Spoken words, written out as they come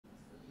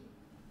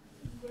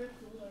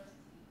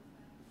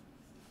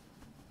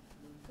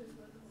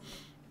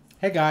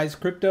Hey guys,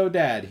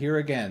 CryptoDad here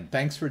again.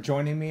 Thanks for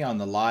joining me on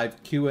the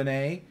live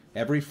Q&A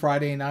every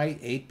Friday night,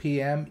 8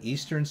 p.m.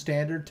 Eastern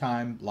Standard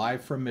Time,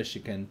 live from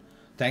Michigan.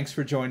 Thanks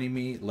for joining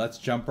me. Let's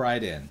jump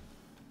right in.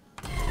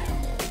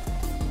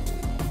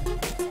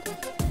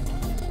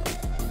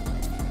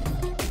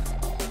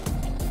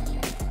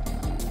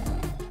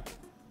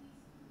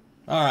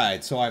 All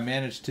right, so I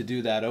managed to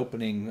do that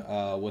opening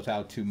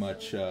without too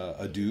much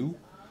ado.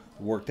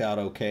 Worked out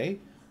okay.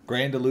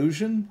 Grand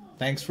Illusion,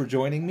 thanks for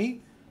joining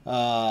me.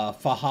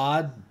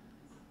 Fahad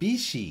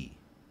Bishi,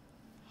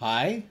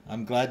 hi,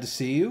 I'm glad to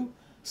see you.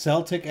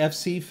 Celtic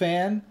FC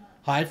fan,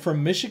 hi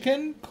from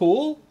Michigan,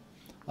 cool.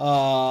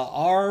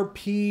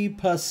 RP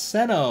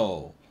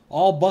Paceno,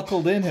 all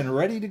buckled in and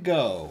ready to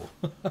go.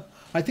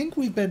 I think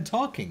we've been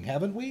talking,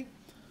 haven't we?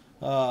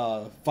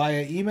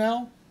 Via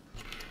email.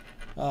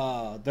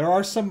 There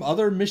are some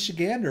other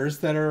Michiganders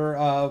that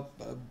are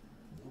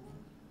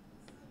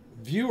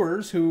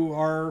viewers who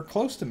are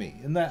close to me,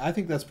 and that I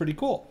think that's pretty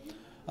cool.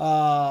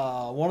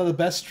 One of the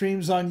best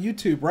streams on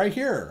YouTube right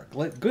here.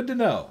 Good to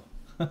know.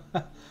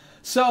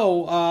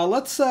 So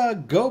let's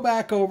go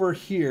back over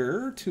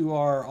here to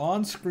our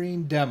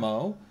on-screen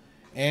demo,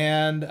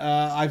 and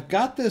I've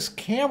got this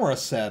camera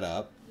set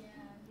up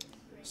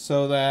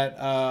so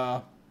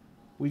that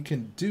we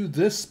can do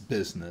this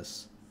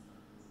business.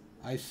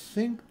 I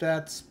think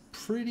that's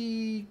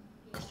pretty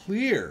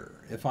clear,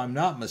 if I'm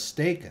not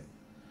mistaken.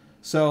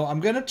 So I'm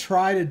going to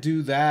try to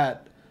do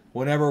that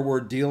whenever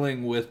we're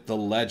dealing with the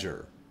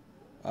ledger,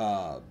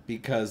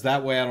 because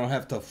that way I don't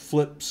have to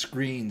flip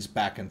screens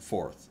back and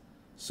forth.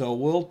 So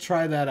we'll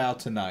try that out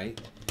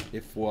tonight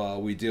if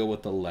we deal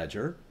with the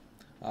ledger.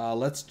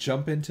 Let's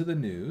jump into the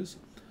news.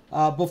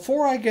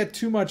 Before I get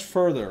too much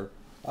further,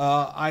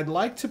 I'd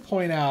like to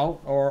point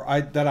out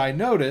that I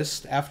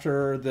noticed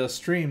after the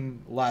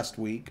stream last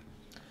week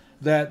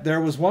that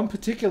there was one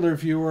particular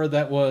viewer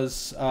that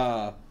was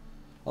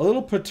a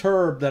little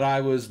perturbed that I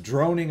was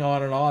droning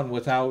on and on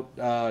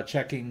without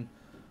checking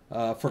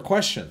for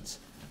questions.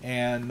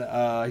 And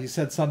he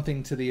said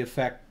something to the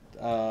effect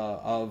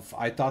of,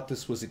 I thought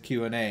this was a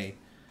Q&A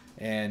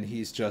and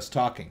he's just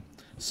talking.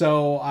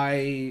 So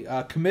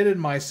I committed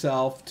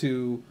myself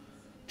to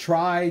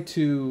try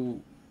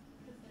to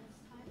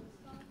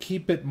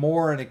keep it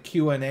more in a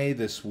Q&A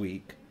this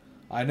week.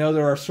 I know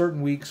there are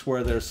certain weeks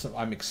where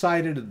I'm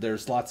excited,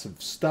 there's lots of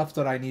stuff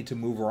that I need to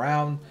move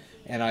around,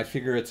 and I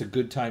figure it's a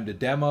good time to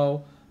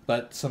demo,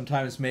 but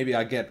sometimes maybe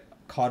I get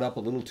caught up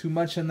a little too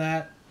much in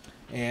that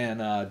and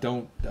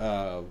don't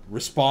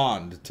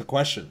respond to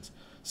questions.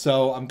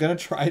 So I'm going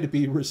to try to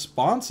be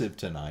responsive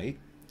tonight.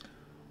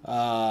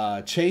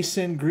 Chase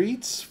in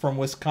greets from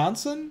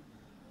Wisconsin.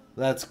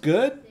 That's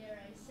good.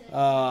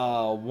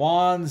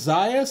 Juan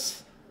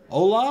Zayas,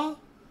 hola,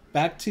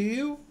 back to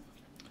you.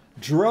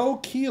 Dro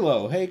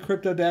Kilo, hey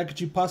CryptoDad, could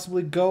you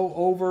possibly go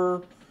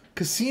over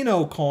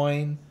Casino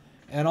Coin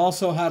and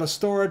also how to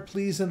store it,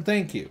 please and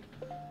thank you.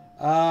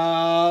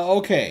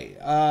 Okay,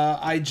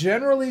 I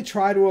generally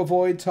try to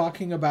avoid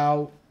talking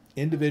about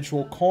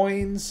individual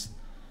coins.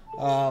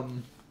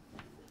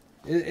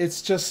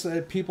 It's just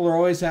that people are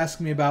always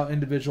asking me about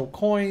individual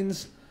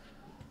coins,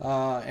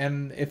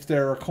 and if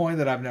they're a coin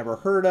that I've never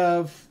heard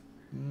of.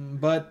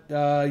 But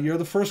you're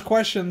the first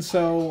question,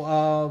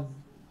 so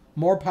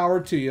more power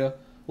to you.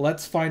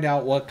 Let's find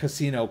out what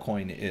Casino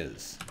Coin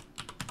is.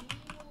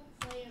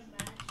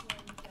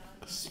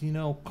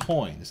 Casino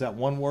Coin, is that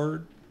one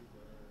word?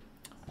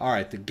 All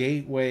right, the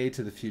gateway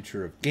to the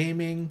future of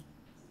gaming.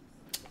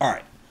 All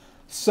right,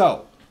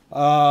 so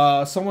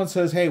someone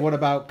says, hey, what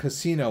about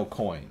Casino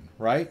Coin,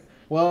 right?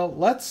 Well,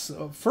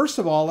 first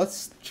of all,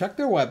 let's check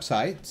their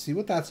website, see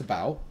what that's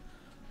about.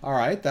 All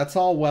right, that's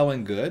all well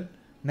and good.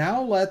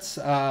 Now let's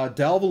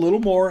delve a little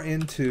more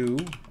into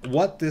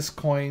what this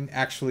coin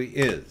actually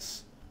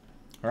is.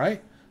 All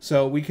right,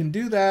 so we can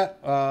do that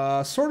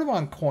sort of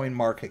on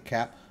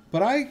CoinMarketCap,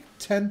 but I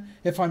tend,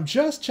 if I'm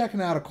just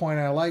checking out a coin,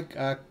 I like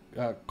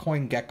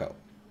CoinGecko.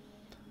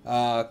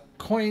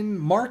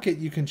 CoinMarket,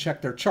 you can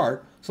check their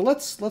chart. So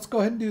let's go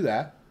ahead and do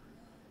that.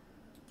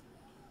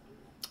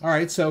 All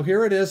right, so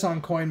here it is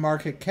on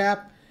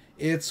CoinMarketCap.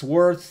 It's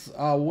worth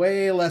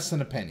way less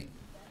than a penny.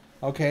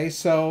 Okay,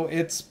 so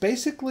it's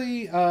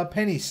basically a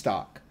penny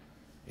stock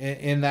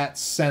in that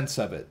sense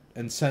of it,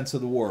 in sense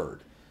of the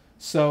word.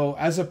 So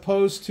as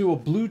opposed to a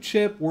blue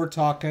chip, we're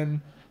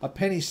talking a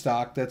penny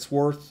stock that's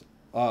worth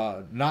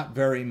not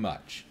very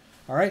much.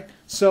 All right,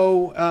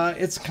 so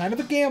it's kind of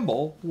a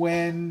gamble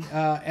when,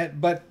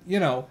 but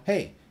you know,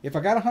 hey, if I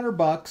got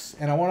 $100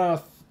 and I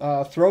want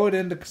to throw it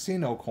into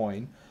Casino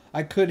Coin,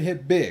 I could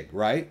hit big,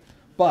 right?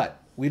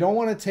 But we don't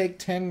want to take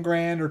 10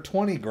 grand or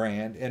 20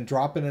 grand and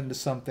drop it into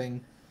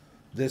something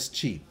this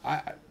cheap.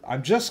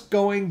 I'm just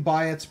going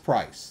by its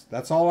price.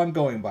 That's all I'm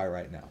going by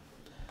right now.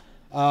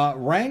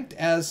 Ranked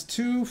as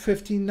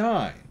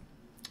 259.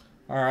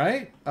 All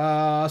right,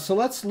 so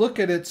let's look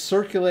at its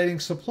circulating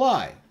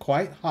supply.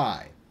 Quite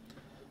high.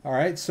 All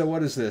right, so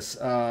what is this?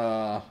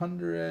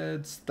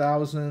 Hundreds,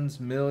 thousands,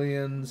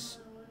 millions.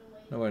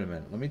 No, wait a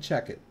minute. Let me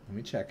check it. Let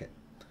me check it.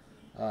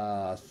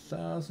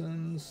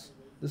 Thousands.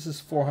 This is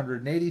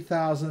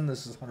 480,000.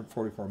 This is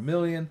 144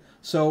 million.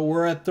 So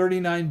we're at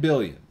 39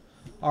 billion.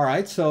 All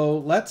right. So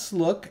let's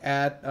look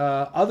at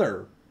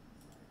other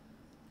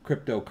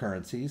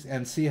cryptocurrencies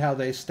and see how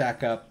they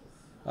stack up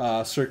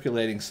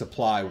circulating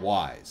supply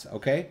wise.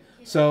 Okay.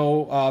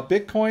 So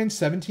Bitcoin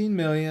 17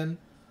 million.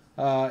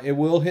 It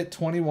will hit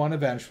 21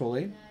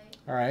 eventually.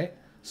 All right.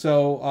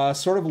 So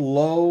sort of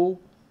low,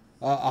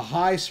 a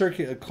high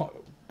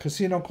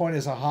casino coin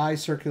is a high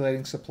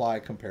circulating supply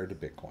compared to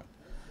Bitcoin.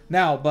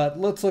 Now, but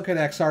let's look at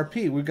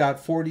XRP. We've got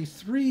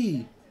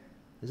 43,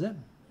 is that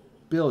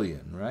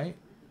billion, right?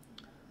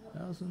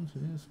 Thousands,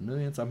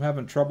 millions. I'm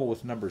having trouble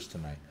with numbers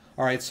tonight.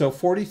 All right, so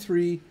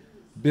 43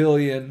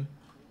 billion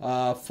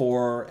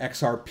for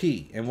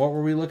XRP. And what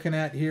were we looking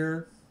at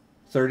here?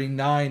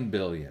 39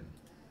 billion.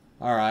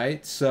 All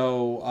right,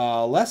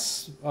 so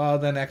less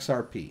than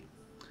XRP.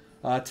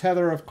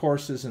 Tether, of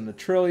course, is in the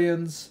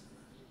trillions.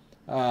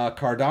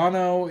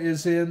 Cardano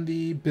is in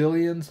the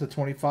billions, the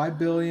 25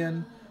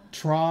 billion.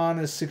 Tron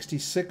is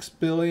 66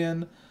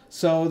 billion.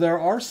 So there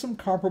are some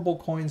comparable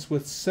coins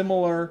with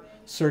similar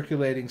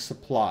circulating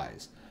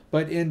supplies.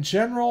 But in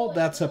general,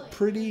 that's a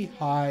pretty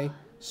high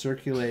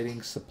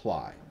circulating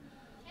supply.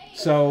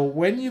 So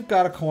when you've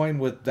got a coin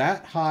with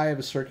that high of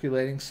a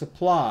circulating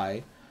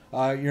supply,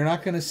 you're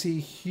not going to see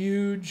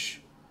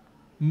huge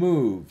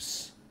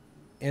moves.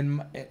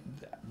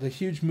 The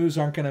huge moves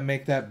aren't going to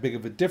make that big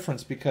of a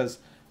difference because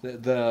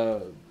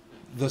the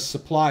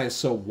supply is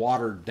so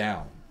watered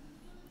down.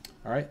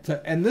 All right,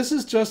 and this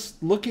is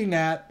just looking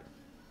at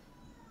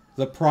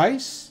the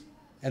price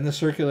and the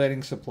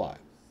circulating supply.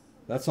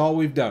 That's all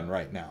we've done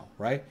right now,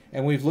 right?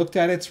 And we've looked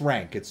at its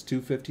rank. It's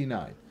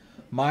 259.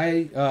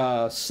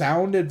 My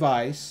sound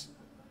advice,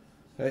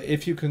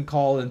 if you can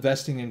call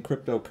investing in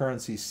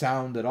cryptocurrency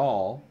sound at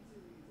all,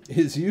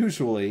 is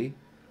usually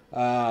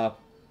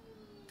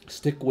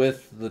stick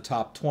with the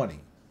top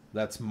 20.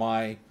 That's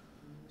my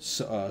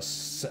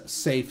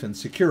safe and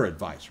secure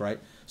advice,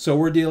 right? So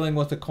we're dealing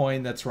with a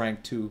coin that's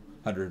ranked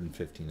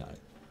 259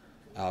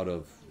 out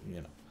of,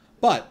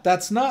 But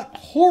that's not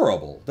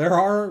horrible. There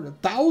are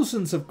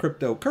thousands of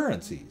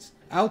cryptocurrencies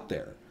out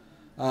there.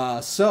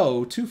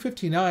 So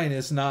 259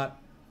 is not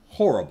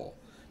horrible.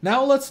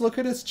 Now let's look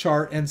at its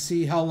chart and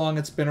see how long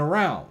it's been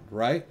around,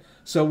 right?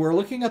 So we're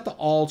looking at the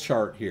all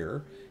chart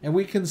here, and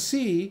we can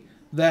see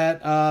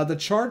that the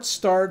chart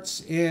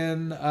starts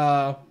in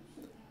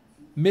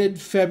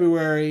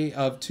mid-February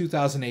of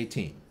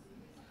 2018.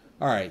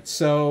 All right,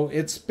 so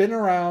it's been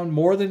around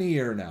more than a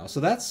year now, so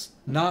that's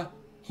not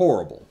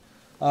horrible.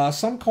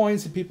 Some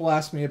coins that people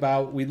ask me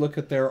about, we look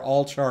at their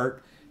all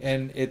chart,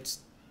 and it's,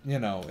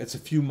 it's a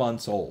few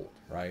months old,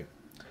 right?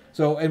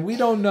 So, and we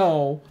don't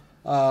know,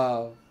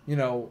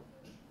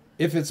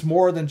 if it's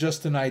more than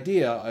just an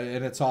idea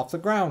and it's off the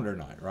ground or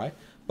not, right?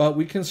 But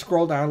we can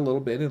scroll down a little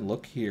bit and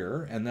look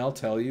here, and they'll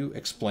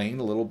explain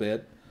a little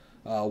bit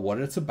what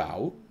it's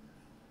about,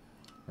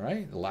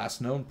 right? The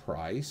last known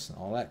price,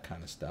 all that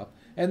kind of stuff.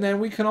 And then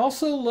we can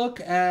also look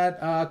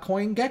at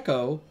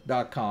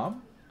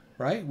CoinGecko.com,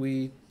 right?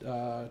 We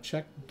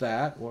checked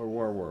that. Where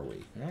were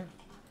we?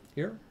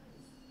 Here?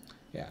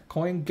 Yeah,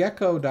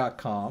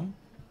 CoinGecko.com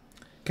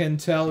can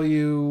tell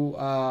you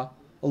a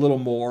little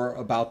more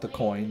about the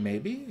coin,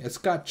 maybe. It's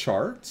got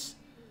charts.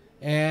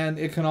 And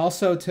it can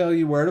also tell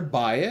you where to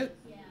buy it.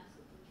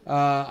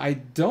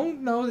 I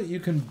don't know that you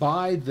can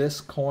buy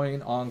this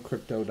coin on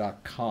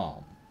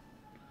Crypto.com.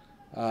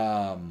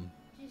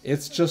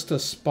 It's just a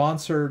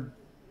sponsored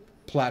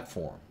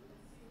platform.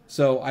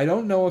 So I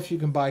don't know if you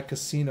can buy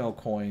Casino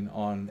Coin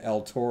on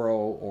El Toro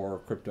or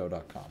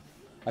Crypto.com.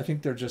 I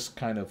think they're just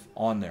kind of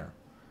on there.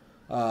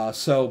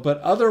 But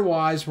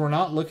otherwise, we're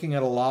not looking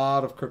at a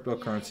lot of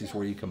cryptocurrencies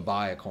where you can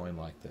buy a coin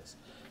like this.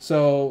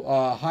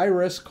 So high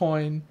risk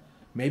coin,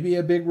 maybe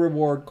a big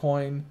reward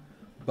coin,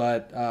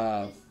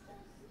 but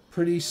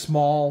pretty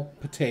small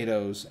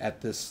potatoes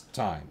at this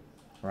time,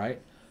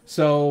 right?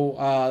 So,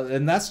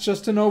 and that's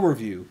just an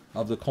overview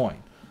of the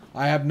coin.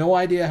 I have no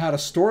idea how to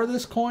store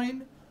this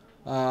coin.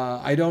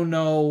 I don't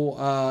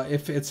know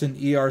if it's an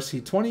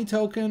ERC20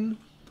 token.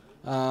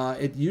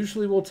 It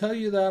usually will tell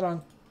you that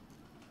on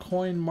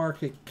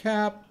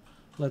CoinMarketCap.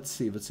 Let's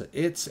see if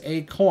it's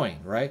a coin,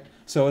 right?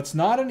 So it's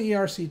not an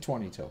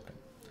ERC20 token.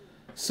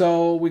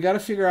 So we got to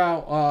figure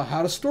out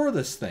how to store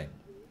this thing.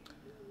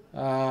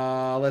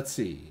 Let's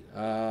see.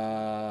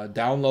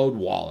 Download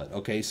wallet.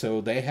 Okay,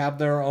 so they have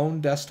their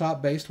own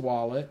desktop-based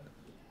wallet.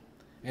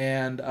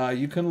 And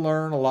you can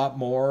learn a lot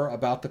more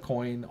about the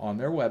coin on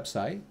their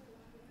website.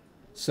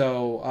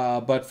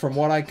 So, but from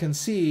what I can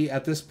see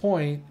at this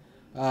point,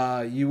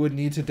 you would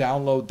need to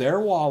download their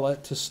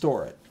wallet to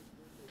store it.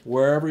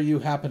 Wherever you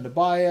happen to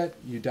buy it,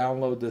 you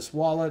download this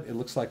wallet. It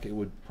looks like it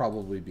would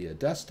probably be a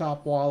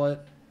desktop wallet.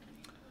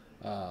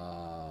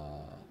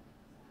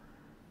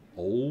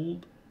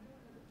 Old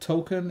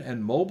token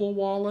and mobile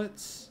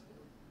wallets.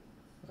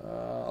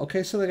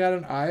 Okay, so they got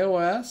an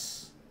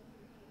iOS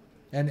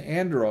and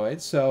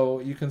Android,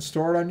 so you can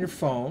store it on your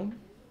phone.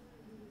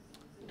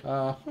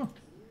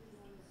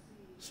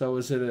 So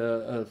is it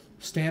a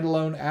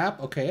standalone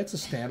app? Okay, it's a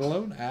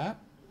standalone app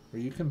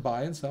where you can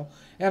buy and sell.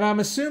 And I'm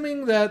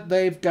assuming that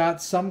they've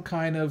got some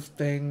kind of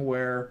thing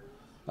where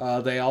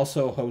they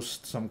also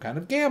host some kind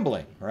of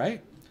gambling,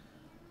 right?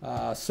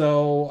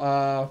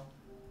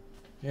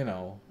 You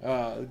know,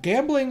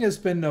 gambling has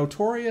been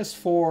notorious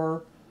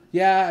for,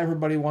 yeah,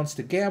 everybody wants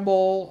to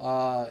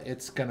gamble.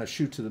 It's going to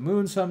shoot to the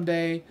moon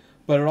someday.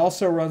 But it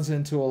also runs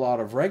into a lot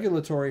of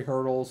regulatory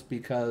hurdles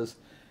because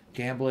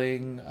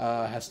gambling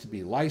has to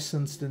be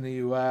licensed in the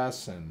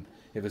U.S. And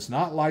if it's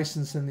not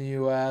licensed in the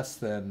U.S.,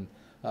 then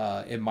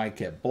it might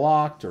get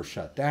blocked or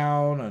shut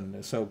down.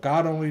 And so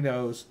God only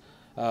knows.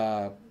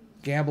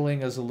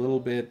 Gambling is a little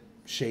bit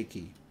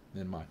shaky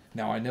in my.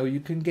 Now I know you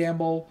can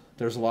gamble.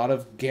 There's a lot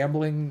of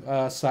gambling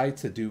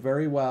sites that do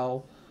very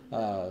well.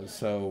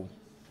 So,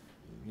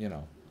 you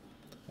know,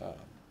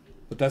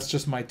 but that's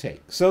just my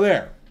take. So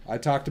there, I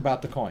talked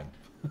about the coin.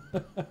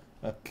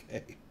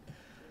 Okay.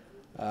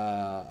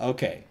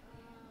 Okay.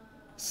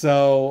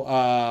 So,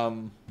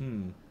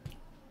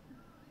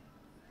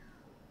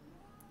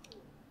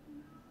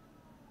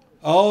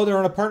 Oh, they're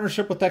in a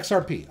partnership with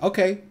XRP.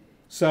 Okay.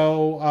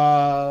 So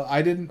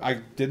I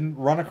didn't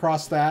run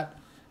across that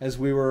as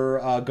we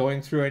were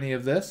going through any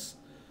of this,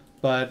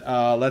 but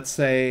let's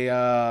say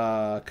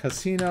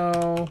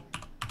Casino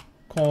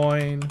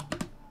Coin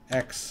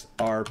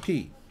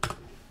XRP.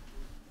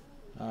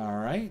 All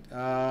right,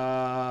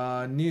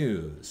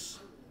 news.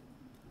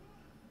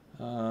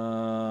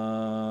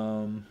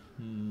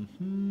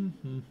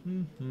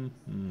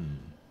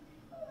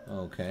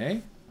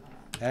 Okay,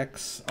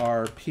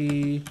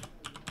 XRP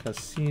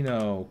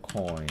Casino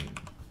Coin.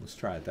 Let's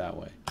try it that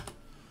way.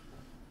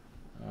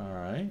 All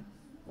right.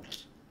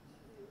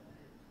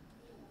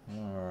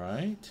 All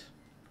right.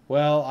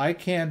 Well, I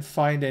can't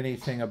find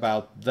anything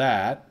about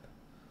that.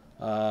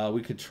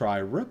 We could try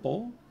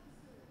Ripple.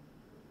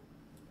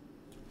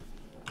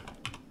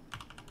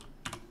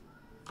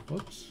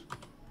 Whoops.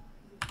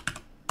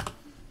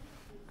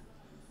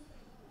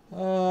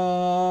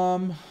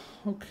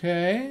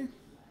 Okay.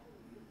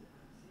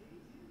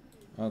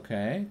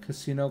 Okay,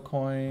 Casino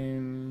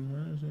Coin,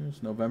 where is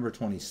this? November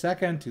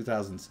 22nd,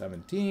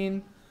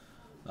 2017.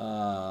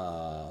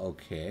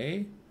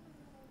 Okay.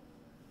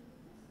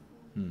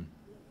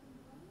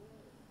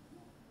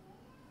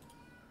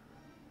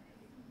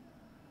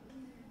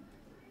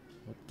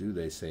 What do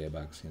they say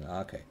about Casino?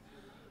 Okay.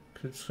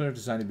 Crypto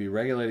designed to be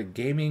regulated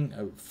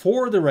gaming,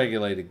 for the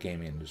regulated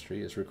gaming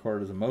industry. It's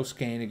recorded the most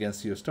gain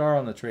against the US dollar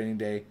on the trading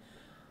day.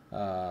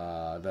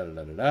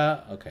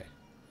 Okay.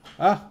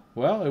 Ah,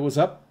 well, it was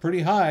up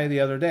pretty high the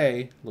other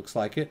day. Looks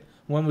like it.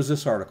 When was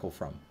this article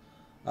from?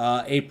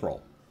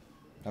 April.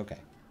 Okay.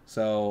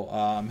 So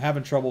I'm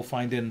having trouble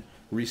finding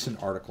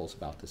recent articles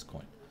about this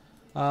coin.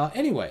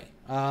 Anyway,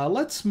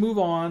 let's move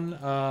on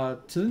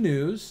to the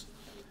news.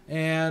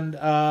 And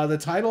the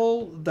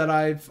title that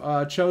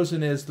I've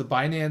chosen is The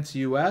Binance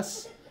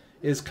US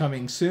is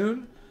coming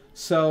soon.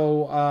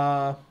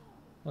 So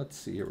let's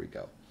see. Here we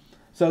go.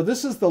 So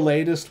this is the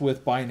latest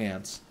with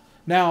Binance.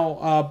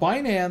 Now,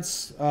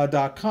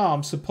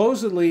 Binance.com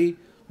supposedly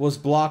was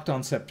blocked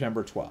on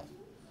September 12th,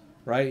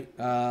 right?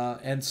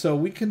 And so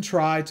we can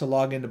try to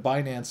log into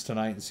Binance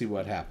tonight and see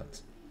what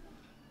happens.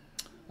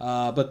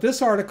 But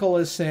this article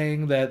is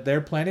saying that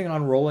they're planning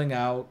on rolling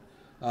out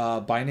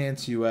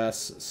Binance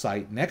US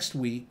site next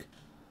week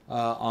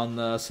on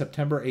the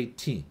September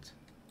 18th,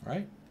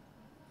 right?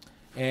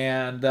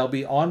 And they'll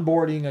be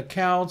onboarding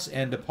accounts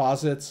and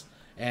deposits,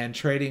 and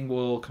trading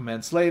will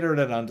commence later at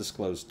an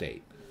undisclosed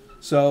date.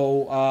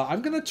 So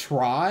I'm going to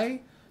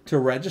try to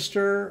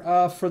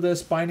register for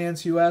this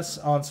Binance US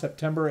on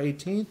September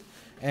 18th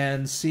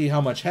and see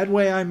how much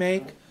headway I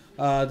make.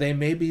 They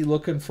may be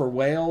looking for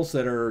whales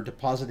that are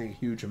depositing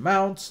huge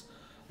amounts.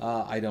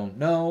 I don't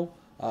know.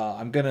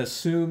 I'm going to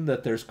assume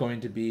that there's going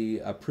to be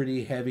a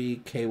pretty heavy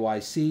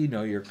KYC,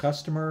 know your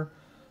customer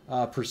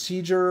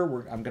procedure.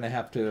 I'm going to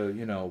have to,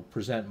 you know,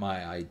 present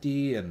my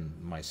ID and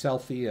my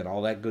selfie and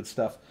all that good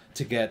stuff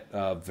to get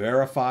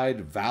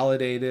verified,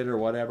 validated, or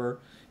whatever.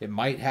 It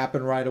might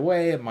happen right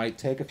away. It might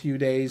take a few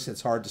days.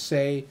 It's hard to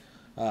say.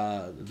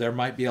 There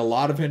might be a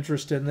lot of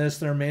interest in this.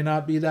 There may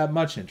not be that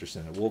much interest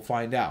in it. We'll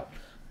find out.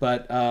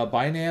 But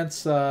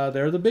Binance,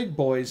 they're the big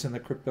boys in the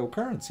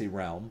cryptocurrency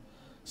realm.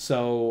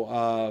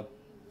 So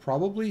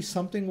probably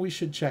something we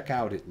should check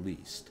out at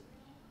least.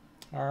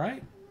 All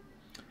right.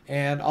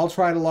 And I'll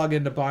try to log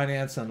into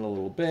Binance in a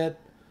little bit.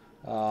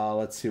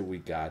 Let's see what we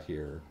got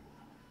here.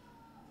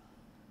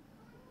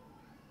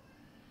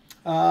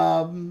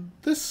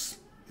 This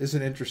is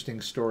an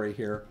interesting story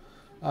here.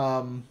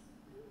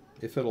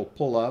 If it'll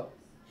pull up,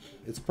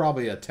 it's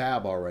probably a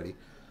tab already.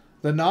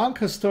 The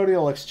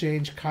non-custodial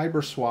exchange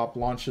KyberSwap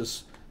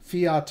launches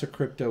fiat to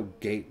crypto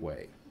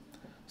gateway.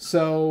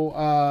 So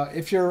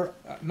if you're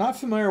not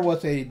familiar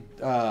with a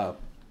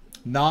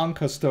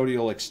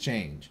non-custodial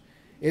exchange,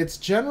 it's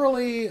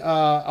generally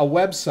a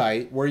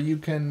website where you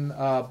can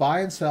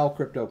buy and sell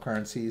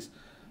cryptocurrencies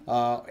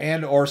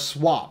and or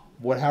swap,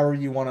 however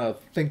you want to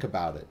think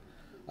about it.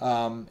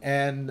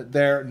 And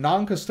their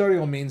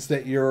non-custodial means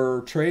that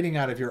you're trading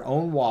out of your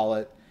own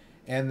wallet,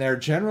 and they're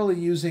generally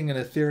using an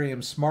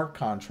Ethereum smart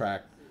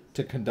contract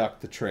to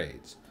conduct the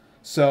trades.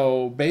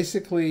 So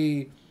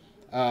basically,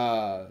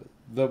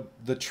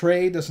 the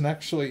trade doesn't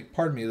actually,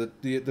 pardon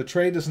me, the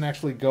trade doesn't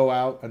actually go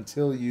out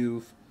until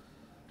you've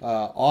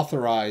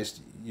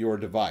authorized your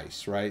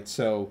device, right?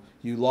 So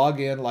you log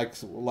in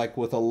like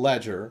with a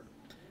ledger,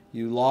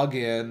 you log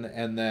in,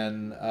 and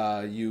then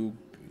you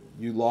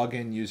log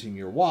in using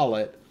your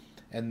wallet,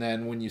 and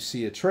then when you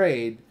see a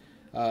trade,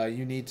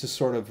 you need to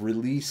sort of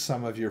release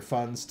some of your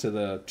funds to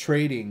the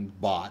trading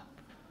bot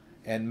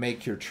and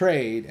make your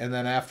trade, and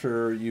then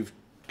after you've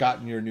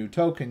gotten your new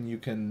token, you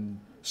can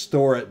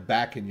store it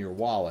back in your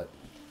wallet.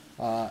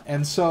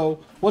 And so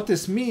what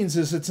this means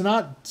is it's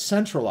not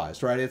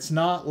centralized, right? It's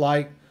not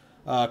like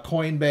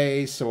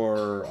Coinbase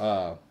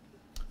or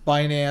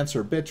Binance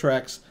or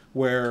Bittrex,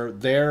 where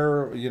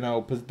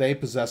they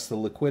possess the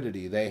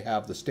liquidity. They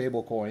have the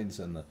stable coins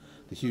and the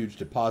huge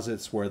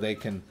deposits where they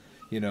can,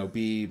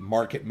 be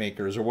market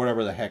makers or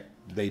whatever the heck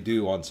they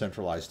do on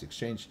centralized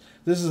exchange.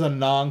 This is a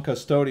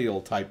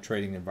non-custodial type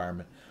trading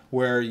environment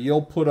where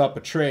you'll put up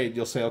a trade.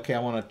 You'll say, okay, I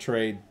want to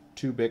trade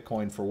 2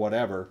 Bitcoin for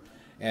whatever,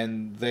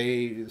 and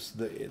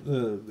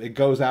it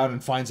goes out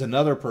and finds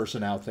another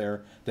person out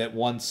there that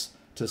wants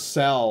to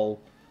sell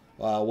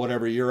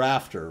whatever you're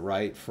after,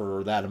 right,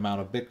 for that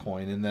amount of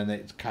Bitcoin, and then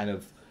it's kind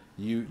of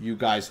you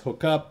guys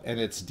hook up, and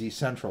it's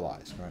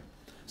decentralized, right?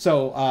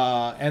 So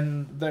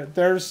and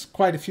there's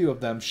quite a few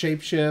of them: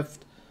 Shapeshift,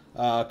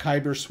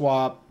 Kyber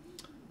Swap,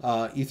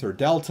 Ether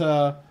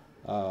Delta.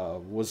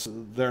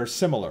 They're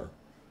similar.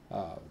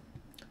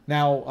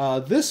 Now,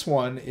 this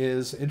one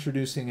is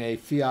introducing a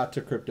fiat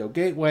to crypto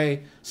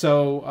gateway,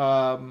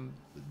 so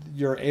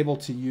you're able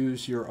to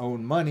use your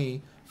own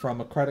money from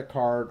a credit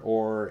card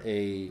or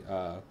a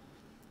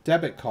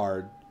debit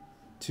card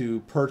to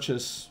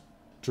purchase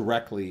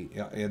directly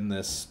in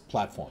this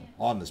platform,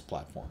 on this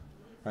platform,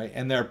 right?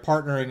 And they're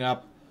partnering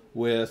up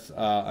with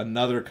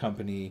another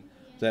company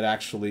that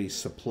actually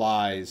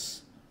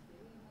supplies,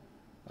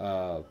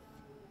 where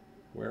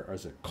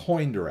is it?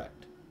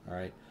 Coindirect, all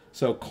right?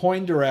 So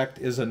Coindirect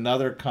is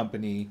another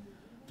company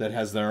that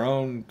has their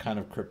own kind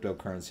of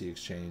cryptocurrency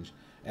exchange,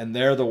 and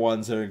they're the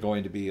ones that are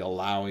going to be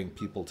allowing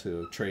people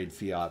to trade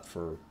fiat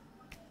for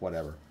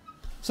whatever.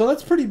 So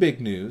that's pretty big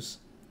news.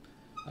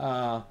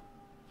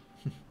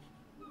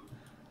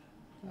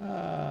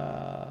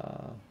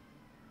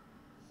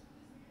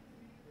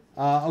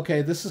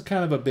 Okay, this is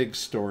kind of a big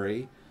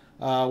story.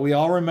 We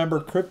all remember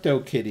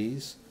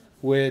CryptoKitties,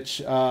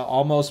 which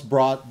almost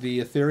brought the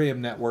Ethereum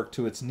network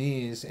to its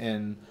knees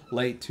in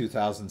late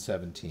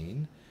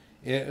 2017.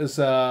 It was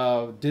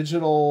a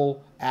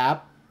digital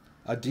app,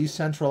 a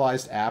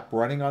decentralized app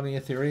running on the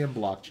Ethereum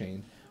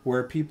blockchain,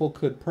 where people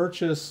could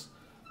purchase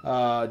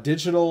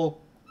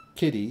digital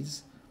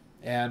kitties,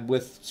 and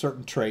with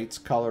certain traits,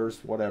 colors,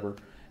 whatever,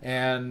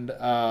 and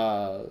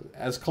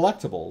as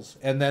collectibles,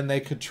 and then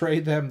they could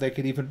trade them. They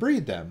could even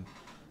breed them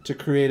to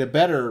create a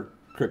better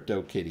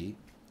crypto kitty,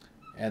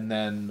 and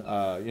then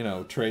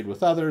trade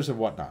with others and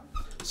whatnot.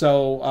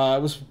 So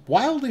it was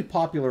wildly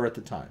popular at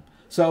the time.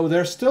 So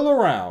they're still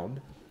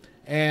around,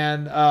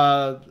 and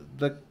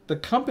the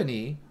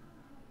company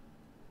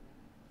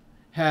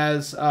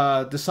has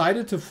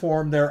decided to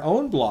form their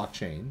own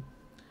blockchain,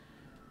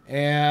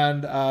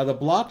 and the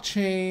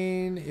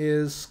blockchain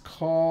is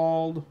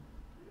called,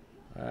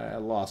 I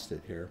lost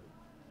it here.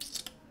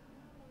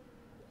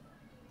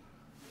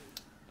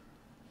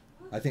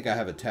 I think I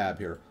have a tab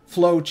here.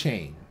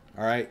 Flowchain.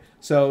 All right.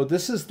 So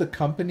this is the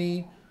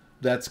company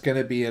that's going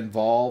to be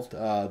involved.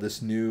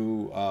 This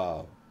new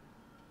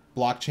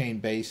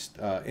blockchain-based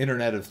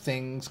Internet of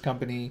Things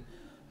company.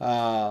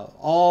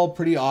 All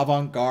pretty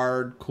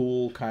avant-garde,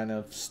 cool kind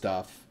of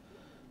stuff.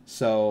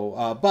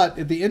 So,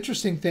 but the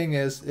interesting thing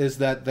is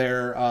that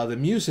the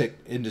music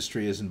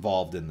industry is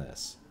involved in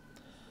this.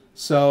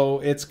 So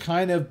it's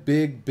kind of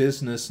big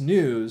business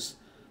news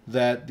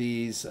that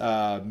these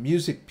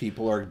music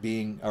people are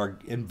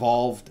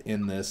involved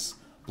in this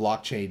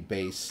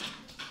blockchain-based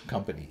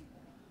company.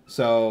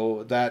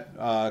 So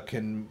that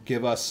can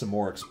give us some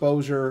more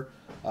exposure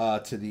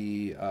to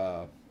the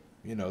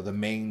the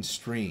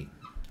mainstream.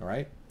 All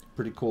right,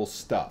 pretty cool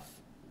stuff.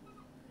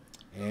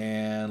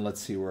 And let's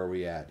see where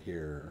we at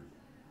here.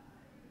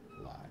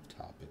 Live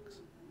topics.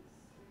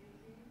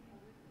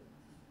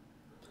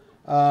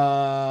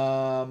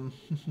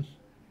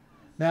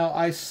 Now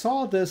I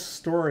saw this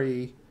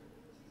story,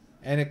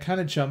 and it kind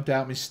of jumped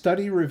out at me.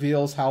 Study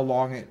reveals how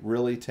long it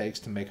really takes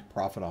to make a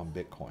profit on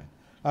Bitcoin.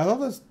 I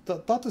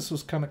thought this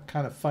was kind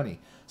of funny.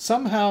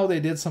 Somehow they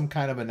did some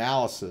kind of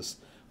analysis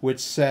which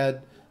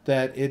said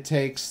that it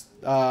takes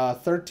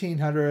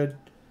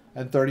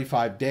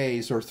 1,335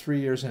 days, or 3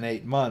 years and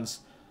 8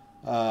 months,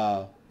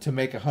 to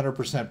make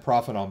 100%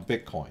 profit on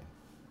Bitcoin.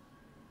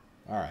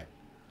 All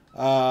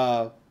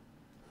right.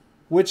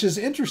 Which is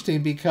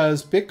interesting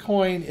because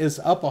Bitcoin is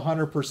up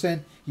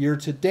 100% year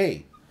to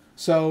date.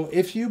 So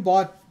if you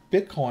bought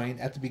Bitcoin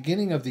at the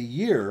beginning of the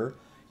year,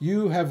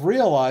 you have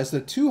realized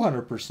a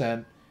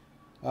 200%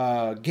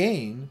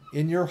 gain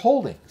in your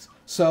holdings.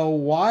 So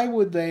why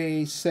would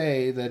they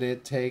say that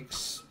it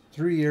takes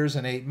 3 years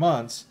and 8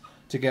 months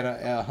to get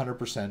a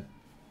 100%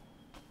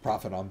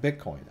 profit on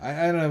Bitcoin?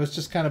 I don't know. It was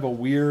just kind of a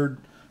weird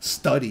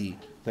study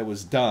that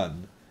was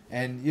done.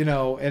 And, you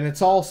know, and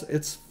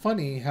it's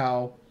funny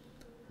how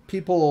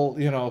people,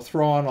 you know,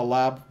 throw on a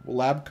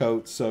lab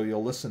coat so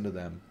you'll listen to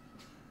them.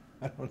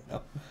 I don't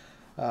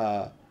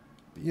know.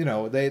 You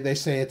know, they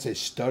say it's a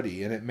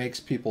study, and it makes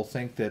people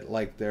think that,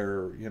 like,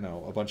 they're, you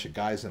know, a bunch of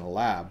guys in a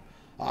lab.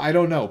 I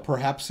don't know.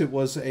 Perhaps it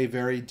was a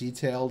very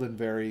detailed and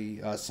very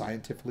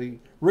scientifically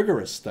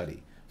rigorous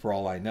study, for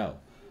all I know.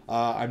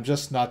 I'm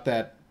just not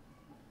that...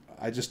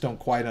 I just don't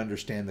quite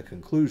understand the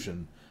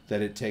conclusion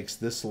that it takes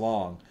this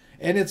long.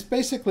 And it's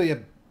basically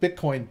a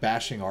Bitcoin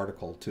bashing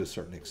article to a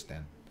certain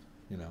extent.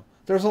 You know,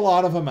 there's a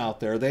lot of them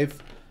out there.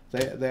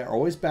 They're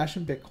always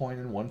bashing Bitcoin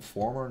in one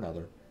form or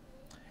another.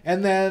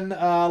 And then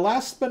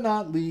last but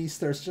not least,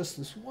 there's just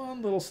this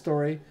one little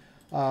story.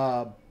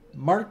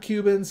 Mark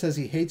Cuban says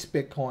he hates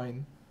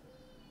Bitcoin.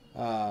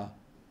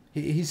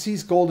 He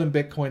sees gold and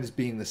Bitcoin as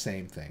being the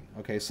same thing.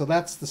 Okay, so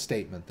that's the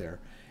statement there.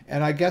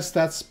 And I guess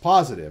that's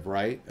positive,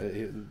 right?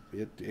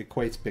 It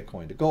equates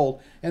Bitcoin to gold.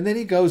 And then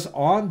he goes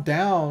on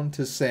down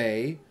to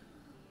say,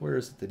 where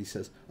is it that he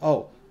says?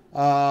 Oh,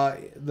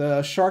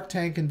 the Shark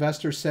Tank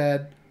investor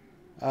said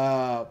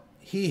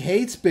he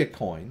hates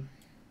Bitcoin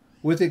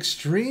with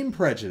extreme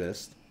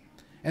prejudice,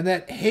 and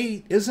that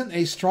hate isn't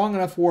a strong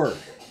enough word.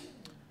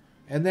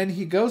 And then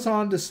he goes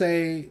on to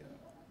say,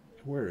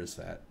 where is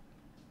that?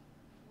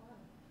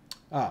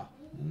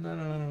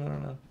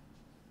 No.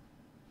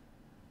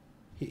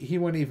 He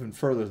went even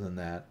further than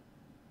that.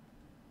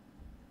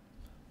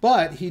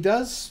 But he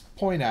does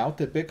point out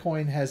that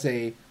Bitcoin has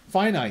a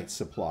finite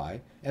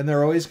supply, and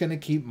they're always going to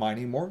keep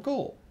mining more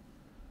gold.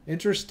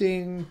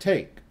 Interesting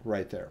take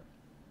right there.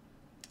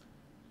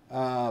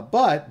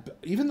 But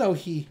even though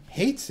he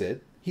hates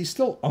it, he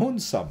still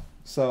owns some.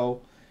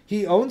 So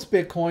he owns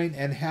Bitcoin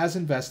and has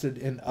invested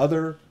in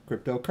other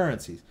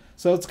cryptocurrencies.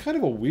 So it's kind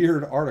of a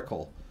weird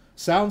article.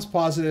 Sounds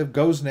positive,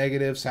 goes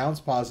negative, sounds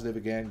positive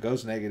again,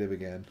 goes negative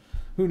again.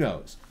 Who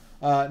knows?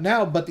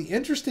 But the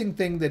interesting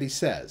thing that he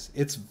says,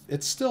 it's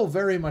still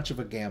very much of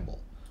a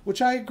gamble,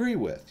 which I agree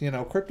with. You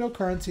know,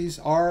 cryptocurrencies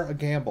are a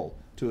gamble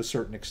to a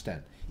certain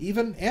extent.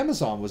 Even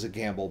Amazon was a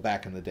gamble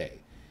back in the day.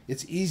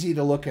 It's easy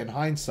to look in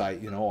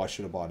hindsight, you know, oh, I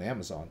should have bought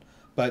Amazon.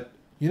 But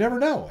you never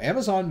know.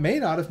 Amazon may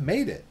not have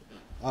made it.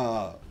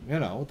 You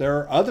know, there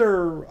are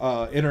other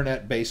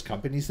internet-based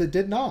companies that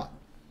did not.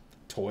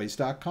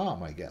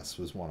 Toys.com, I guess,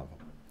 was one of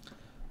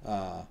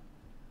them.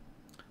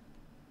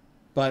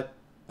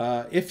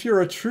 If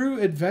you're a true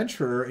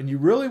adventurer and you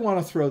really want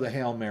to throw the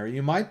Hail Mary,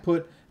 you might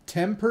put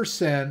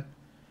 10%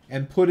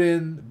 and put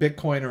in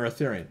Bitcoin or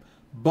Ethereum.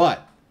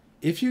 But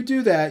if you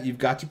do that, you've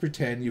got to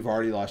pretend you've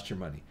already lost your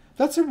money.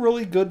 That's a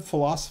really good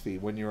philosophy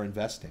when you're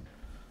investing.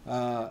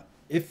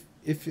 If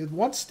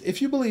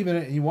you believe in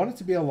it and you want it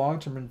to be a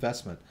long-term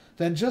investment,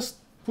 then just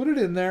put it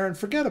in there and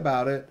forget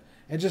about it,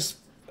 and just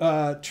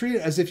treat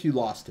it as if you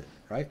lost it,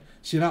 right?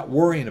 So you're not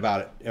worrying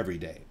about it every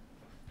day.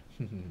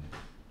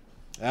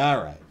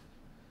 All right.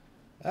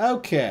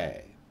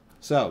 Okay.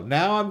 So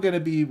now I'm going to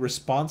be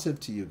responsive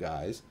to you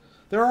guys.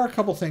 There are a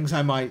couple things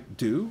I might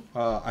do.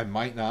 I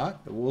might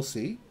not, but we'll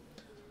see.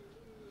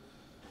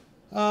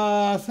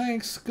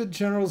 Thanks. Good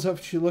generals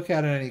if you look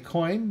at any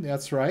coin.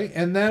 That's right.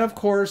 And then, of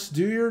course,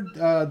 do your...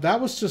 that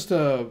was just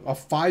a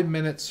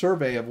 5-minute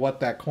survey of what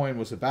that coin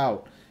was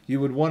about. You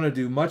would want to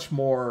do much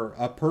more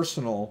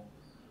personal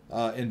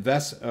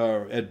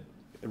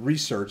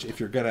research if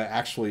you're going to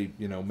actually,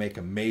 you know, make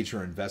a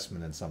major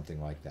investment in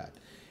something like that.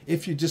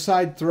 If you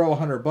decide to throw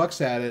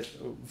 $100 at it,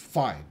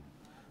 fine.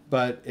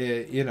 But,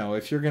 you know,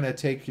 if you're going to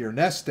take your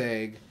nest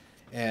egg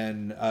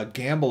and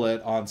gamble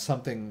it on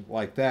something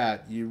like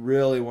that, you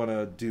really want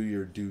to do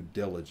your due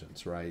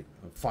diligence, right?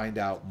 Find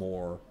out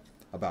more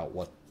about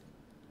what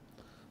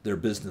their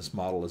business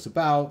model is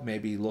about.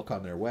 Maybe look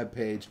on their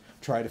webpage.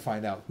 Try to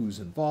find out who's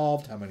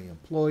involved, how many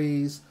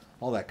employees,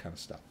 all that kind of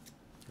stuff,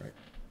 right?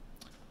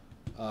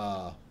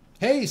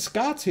 Hey,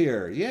 Scott's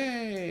here.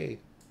 Yay!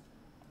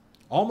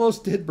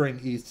 Almost did bring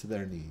ETH to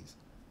their knees.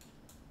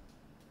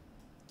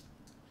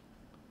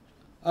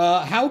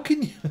 How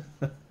can you...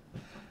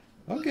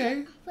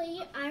 Okay. Put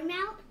your arm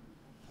out.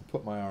 I'll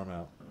put my arm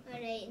out.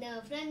 Alright,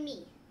 now from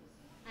me.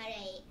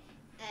 Alright,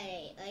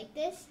 like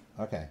this.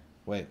 Okay.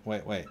 Wait.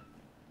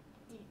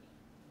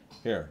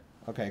 Here.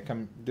 Okay,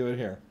 come do it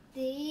here.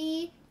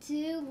 3,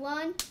 2,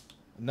 1.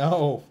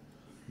 No.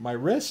 My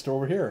wrist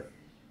over here.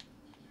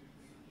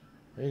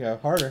 There you go.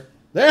 Harder.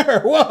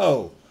 There!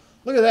 Whoa!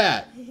 Look at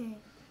that.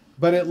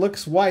 But it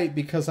looks white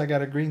because I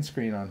got a green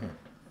screen on here.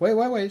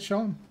 Wait. Show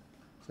them.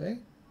 See?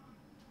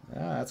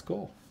 Ah, that's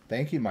cool.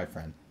 Thank you, my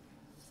friend.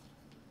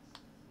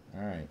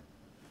 All right.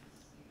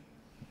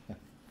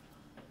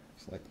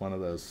 It's like one of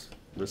those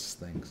wrist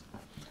things.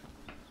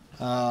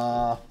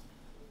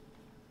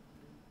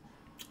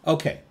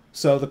 Okay,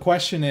 so the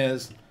question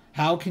is,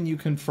 How can you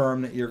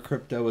confirm that your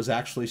crypto is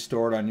actually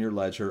stored on your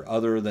ledger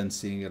other than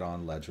seeing it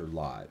on Ledger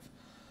Live?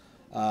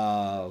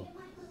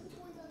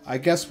 I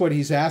guess what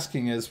he's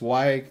asking is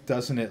why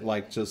doesn't it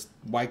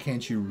why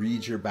can't you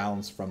read your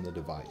balance from the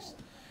device?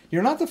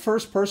 You're not the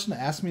first person to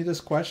ask me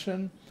this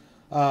question.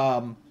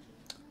 So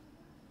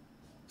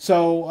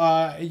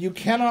you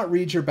cannot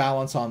read your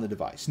balance on the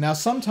device. Now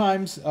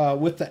sometimes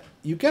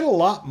you get a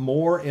lot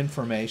more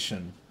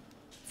information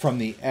from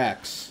the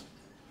X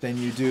than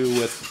you do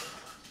with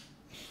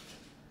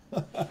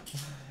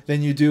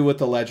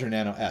the Ledger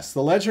Nano S.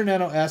 The Ledger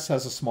Nano S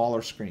has a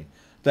smaller screen.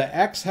 The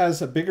X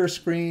has a bigger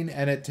screen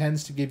and it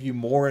tends to give you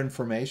more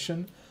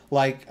information.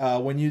 Like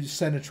when you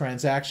send a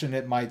transaction,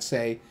 it might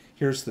say,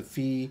 here's the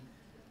fee,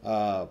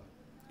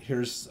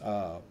 here's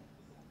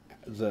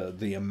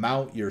the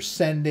amount you're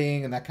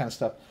sending and that kind of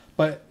stuff.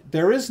 But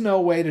there is no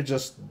way to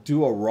just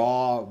do a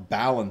raw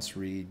balance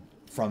read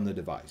from the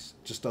device.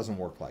 It just doesn't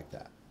work like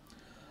that.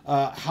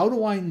 How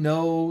do I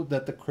know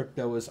that the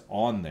crypto is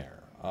on there?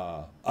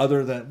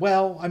 Other than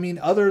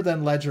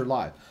Ledger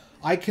Live.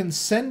 I can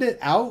send it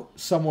out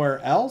somewhere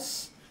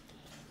else.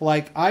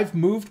 Like I've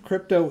moved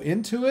crypto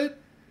into it,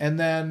 and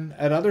then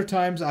at other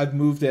times I've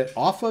moved it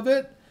off of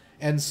it.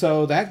 And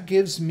so that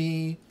gives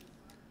me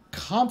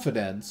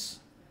confidence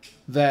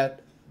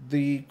that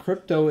the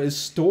crypto is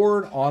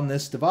stored on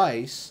this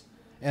device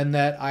and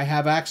that I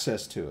have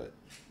access to it,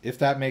 if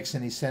that makes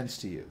any sense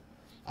to you.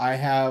 I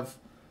have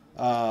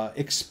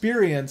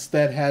experience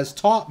that has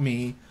taught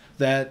me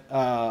that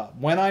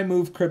when I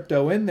move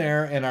crypto in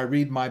there and I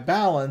read my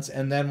balance,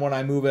 and then when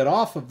I move it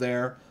off of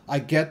there, I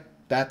get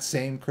that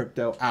same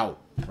crypto out,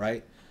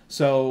 right?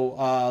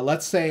 So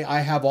let's say I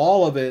have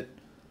all of it.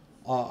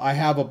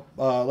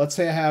 Let's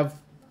say I have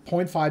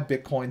 0.5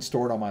 Bitcoin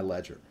stored on my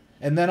ledger.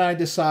 And then I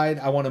decide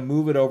I want to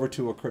move it over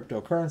to a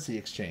cryptocurrency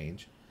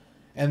exchange.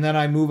 And then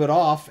I move it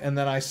off and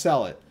then I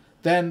sell it.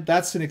 Then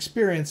that's an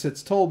experience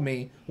that's told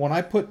me when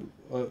I put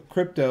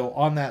crypto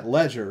on that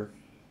ledger,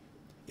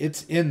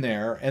 it's in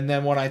there, and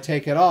then when I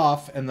take it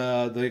off and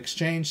the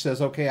exchange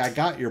says, okay, I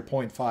got your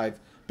 0.5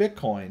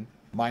 Bitcoin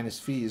minus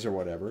fees or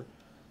whatever,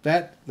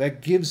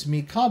 that gives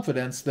me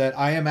confidence that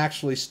I am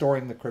actually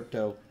storing the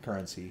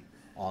cryptocurrency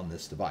on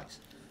this device.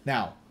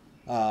 Now,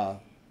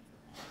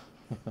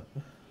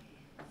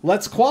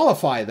 let's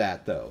qualify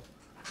that though.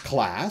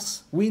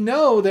 Class, we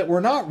know that we're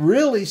not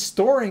really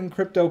storing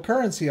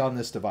cryptocurrency on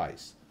this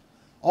device.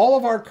 All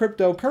of our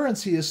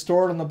cryptocurrency is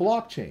stored on the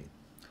blockchain.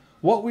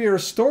 What we are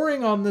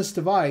storing on this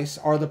device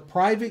are the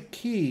private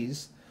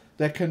keys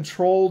that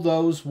control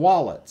those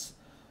wallets.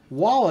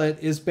 Wallet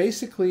is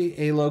basically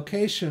a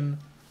location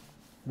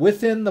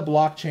within the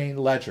blockchain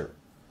ledger.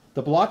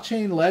 The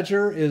blockchain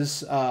ledger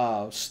is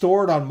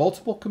stored on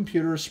multiple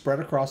computers spread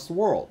across the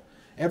world.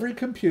 Every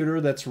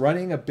computer that's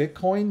running a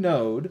Bitcoin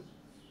node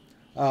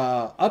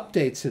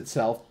updates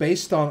itself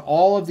based on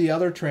all of the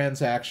other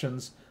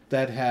transactions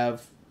that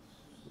have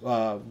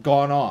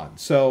gone on.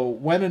 So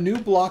when a new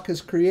block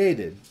is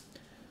created,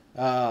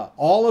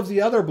 all of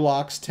the other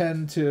blocks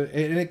tend to,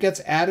 and it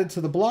gets added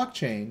to the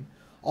blockchain,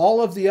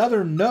 all of the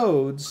other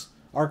nodes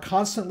are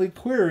constantly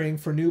querying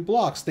for new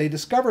blocks. They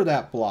discover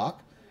that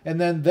block, and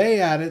then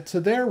they add it to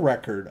their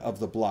record of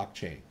the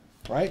blockchain,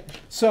 right?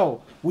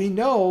 So we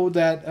know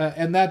that,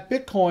 and that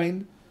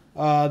Bitcoin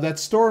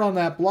that's stored on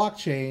that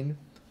blockchain,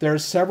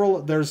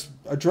 there's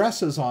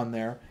addresses on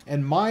there,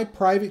 and my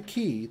private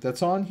key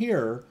that's on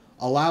here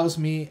allows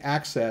me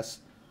access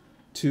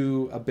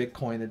to a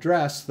Bitcoin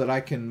address that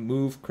I can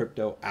move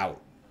crypto out,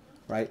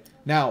 right?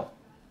 Now,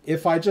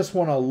 if I just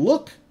want to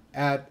look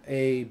at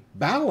a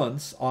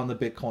balance on the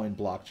Bitcoin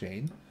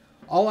blockchain,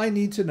 all I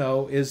need to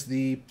know is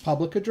the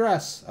public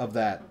address of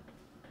that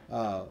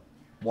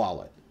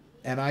wallet,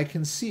 and I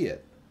can see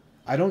it.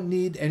 I don't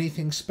need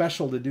anything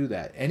special to do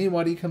that.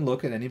 Anybody can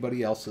look at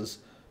anybody else's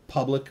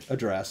public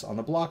address on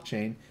the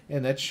blockchain,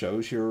 and that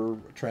shows your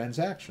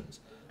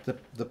transactions.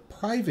 The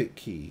private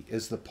key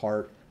is the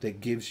part that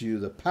gives you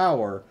the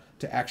power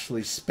to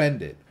actually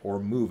spend it or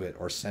move it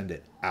or send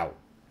it out,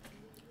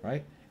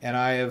 right? And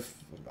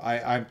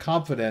I'm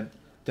confident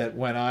that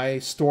when I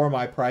store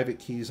my private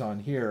keys on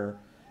here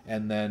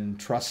and then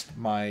trust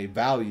my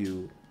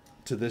value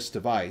to this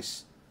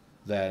device,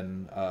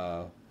 then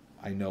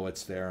I know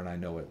it's there and I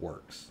know it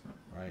works,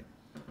 right?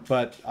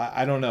 But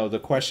I don't know. The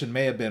question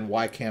may have been,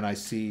 why can't I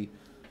see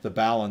the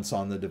balance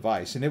on the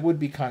device? And it would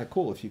be kind of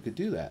cool if you could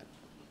do that.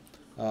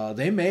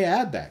 They may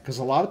add that, because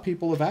a lot of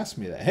people have asked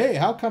me that. Hey,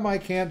 how come I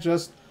can't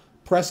just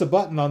press a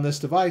button on this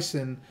device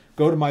and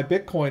go to my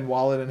Bitcoin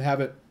wallet and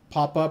have it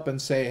pop up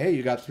and say, hey,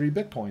 you got 3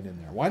 Bitcoin in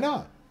there? Why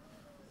not?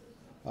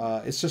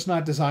 It's just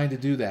not designed to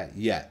do that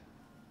yet,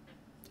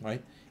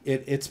 right?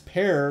 It's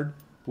paired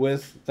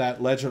with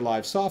that Ledger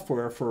Live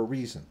software for a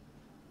reason,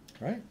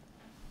 right?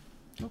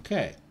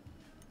 Okay.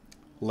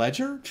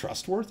 Ledger,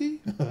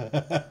 trustworthy?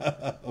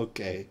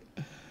 Okay.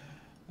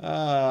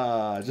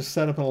 Just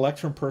set up an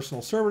Electrum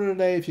personal server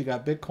today. If you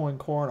got Bitcoin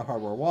Core and a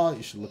hardware wallet,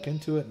 you should look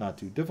into it. Not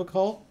too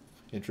difficult.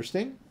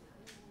 Interesting.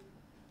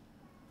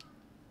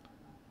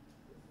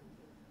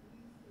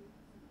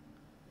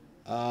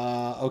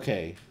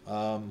 Okay.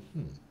 I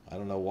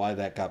don't know why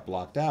that got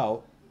blocked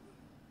out.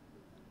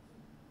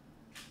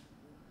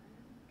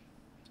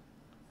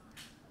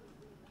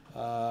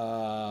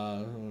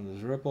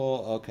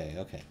 Ripple. Okay,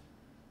 okay.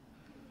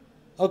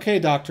 Okay,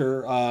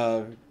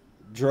 Dr.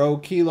 Dro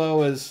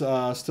Kilo is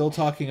still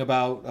talking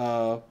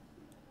about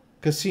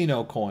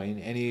Casino Coin,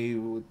 and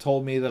he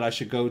told me that I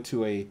should go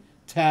to a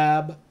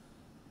tab.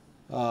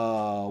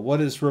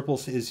 What is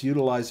Ripple is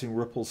utilizing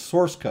Ripple's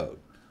source code?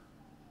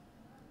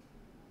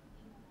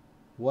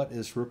 What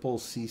is Ripple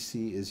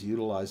CC is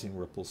utilizing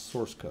Ripple's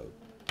source code?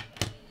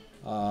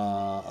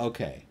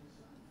 Okay.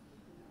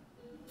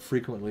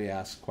 Frequently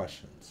asked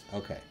questions.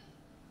 Okay.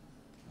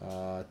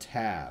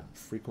 Tab.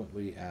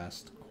 Frequently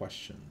asked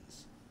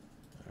questions.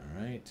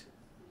 All right.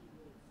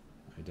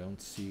 I don't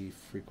see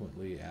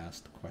frequently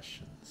asked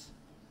questions.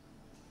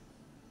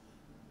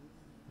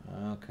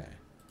 Okay.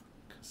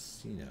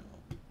 Casino.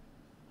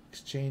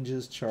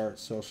 Exchanges, chart,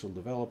 social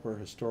developer,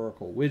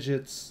 historical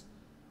widgets.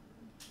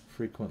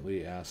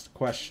 Frequently asked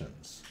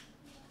questions.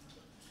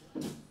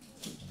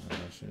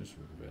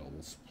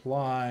 Available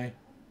supply.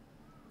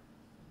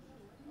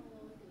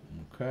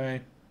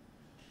 Okay.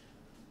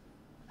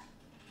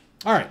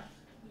 All right.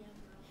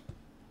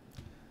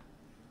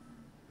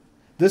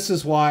 This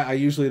is why I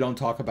usually don't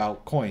talk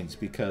about coins,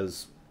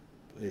 because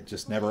it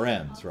just never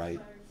ends, right?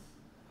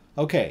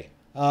 Okay.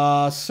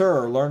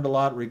 Sir, learned a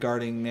lot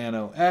regarding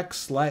Nano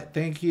X.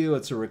 Thank you.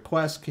 It's a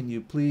request. Can you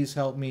please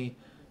help me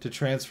to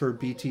transfer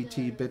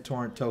BTT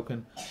BitTorrent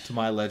token to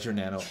my Ledger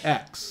Nano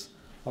X?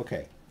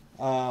 Okay.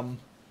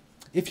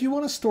 If you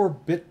want to store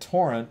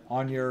BitTorrent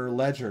on your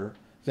Ledger,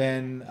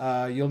 then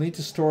you'll need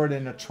to store it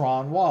in a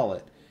Tron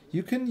wallet.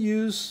 You can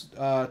use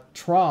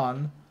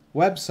Tron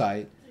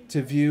website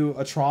to view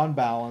a Tron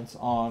balance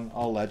on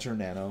a Ledger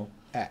Nano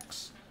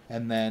X.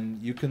 And then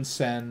you can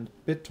send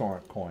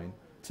BitTorrent coin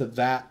to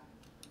that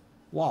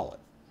wallet.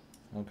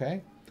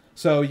 Okay?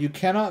 So you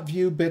cannot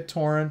view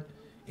BitTorrent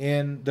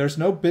in... There's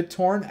no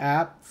BitTorrent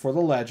app for the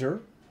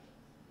Ledger.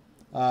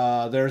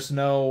 There's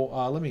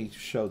no... let me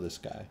show this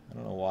guy. I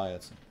don't know why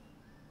it's...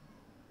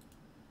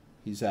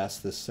 He's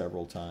asked this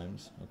several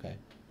times. Okay.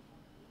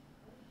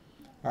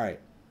 All right.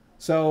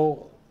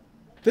 So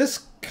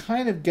this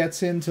kind of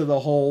gets into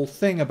the whole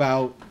thing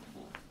about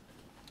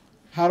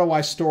how do I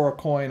store a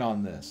coin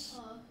on this?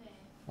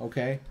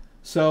 Okay.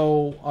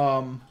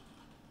 So,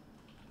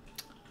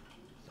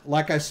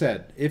 like I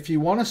said, if you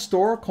want to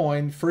store a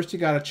coin, first you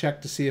got to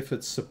check to see if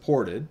it's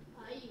supported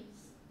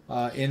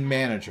in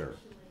Manager,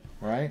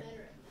 right?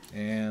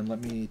 And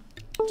let me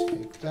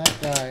take that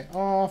guy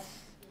off.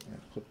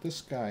 Put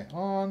this guy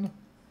on.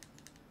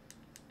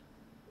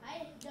 I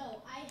had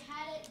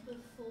it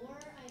before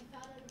I found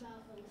out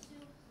about O2,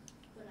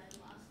 but I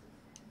lost it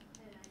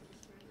and I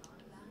just forgot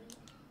about it.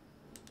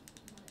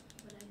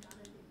 But I got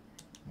it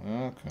in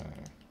pen. Okay.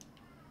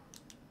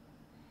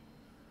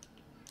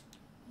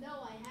 No,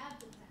 I have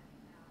the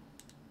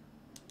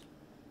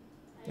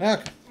pen now.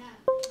 Okay.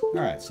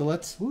 All right. So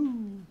let's.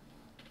 Woo,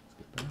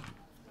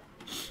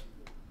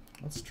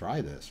 let's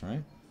try this,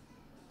 right?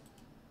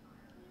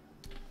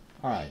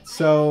 All right,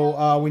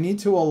 so we need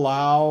to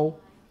allow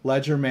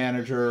Ledger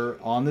Manager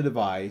on the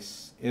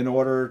device in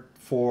order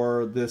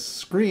for this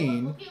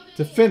screen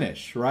to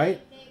finish, right?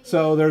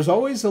 So there's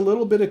always a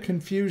little bit of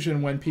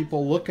confusion when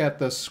people look at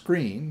the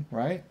screen,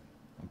 right?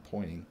 I'm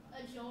pointing,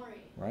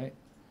 right?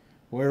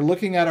 We're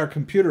looking at our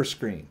computer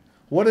screen.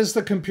 What does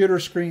the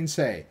computer screen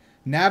say?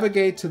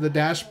 Navigate to the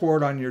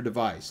dashboard on your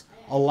device.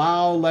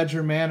 Allow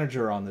Ledger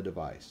Manager on the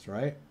device,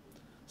 right?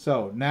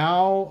 So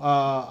now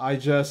I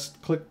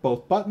just click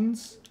both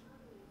buttons.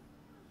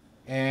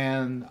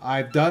 And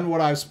I've done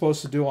what I was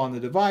supposed to do on the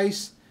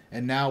device,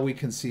 and now we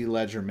can see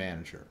Ledger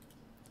Manager,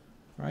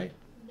 right?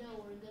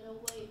 No, we're gonna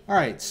wait. All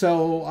right,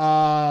 so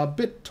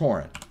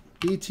BitTorrent,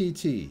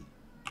 BTT.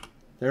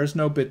 There's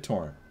no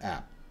BitTorrent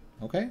app,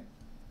 okay?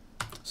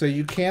 So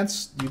you can't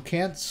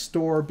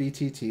store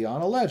BTT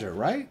on a Ledger,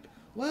 right?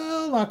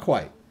 Well, not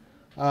quite.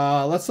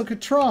 Let's look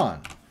at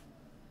Tron.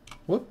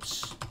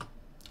 Whoops.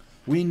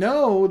 We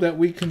know that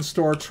we can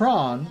store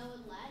Tron.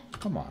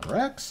 Come on,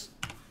 Rex.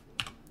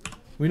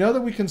 We know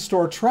that we can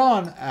store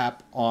Tron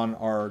app on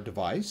our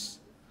device.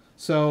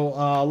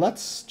 So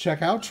let's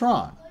check out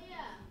Tron. Oh yeah,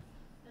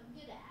 I'm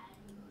good at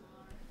adding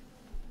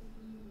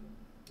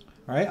more.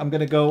 All right, I'm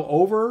going to go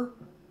over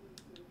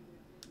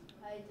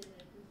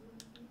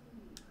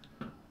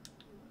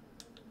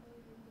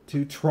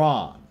to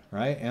Tron,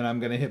 right? And I'm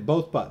going to hit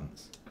both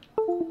buttons.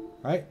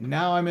 Right?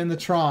 Now I'm in the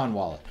Tron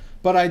wallet.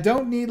 But I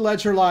don't need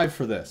Ledger Live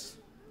for this,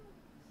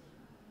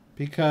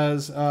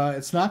 because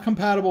it's not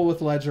compatible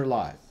with Ledger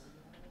Live.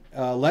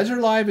 Ledger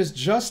Live is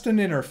just an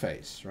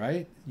interface,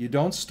 right? You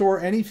don't store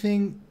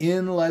anything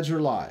in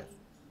Ledger Live.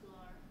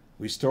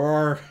 We store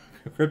our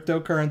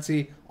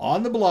cryptocurrency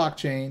on the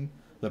blockchain.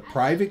 The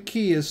private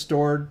key is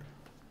stored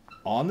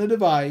on the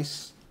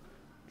device.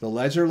 The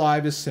Ledger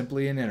Live is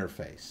simply an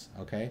interface,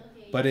 okay?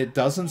 But it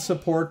doesn't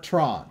support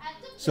Tron.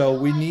 So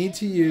we need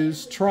to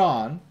use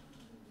Tron.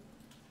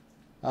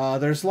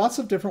 There's lots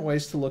of different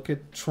ways to look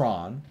at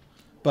Tron.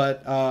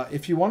 But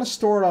if you want to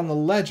store it on the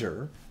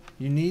ledger,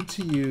 you need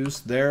to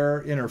use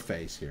their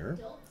interface here.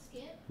 Don't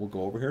skip. We'll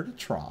go over here to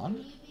Tron,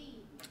 Okay.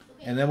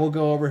 and then we'll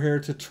go over here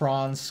to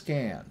Tron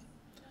Scan.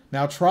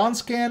 Now, Tron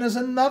Scan is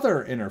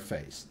another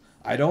interface.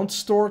 I don't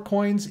store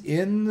coins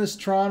in this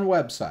Tron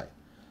website.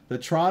 The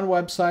Tron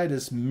website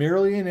is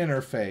merely an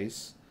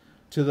interface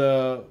to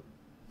the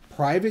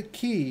private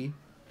key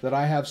that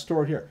I have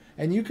stored here.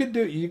 And you can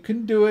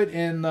do it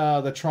in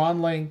the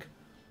Tron Link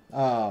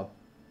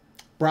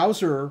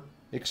browser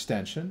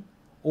extension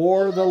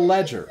or the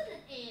Ledger,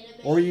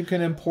 or you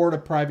can import a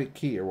private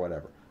key or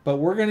whatever. But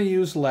we're going to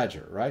use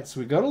Ledger, right? So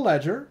we go to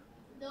Ledger.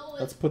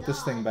 Let's put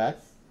this thing back.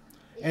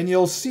 And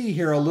you'll see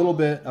here a little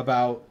bit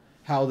about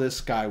how this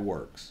guy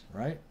works,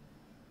 right?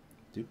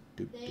 I'm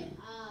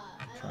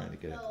trying to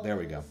get it. There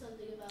we go.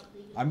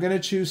 I'm going to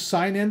choose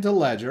Sign In to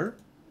Ledger,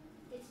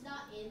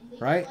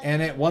 right?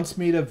 And it wants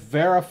me to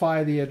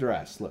verify the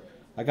address. Look,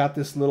 I got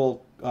this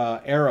little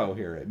arrow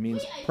here. It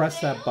means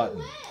press that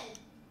button.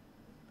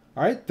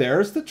 All right,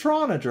 there's the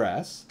Tron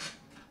address.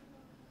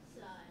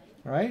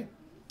 All right,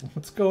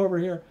 let's go over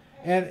here.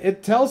 And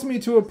it tells me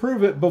to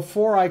approve it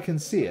before I can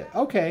see it.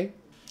 Okay.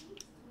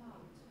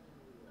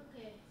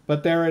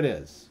 But there it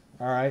is.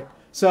 All right.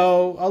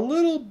 So a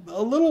little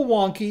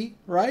wonky,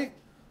 right?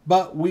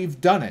 But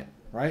we've done it,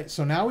 right?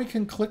 So now we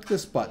can click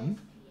this button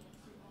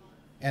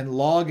and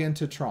log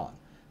into Tron.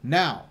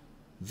 Now,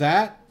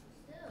 that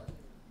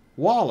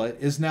wallet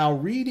is now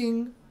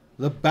reading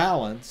the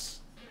balance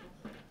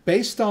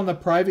based on the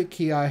private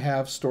key I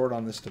have stored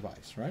on this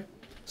device, right?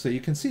 So you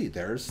can see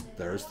there's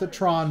the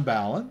Tron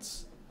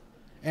balance.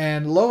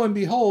 And lo and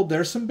behold,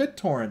 there's some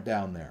BitTorrent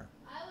down there,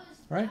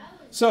 right?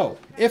 So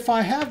if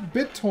I have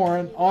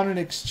BitTorrent on an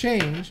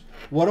exchange,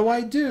 what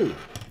do?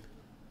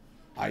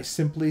 I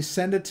simply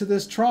send it to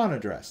this Tron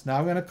address. Now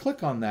I'm going to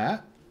click on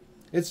that.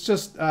 It's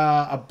just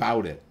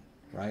about it,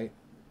 right?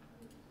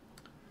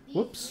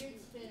 Whoops.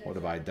 What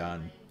have I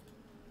done?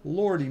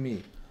 Lordy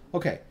me.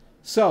 Okay,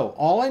 so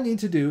all I need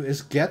to do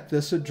is get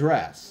this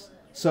address.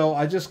 So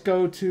I just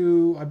go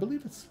to, I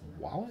believe it's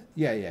wallet?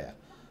 Yeah.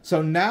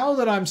 So now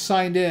that I'm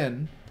signed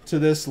in to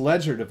this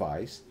Ledger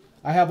device,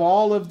 I have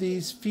all of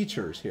these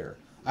features here.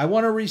 I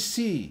want to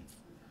receive.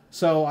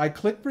 So I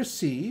click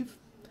receive,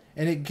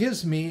 and it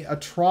gives me a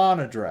Tron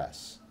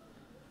address.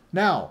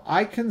 Now,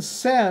 I can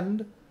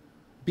send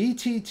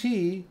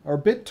BTT or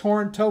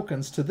BitTorrent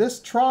tokens to this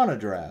Tron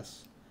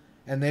address,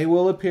 and they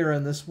will appear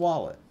in this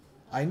wallet.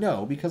 I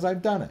know because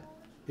I've done it.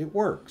 It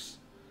works.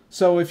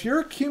 So if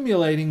you're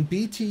accumulating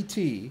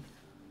BTT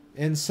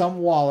in some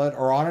wallet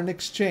or on an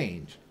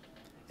exchange,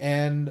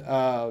 and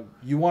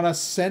you want to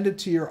send it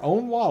to your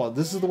own wallet,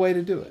 this is the way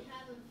to do it.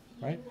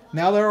 Right?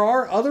 Now, there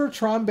are other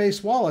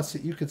Tron-based wallets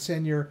that you could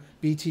send your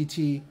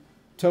BTT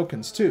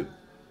tokens to.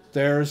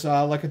 There's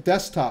like a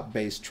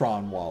desktop-based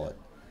Tron wallet,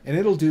 and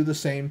it'll do the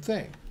same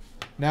thing.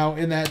 Now,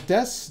 in that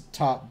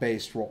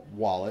desktop-based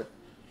wallet,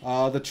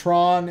 the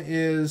Tron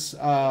is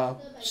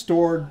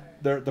stored,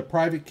 the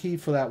private key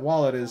for that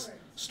wallet is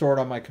stored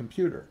on my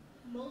computer.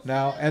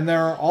 Now, and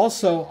there are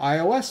also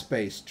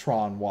iOS-based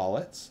Tron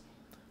wallets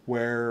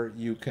where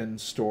you can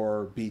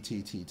store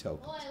BTT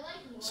tokens.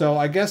 So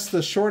I guess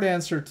the short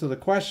answer to the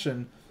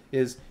question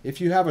is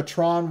if you have a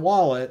Tron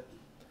wallet,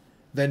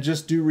 then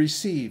just do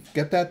receive.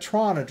 Get that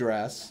Tron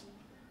address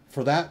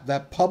for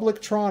that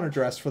public Tron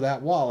address for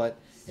that wallet,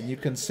 and you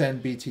can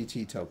send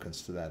BTT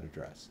tokens to that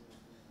address.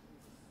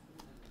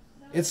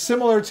 It's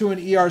similar to an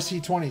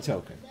ERC20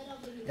 token.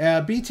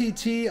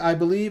 BTT, I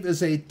believe,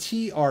 is a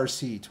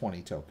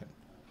TRC20 token.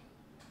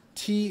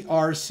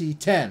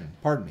 TRC10,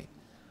 pardon me.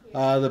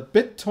 The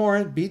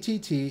BitTorrent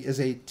BTT is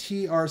a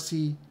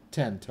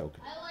TRC10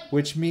 token,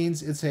 which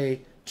means it's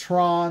a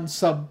Tron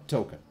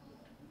sub-token.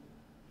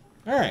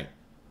 All right.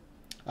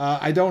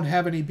 I don't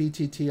have any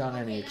BTT on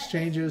any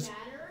exchanges.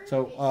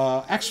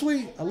 So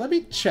actually, let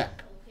me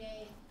check.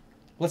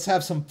 Let's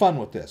have some fun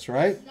with this,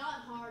 right?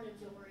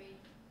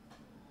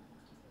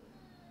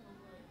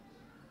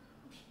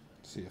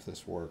 See if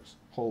this works.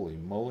 Holy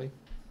moly.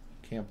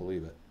 Can't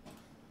believe it.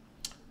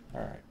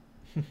 All right.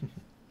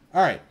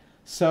 All right.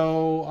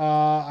 So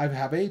I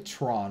have a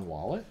Tron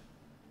wallet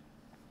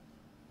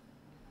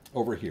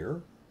over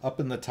here, up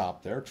in the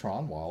top there,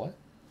 Tron wallet.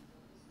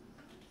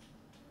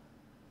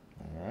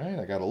 All right,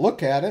 I got to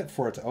look at it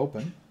for it to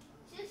open.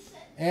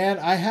 And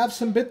I have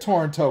some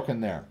BitTorrent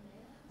token there.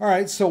 All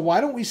right, so why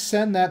don't we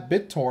send that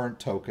BitTorrent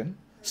token,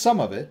 some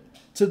of it,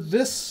 to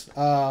this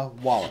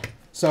wallet.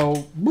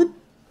 So whoop,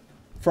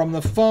 from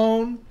the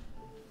phone-based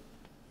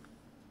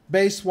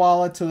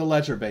wallet to the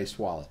ledger-based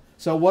wallet.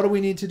 So what do we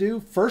need to do?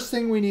 First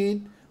thing we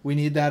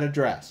need that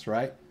address,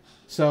 right?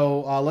 So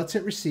let's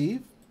hit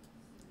receive.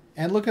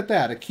 And look at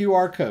that, a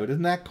QR code.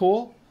 Isn't that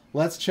cool?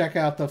 Let's check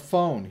out the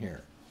phone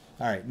here.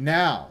 All right,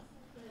 now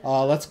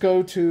let's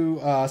go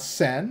to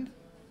send.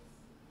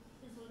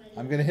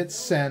 I'm going to hit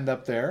send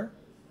up there.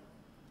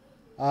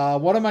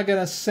 What am I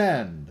going to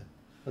send?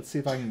 Let's see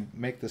if I can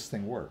make this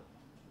thing work.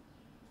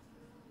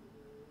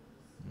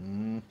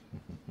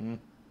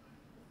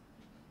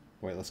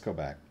 Wait, let's go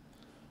back.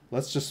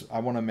 let's just, I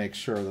want to make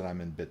sure that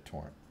I'm in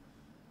BitTorrent.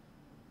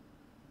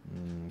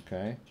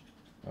 Okay.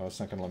 Oh, it's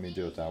not going to let me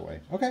do it that way.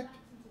 Okay.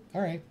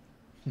 All right.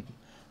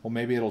 Well,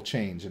 maybe it'll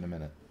change in a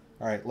minute.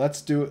 All right,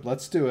 let's do it.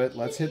 Let's do it.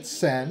 Let's hit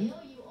send.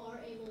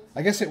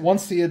 I guess it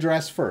wants the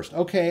address first.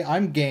 Okay,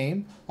 I'm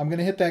game. I'm going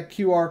to hit that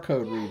QR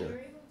code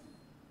reader.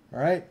 All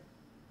right.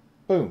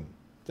 Boom.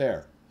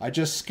 There. I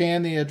just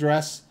scanned the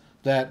address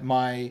that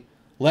my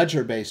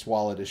ledger-based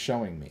wallet is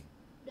showing me.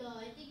 No,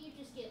 I think you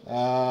just get...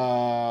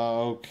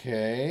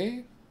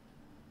 Okay.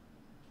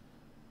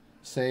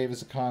 Save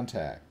as a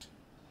contact.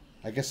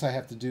 I guess I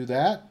have to do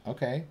that.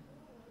 Okay.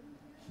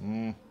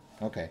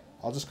 Okay.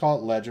 I'll just call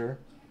it Ledger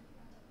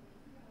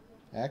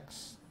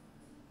X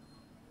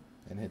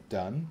and hit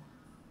done.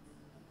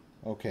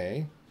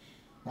 Okay.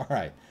 All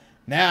right.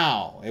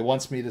 Now it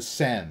wants me to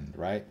send,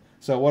 right?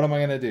 So what am I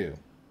going to do?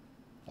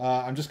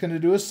 I'm just going to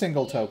do a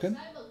single token.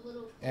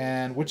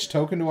 And which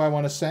token do I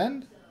want to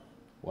send?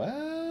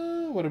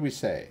 Well, what did we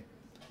say?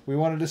 We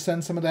wanted to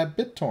send some of that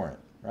BitTorrent,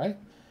 right?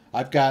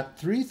 I've got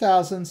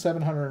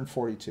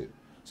 3,742.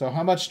 So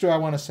how much do I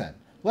want to send?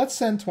 Let's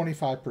send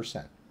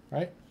 25%,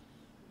 right?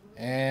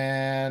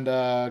 And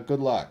good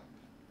luck.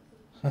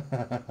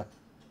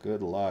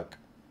 Good luck.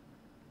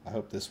 I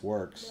hope this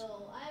works.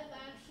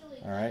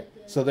 All right.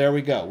 So there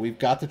we go. We've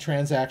got the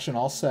transaction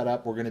all set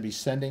up. We're going to be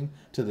sending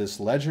to this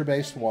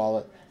ledger-based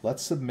wallet.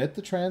 Let's submit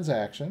the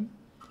transaction.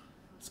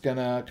 It's going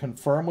to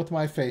confirm with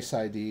my Face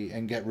ID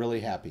and get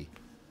really happy.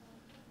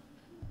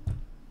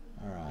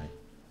 All right.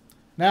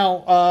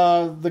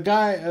 Now,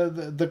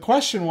 the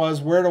question was,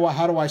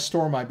 how do I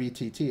store my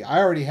BTT? I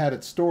already had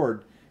it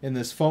stored in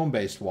this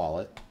phone-based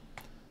wallet,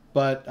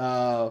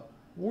 but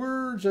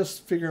we're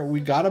just figuring we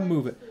got to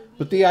move it.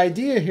 But the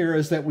idea here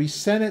is that we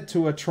send it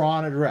to a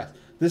Tron address.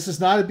 This is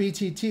not a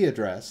BTT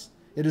address.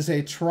 It is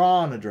a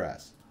Tron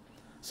address.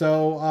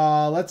 So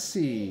let's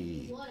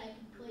see.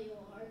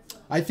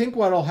 I think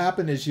what will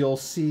happen is you'll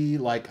see,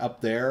 like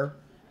up there,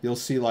 you'll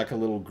see like a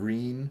little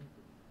green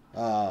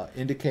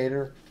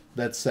indicator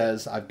that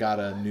says I've got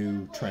a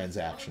new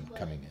transaction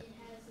coming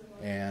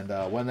in.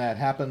 And when that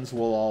happens,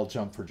 we'll all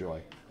jump for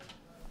joy.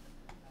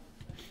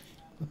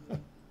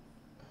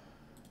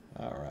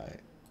 All right.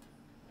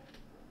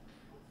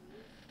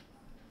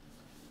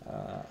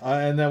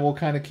 And then we'll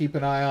kind of keep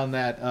an eye on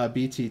that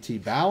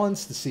BTT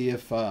balance to see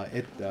if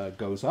it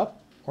goes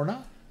up or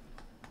not.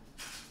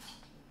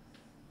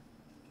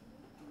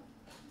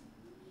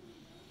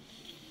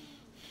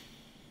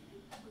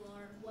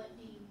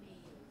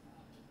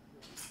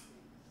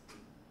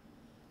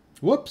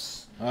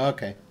 Whoops.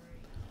 Okay.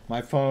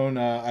 My phone,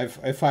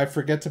 if I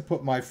forget to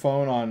put my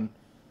phone on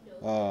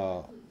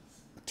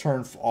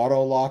turn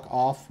auto lock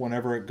off,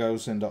 whenever it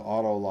goes into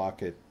auto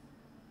lock, it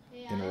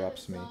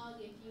interrupts me.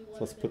 So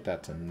let's put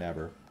that to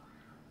never,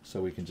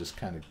 so we can just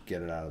kind of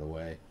get it out of the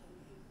way.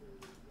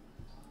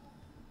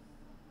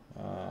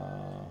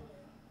 All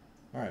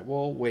right,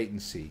 we'll wait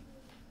and see.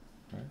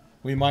 All right.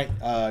 We might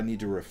need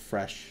to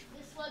refresh.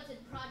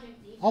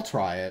 I'll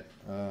try it.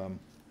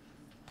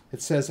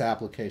 It says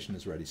application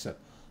is ready, so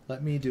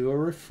let me do a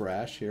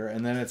refresh here,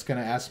 and then it's going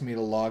to ask me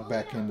to log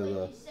back into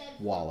the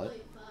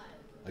wallet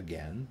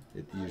again.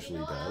 It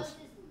usually does.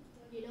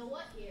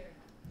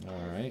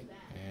 All right,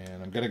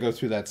 and I'm going to go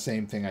through that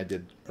same thing I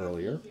did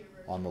earlier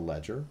on the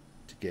ledger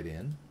to get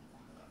in.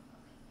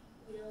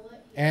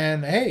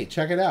 And hey,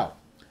 check it out.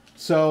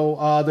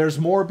 So there's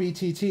more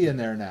BTT in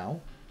there now.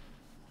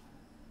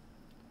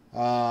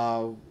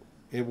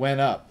 It went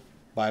up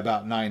by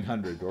about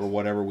 900 or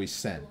whatever we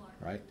sent,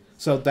 right?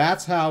 So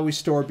that's how we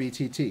store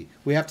BTT.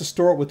 We have to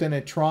store it within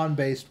a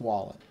Tron-based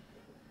wallet.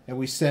 And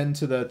we send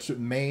to the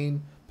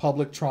main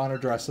public Tron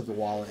address of the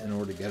wallet in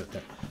order to get it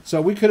there.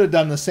 So we could have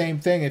done the same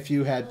thing if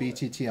you had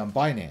BTT on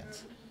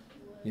Binance.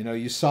 You know,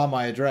 you saw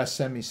my address,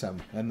 send me some,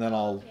 and then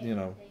I'll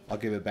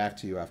give it back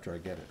to you after I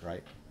get it,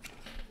 right?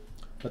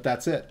 But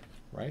that's it,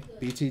 right?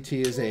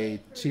 BTT is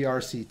a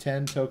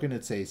TRC10 token.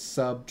 It's a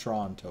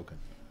sub-Tron token.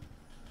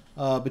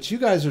 But you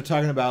guys are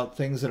talking about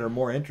things that are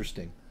more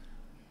interesting.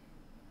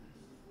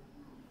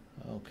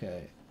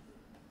 Okay.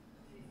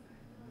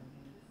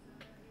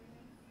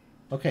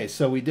 Okay,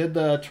 so we did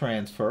the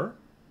transfer.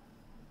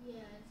 Yeah,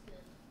 it's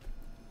good.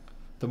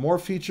 The more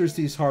features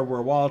these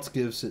hardware wallets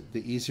gives it,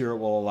 the easier it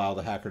will allow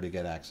the hacker to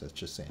get access.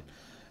 Just saying.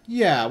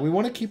 Yeah, we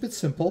want to keep it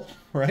simple,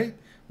 right?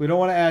 We don't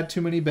want to add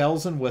too many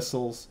bells and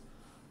whistles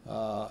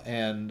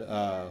and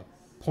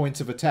points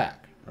of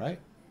attack, right?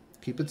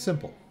 Keep it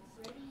simple.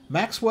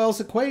 Maxwell's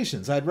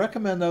equations. I'd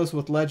recommend those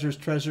with Ledger's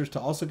treasures to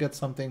also get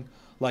something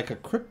like a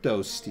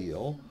crypto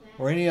steal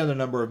or any other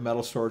number of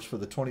metal storage for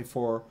the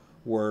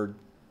 24-word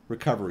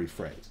recovery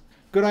phrase.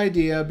 Good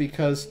idea,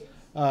 because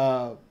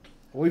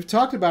we've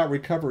talked about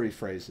recovery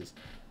phrases.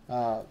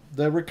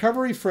 The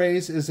recovery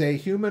phrase is a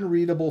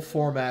human-readable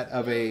format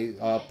of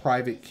a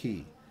private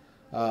key.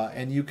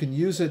 And you can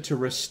use it to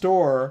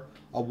restore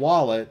a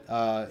wallet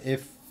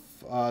if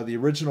the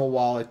original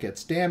wallet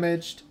gets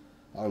damaged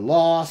or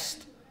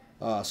lost,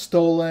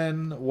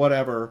 stolen,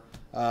 whatever.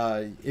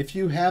 If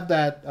you have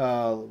that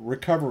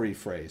recovery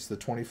phrase, the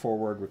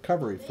 24-word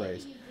recovery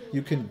phrase,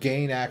 you can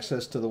gain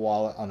access to the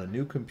wallet on a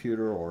new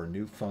computer or a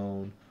new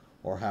phone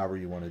or however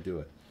you want to do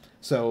it.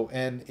 So,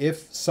 and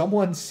if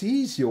someone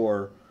sees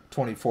your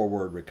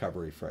 24-word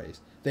recovery phrase,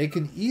 they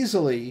can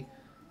easily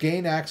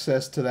gain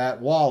access to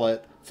that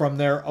wallet from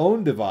their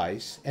own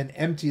device and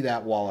empty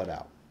that wallet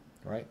out,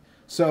 right?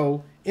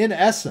 So, in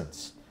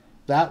essence,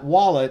 that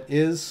wallet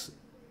is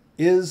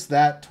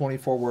that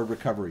 24-word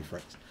recovery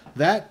phrase.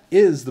 That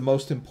is the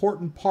most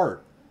important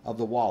part of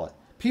the wallet.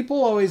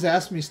 People always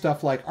ask me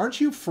stuff like,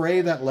 aren't you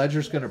afraid that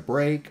Ledger's going to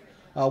break?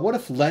 What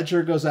if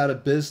Ledger goes out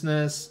of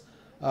business?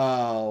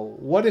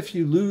 What if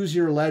you lose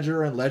your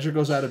Ledger and Ledger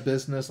goes out of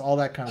business? All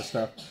that kind of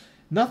stuff.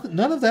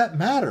 None of that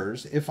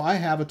matters if I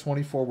have a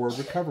 24-word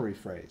recovery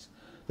phrase.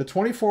 The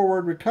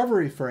 24-word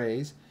recovery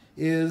phrase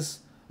is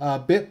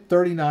bit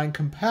 39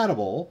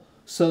 compatible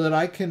so that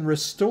I can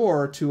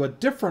restore to a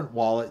different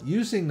wallet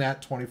using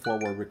that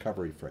 24-word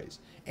recovery phrase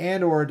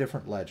and or a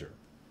different ledger.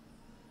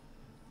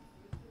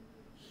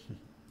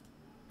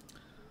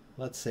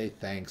 Let's say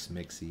thanks,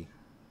 Mixie.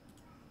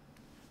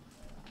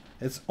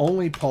 It's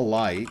only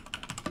polite.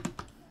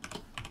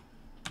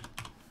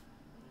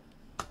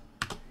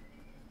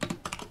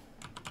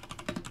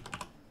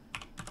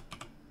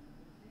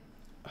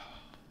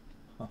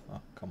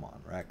 Come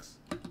on, Rex.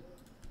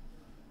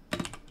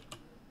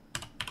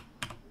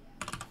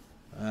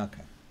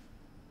 Okay.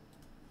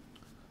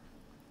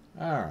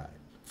 All right.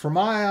 For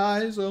my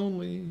eyes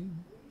only.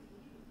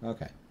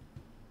 Okay.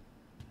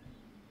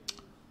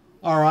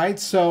 All right.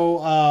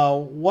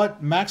 So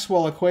what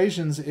Maxwell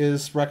Equations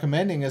is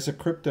recommending is a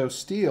crypto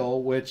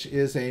steel, which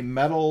is a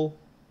metal,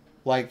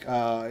 like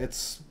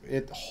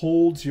it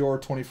holds your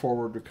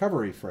 24-word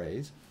recovery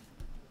phrase.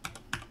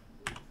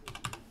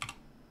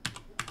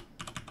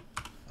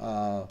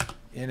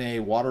 In a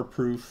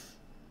waterproof,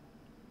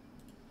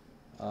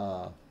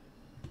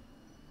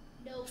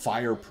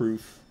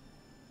 fireproof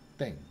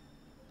thing.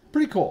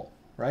 Pretty cool,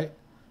 right?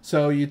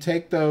 So you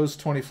take those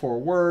 24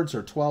 words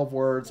or 12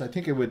 words. I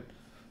think it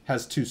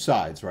has two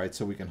sides, right?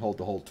 So we can hold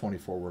the whole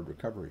 24-word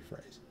recovery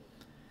phrase.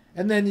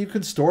 And then you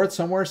can store it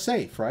somewhere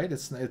safe, right?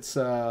 It's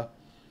a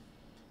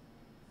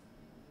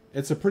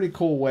pretty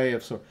cool way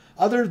of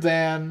other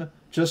than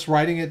just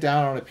writing it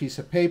down on a piece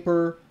of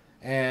paper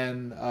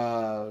and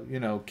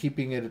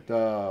keeping it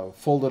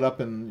folded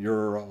up in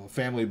your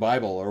family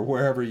Bible or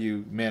wherever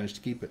you manage to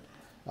keep it.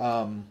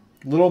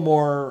 Little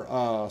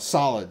more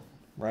solid,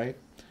 right?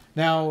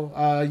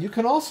 Now you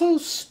can also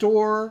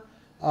store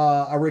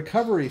a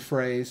recovery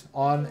phrase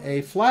on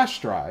a flash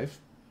drive,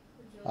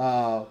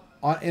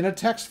 in a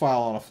text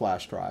file on a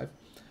flash drive.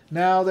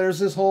 Now there's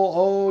this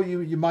whole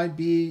you might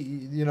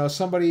be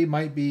somebody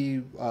might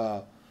be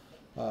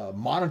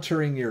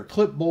monitoring your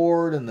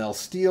clipboard and they'll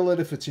steal it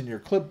if it's in your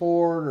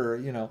clipboard, or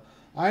the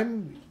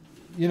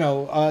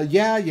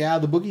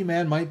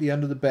boogeyman might be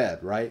under the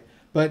bed, right?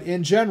 But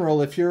in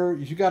general, if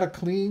you got a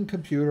clean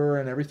computer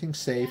and everything's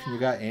safe and you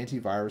got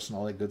antivirus and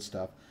all that good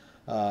stuff,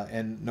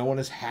 and no one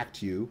has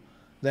hacked you,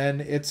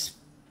 then it's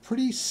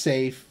pretty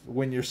safe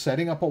when you're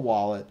setting up a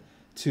wallet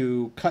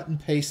to cut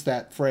and paste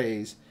that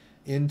phrase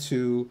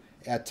into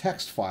a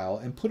text file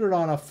and put it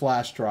on a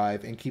flash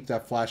drive and keep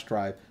that flash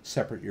drive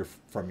separate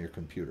from your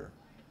computer,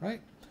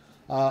 right?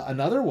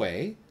 Another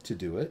way to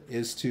do it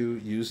is to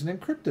use an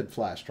encrypted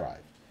flash drive.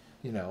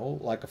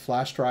 Like a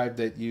flash drive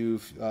that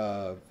you've,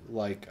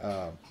 what's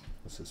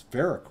this,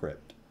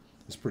 Veracrypt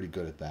is pretty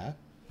good at that,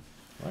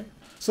 right?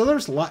 So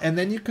there's a lot, and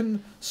then you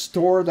can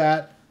store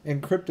that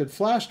encrypted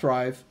flash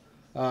drive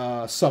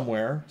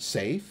somewhere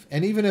safe,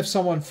 and even if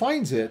someone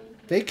finds it,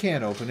 they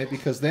can't open it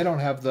because they don't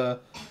have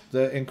the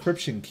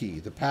encryption key,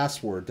 the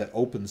password that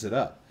opens it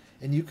up.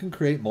 And you can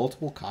create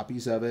multiple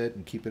copies of it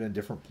and keep it in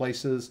different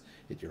places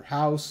at your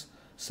house,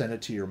 send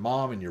it to your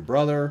mom and your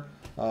brother.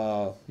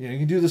 You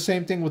can do the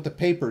same thing with the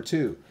paper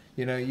too.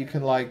 You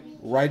can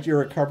write your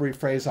recovery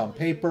phrase on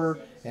paper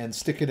and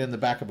stick it in the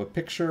back of a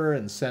picture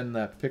and send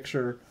that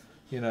picture,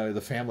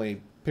 the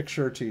family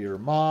picture, to your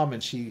mom,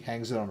 and she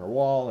hangs it on her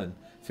wall, and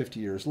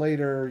 50 years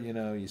later,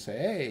 you say,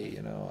 hey,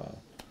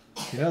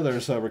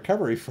 there's a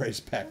recovery phrase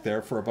back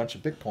there for a bunch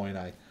of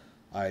Bitcoin.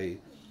 I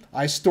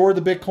stored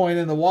the Bitcoin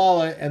in the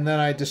wallet and then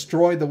I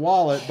destroyed the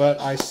wallet,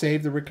 but I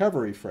saved the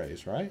recovery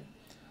phrase, right?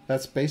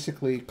 That's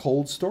basically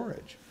cold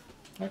storage.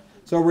 Right?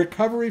 So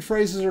recovery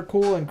phrases are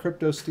cool and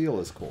crypto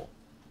steel is cool.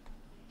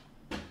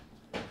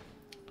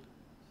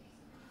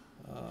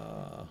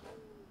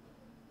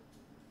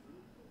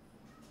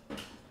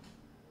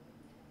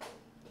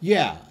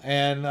 Yeah,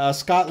 and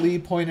Scott Lee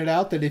pointed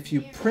out that if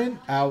you print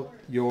out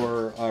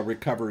your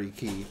recovery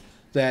key,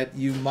 that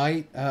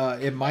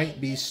it might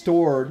be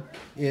stored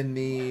in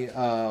the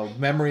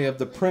memory of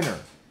the printer,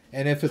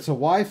 and if it's a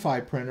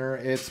Wi-Fi printer,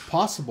 it's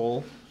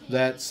possible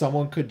that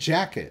someone could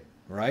jack it,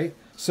 right?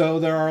 So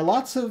there are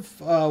lots of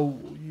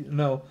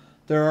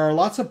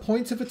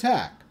points of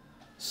attack.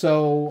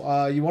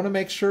 So you want to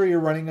make sure you're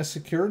running a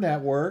secure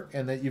network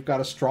and that you've got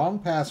a strong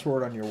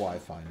password on your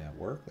Wi-Fi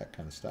network, that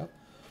kind of stuff.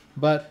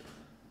 But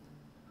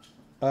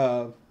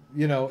in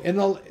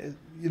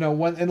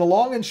the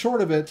long and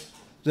short of it,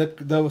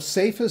 the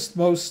safest,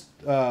 most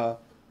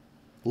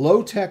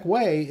low-tech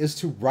way is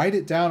to write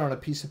it down on a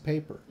piece of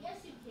paper, Yes,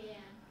 you can.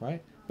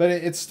 right? But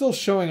it's still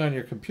showing on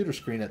your computer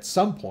screen at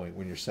some point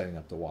when you're setting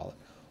up the wallet.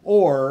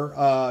 Or,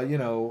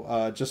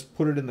 just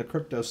put it in the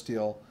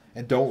CryptoSteel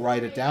and don't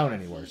write it down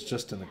anywhere. It's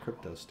just in the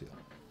CryptoSteel.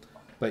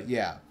 But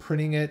yeah,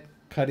 printing it,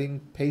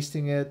 cutting,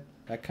 pasting it,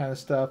 that kind of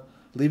stuff.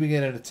 Leaving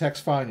it in a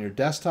text file on your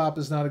desktop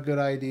is not a good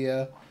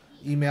idea.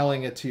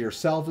 Emailing it to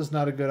yourself is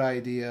not a good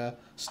idea.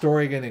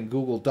 Storing it in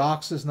Google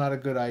Docs is not a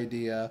good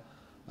idea.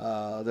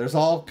 There's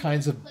all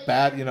kinds of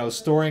bad,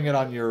 storing it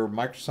on your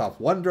Microsoft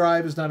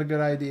OneDrive is not a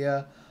good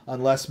idea,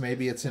 unless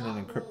maybe it's in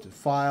an encrypted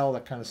file,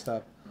 that kind of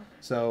stuff.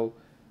 So,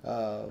 it's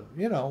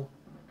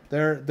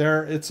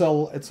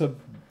a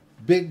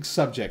big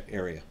subject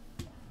area.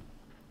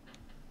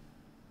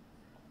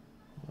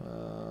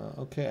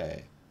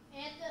 Okay.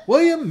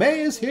 William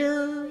May is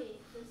here.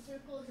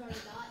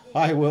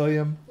 Hi,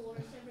 William.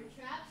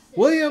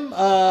 William,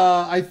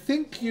 I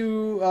think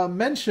you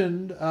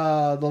mentioned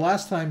the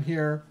last time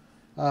here,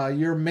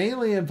 you're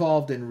mainly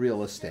involved in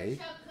real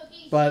estate,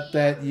 but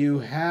that you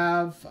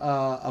have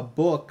a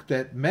book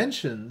that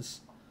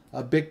mentions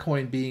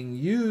Bitcoin being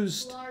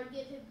used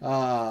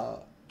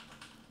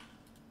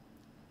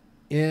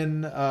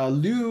in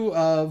lieu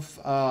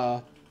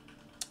of,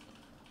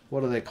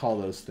 what do they call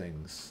those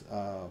things?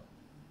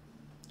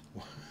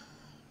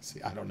 See,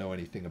 I don't know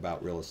anything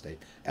about real estate.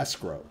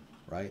 Escrow,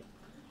 right?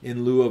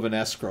 In lieu of an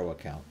escrow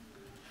account,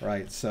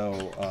 right?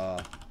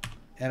 So,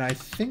 and I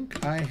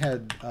think I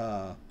had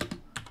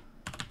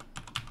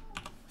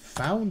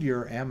found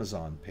your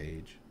Amazon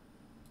page.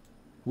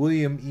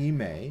 William E.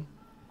 May.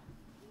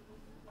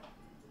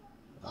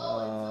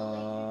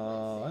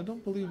 I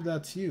don't believe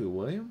that's you,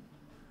 William.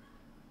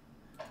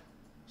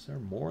 Is there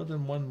more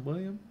than one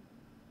William?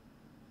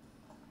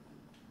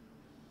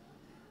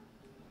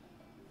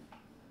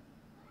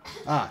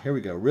 Ah, here we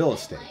go. Real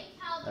estate. I like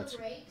how That's the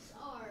breaks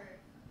are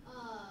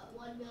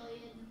 1,000,000.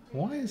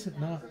 Why is it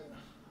not?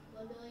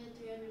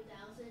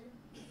 1,300,000.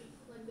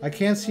 I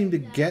can't seem to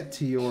get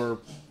to your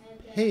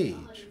page.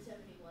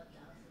 171,000.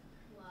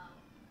 Wow.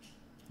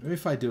 Maybe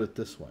if I do it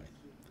this way.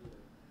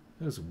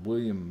 There's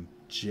William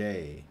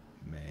J.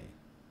 May.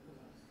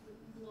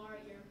 Laura,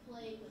 you're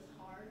playing with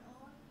hard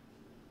on?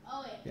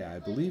 Oh, wait. Yeah, I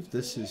believe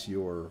this is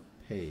your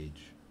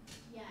page.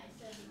 Yeah, I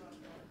said the wrong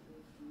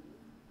one.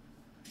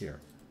 Here.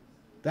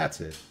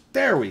 That's it.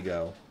 There we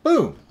go.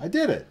 Boom! I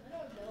did it. I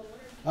don't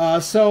know.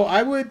 So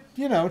I would,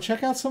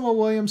 check out some of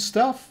William's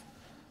stuff.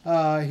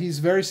 He's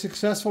a very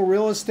successful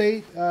real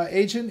estate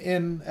agent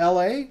in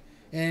LA,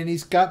 and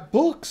he's got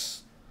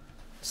books.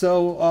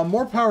 So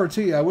more power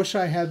to you. I wish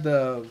I had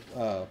the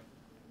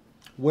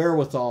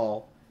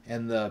wherewithal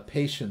and the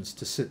patience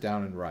to sit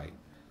down and write.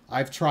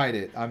 I've tried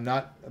it. I'm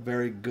not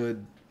very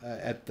good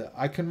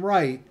I can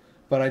write,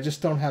 but I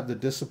just don't have the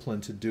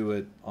discipline to do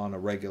it on a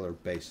regular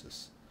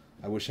basis.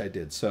 I wish I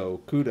did.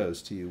 So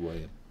kudos to you,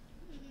 William.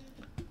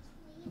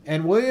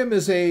 And William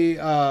is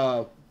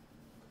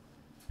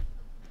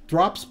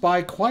drops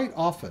by quite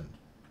often.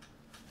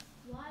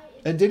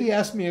 And did he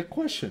ask me a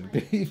question?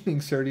 Good evening,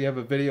 sir. Do you have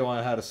a video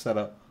on how to set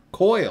up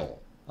coil?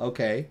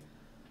 Okay.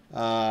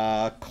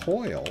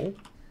 Coil.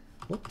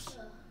 Whoops.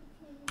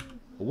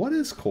 What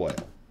is coil?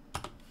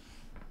 I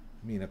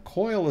mean, a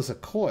coil is a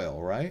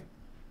coil, right?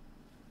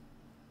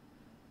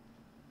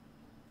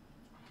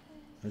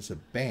 There's a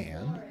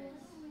band.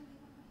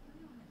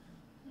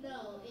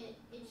 No, it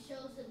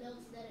shows the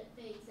notes that it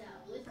fades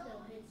out with no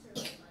hit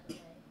circle, by the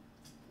way.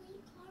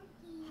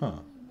 Huh.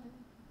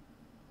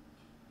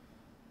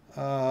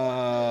 I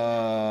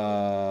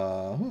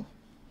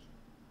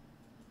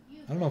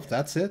don't know if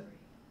that's it.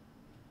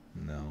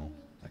 No,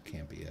 that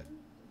can't be it.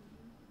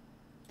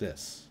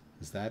 This.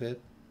 Is that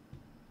it?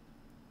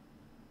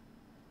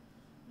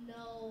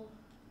 No,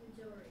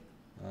 majority.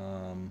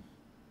 Huh.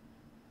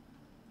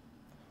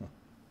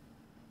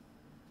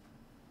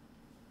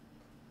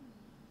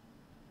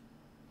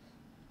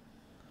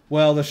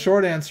 Well, the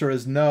short answer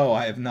is no,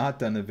 I have not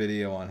done a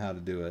video on how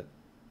to do it.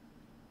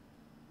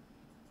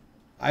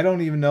 I don't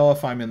even know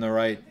if I'm in the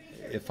right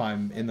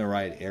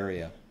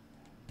area.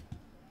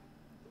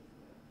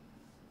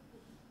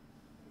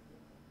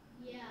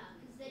 Yeah,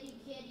 because then you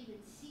can't even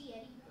see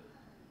anything.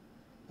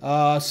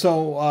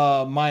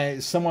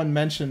 Someone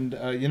mentioned,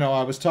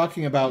 I was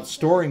talking about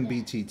storing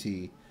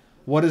BTT.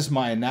 What is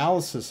my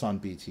analysis on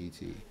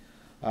BTT?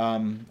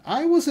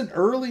 I was an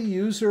early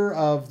user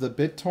of the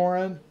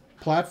BitTorrent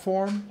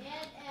platform.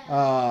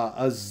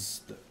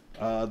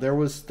 There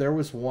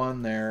was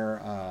one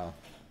there.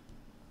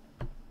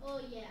 Oh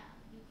yeah,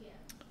 you can.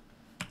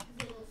 'Cause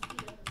it'll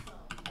speed up the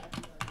song. That's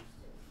what I used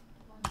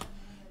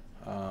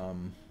to.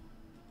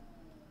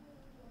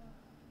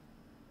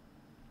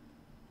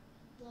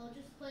 Well,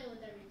 just play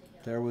with everything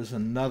else. There was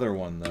another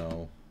one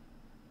though.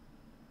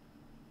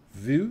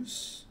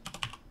 Views?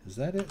 Is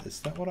that it? Is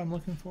that what I'm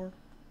looking for?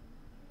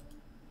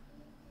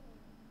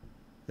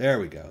 There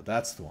we go.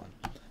 That's the one.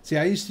 See,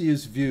 I used to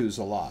use Views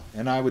a lot,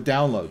 and I would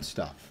download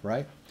stuff,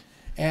 right?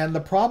 And the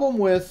problem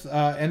with,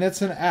 and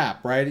it's an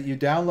app, right? You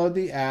download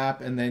the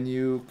app, and then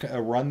you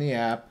run the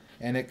app,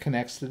 and it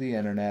connects to the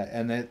internet,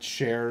 and it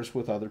shares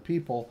with other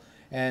people.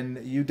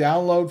 And you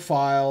download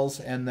files,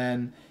 and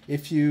then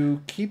if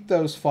you keep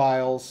those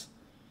files,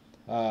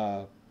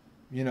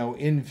 you know,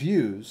 in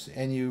views,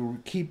 and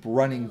you keep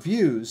running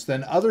views,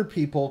 then other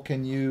people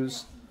can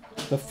use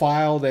the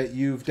file that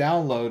you've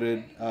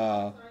downloaded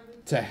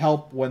to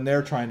help when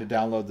they're trying to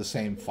download the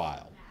same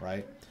file,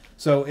 right?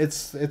 So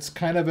it's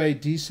kind of a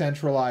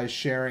decentralized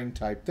sharing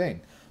type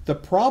thing. The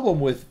problem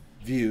with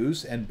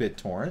views and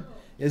BitTorrent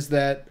is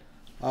that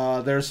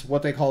there's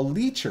what they call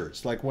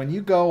leechers. Like when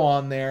you go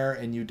on there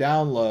and you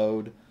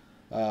download,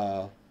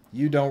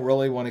 you don't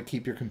really want to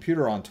keep your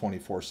computer on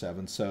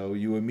 24/7, so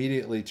you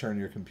immediately turn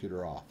your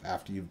computer off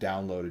after you've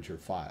downloaded your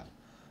file.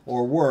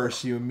 Or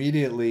worse, you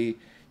immediately,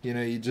 you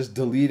know, you just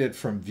delete it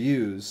from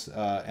views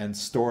and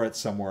store it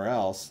somewhere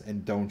else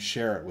and don't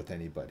share it with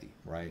anybody,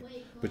 right?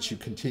 But you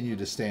continue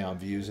to stay on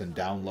views and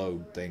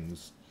download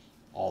things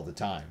all the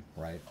time,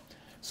 right?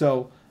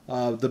 So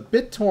the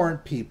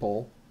BitTorrent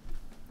people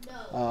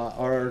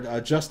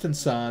are Justin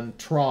Sun,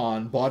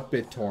 Tron, bought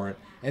BitTorrent.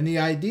 And the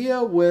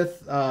idea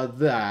with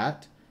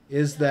that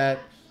is that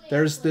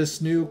there's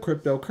this new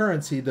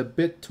cryptocurrency, the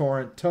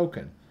BitTorrent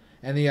token.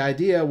 And the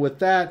idea with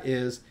that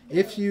is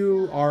if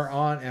you are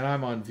on, and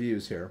I'm on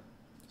views here,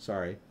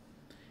 sorry.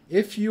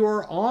 If you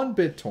are on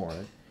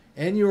BitTorrent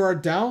and you are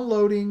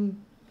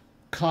downloading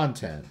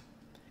content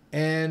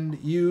and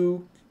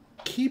you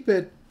keep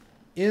it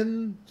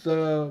in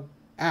the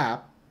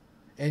app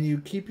and you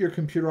keep your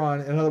computer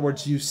on, in other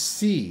words, you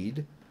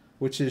seed,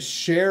 which is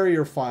share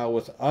your file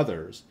with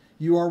others,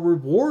 you are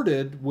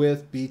rewarded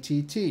with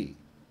BTT.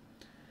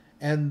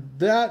 And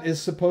that is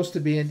supposed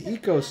to be an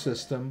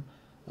ecosystem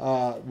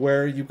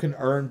where you can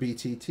earn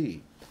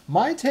BTT.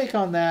 My take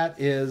on that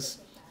is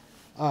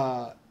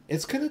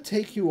it's going to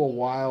take you a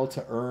while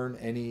to earn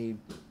any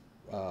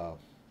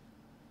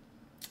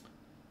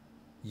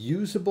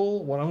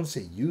usable, what I want to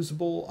say,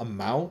 usable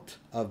amount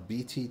of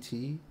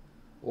BTT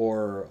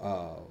or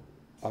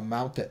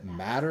amount that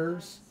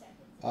matters.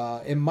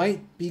 It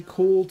might be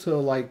cool to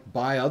like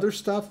buy other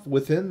stuff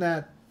within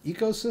that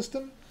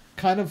ecosystem,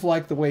 kind of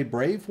like the way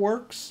Brave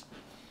works.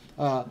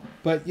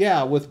 But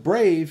yeah, with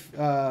Brave,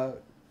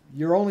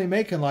 you're only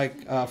making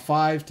like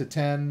 5 to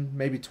 10,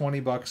 maybe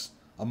 $20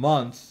 a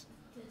month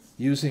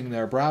using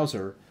their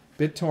browser.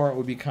 BitTorrent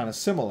would be kind of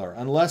similar,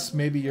 unless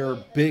maybe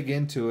you're big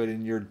into it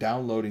and you're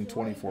downloading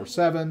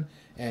 24/7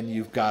 and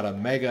you've got a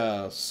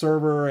mega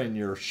server and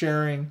you're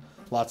sharing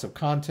lots of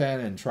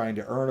content and trying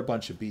to earn a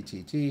bunch of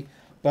BTT.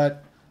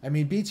 But I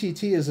mean,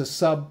 BTT is a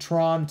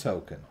sub-Tron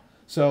token.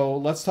 So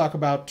let's talk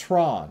about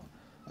Tron.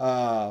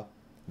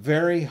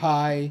 Very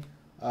high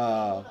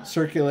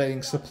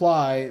circulating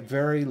supply,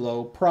 very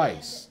low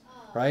price,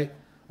 right?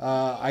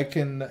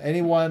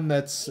 Anyone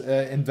that's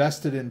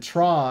invested in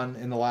Tron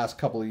in the last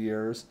couple of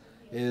years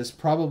is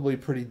probably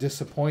pretty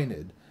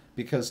disappointed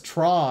because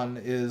Tron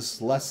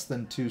is less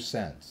than 2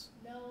 cents,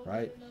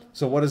 right?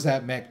 So what does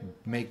that make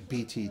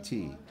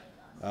BTT?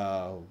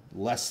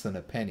 Less than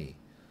a penny.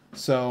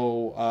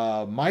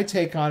 So my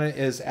take on it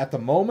is at the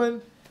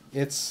moment,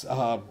 it's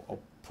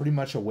pretty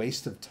much a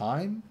waste of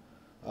time.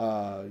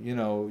 You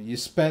know, you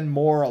spend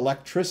more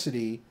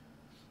electricity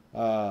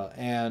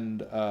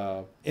and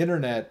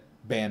internet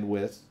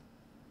bandwidth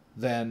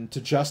than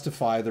to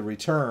justify the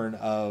return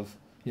of,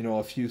 you know,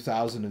 a few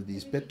thousand of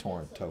these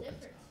BitTorrent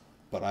tokens.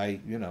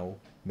 But you know,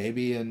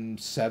 maybe in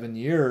 7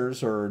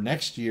 years or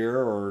next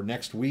year or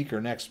next week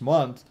or next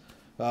month,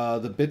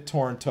 the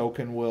BitTorrent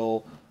token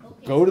will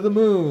go to the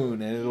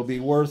moon and it'll be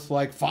worth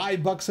like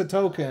 $5 a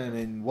token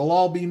and we'll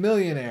all be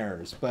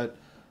millionaires. But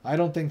I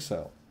don't think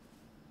so.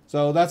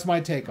 So that's my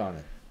take on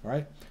it,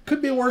 right?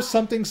 Could be worth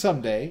something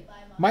someday.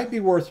 Might be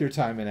worth your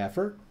time and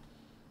effort.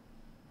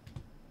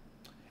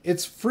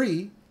 It's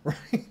free,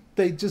 right?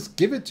 They just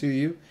give it to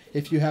you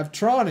if you have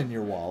Tron in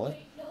your wallet.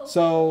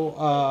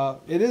 So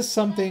it is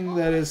something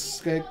that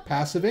is like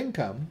passive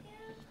income.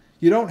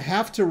 You don't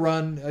have to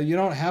you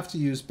don't have to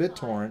use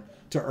BitTorrent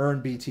to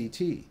earn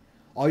BTT.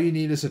 All you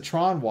need is a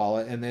Tron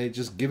wallet and they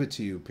just give it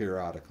to you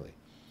periodically.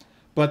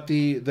 But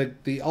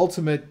the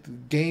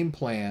ultimate game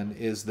plan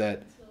is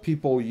that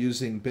people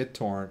using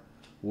BitTorrent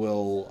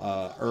will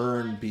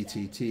earn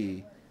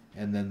BTT,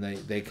 and then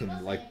they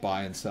can like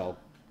buy and sell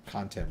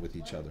content with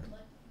each other.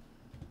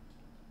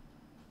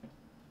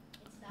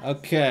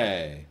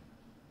 Okay.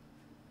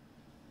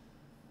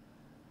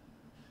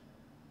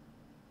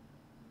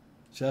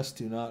 Just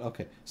do not.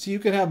 Okay. So you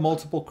can have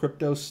multiple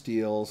crypto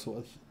steals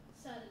with.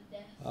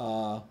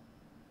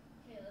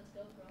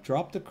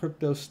 Drop the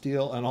crypto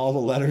steal and all the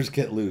letters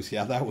get loose.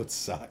 Yeah, that would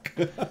suck.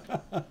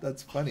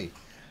 That's funny.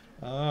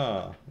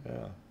 Oh,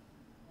 yeah.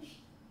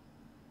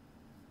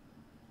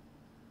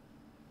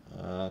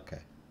 Okay.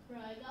 Bro,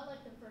 I got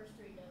like the first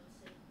 3 notes.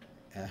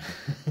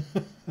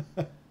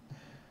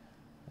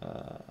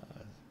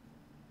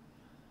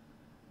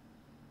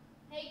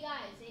 Hey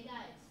guys.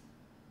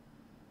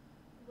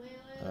 Wait.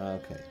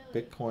 Okay.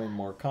 Bitcoin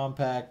more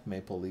compact.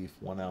 Maple leaf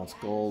 1 ounce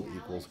gold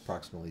equals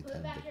approximately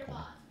 10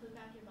 Bitcoin. Put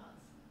back your box.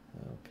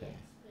 Okay.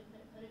 Yes,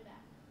 put it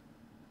back.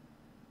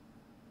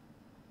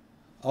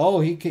 Oh,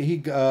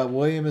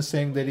 William is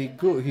saying that he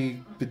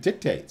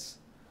dictates.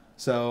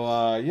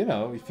 So you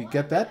know, if you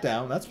get that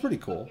down, that's pretty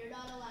cool. You're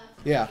not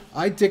allowed to. Yeah,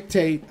 I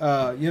dictate.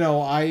 You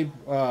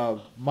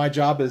know, my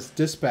job is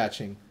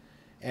dispatching,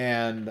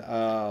 and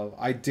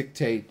I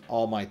dictate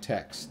all my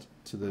text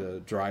to the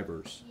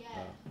drivers. Yeah.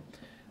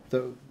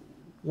 The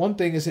one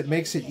thing is it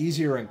makes it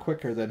easier and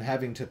quicker than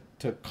having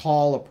to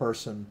call a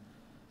person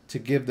to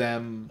give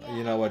them,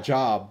 you know, a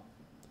job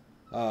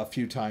a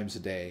few times a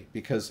day,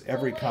 because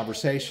every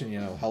conversation, you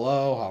know,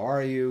 hello, how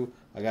are you?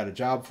 I got a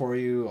job for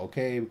you.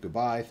 Okay,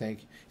 goodbye,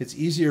 thank you. It's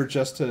easier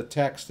just to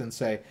text and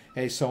say,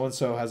 hey,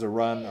 so-and-so has a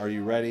run. Are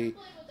you ready?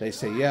 They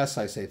say yes.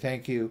 I say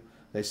thank you.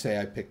 They say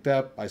I picked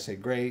up. I say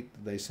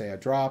great. They say I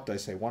dropped. I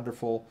say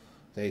wonderful.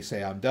 They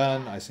say I'm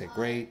done. I say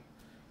great.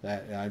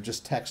 That I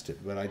just texted,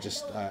 but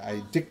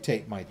I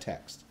dictate my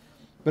text.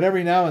 But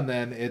every now and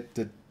then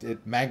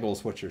it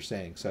mangles what you're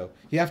saying. So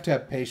you have to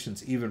have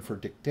patience even for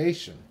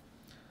dictation.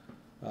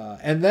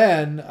 And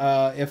then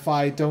if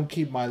I don't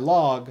keep my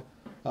log,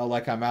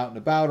 like I'm out and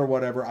about or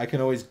whatever, I can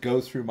always go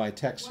through my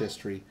text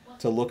history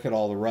to look at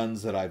all the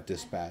runs that I've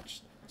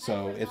dispatched.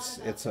 So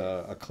it's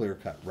a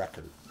clear-cut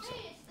record. So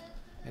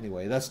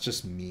anyway, that's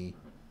just me.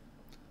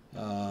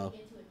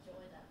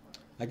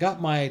 I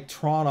got my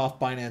Tron off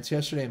Binance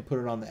yesterday and put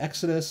it on the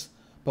Exodus.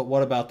 But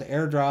what about the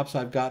airdrops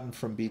I've gotten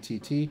from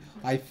BTT?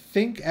 I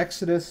think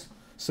Exodus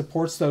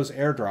supports those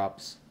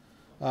airdrops.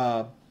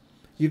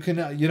 You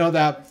can, you know,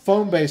 that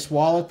phone-based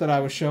wallet that I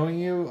was showing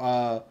you,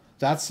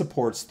 that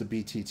supports the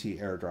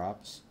BTT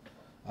airdrops.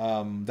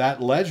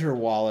 That Ledger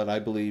wallet, I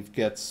believe,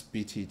 gets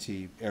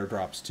BTT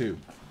airdrops too.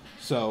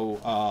 So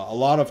a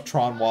lot of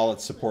Tron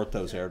wallets support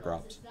those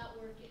airdrops. It's not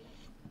working.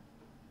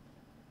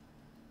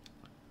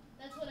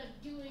 That's what I'm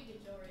doing,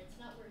 Adora. It's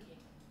not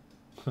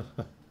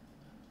working.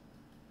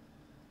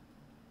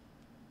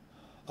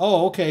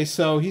 Oh, okay,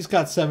 so he's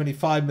got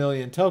 75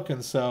 million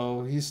tokens,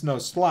 so he's no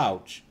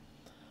slouch.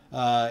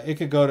 It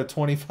could go to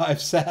 25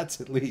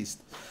 sats at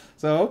least.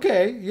 So,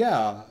 okay,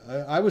 yeah.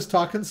 I was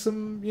talking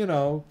some, you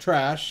know,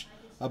 trash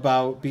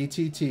about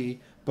BTT,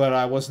 but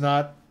I was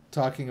not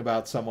talking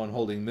about someone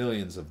holding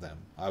millions of them.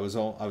 I was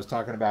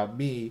talking about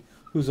me,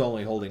 who's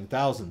only holding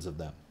thousands of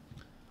them.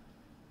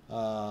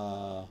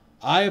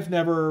 I've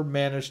never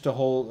managed to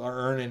hold or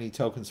earn any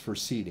tokens for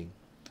seeding.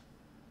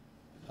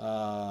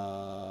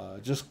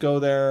 Just go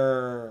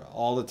there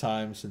all the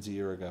time since a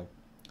year ago.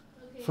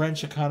 Okay.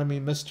 French economy,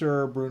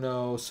 Mr.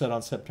 Bruno said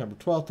on September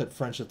 12th that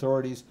French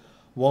authorities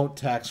won't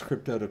tax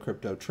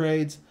crypto-to-crypto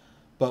trades,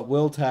 but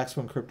will tax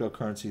when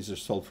cryptocurrencies are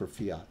sold for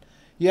fiat.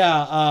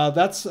 Yeah,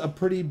 that's a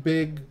pretty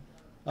big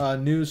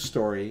news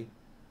story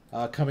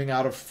coming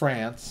out of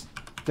France.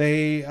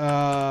 They,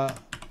 I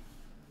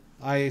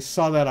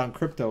saw that on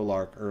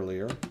CryptoLark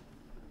earlier.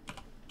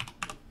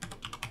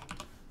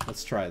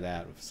 Let's try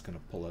that if it's going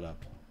to pull it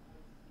up.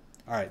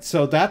 All right,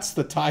 so that's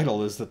the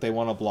title, is that they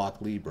want to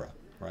block Libra,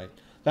 right?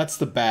 That's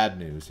the bad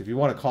news, if you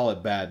want to call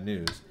it bad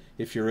news,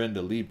 if you're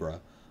into Libra.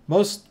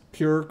 Most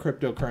pure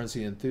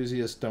cryptocurrency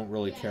enthusiasts don't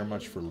really care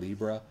much for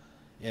Libra,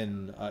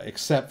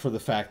 except for the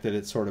fact that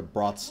it sort of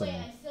brought some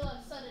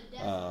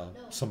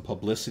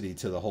publicity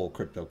to the whole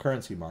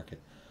cryptocurrency market.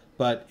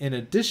 But in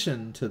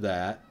addition to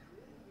that,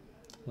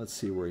 let's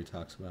see where he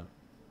talks about.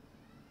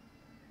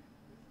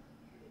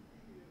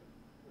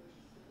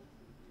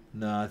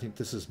 No, I think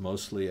this is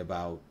mostly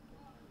about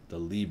the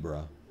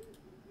Libra.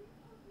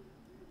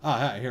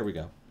 Ah, here we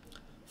go.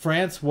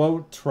 France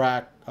won't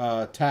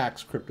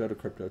tax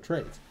crypto-to-crypto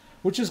trades,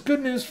 which is good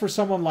news for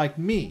someone like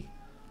me,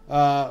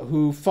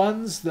 who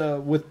funds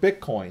with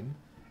Bitcoin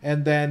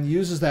and then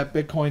uses that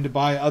Bitcoin to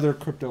buy other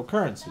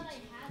cryptocurrencies,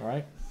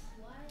 right?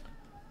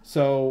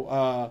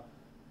 So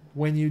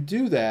when you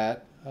do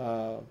that,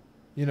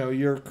 you know,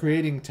 you're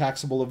creating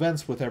taxable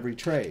events with every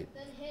trade.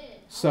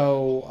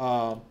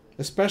 So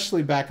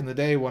especially back in the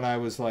day when I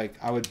was like,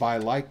 I would buy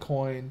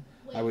Litecoin,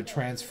 I would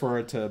transfer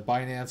it to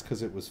Binance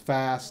because it was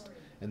fast,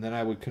 and then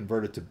I would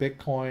convert it to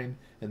Bitcoin,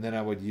 and then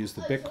I would use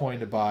the Bitcoin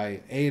to buy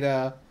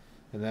ADA,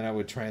 and then I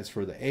would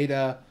transfer the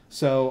ADA.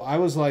 So I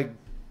was like,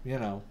 you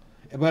know,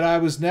 but I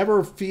was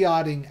never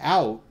fiating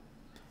out,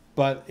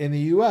 but in the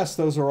US,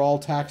 those are all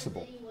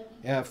taxable.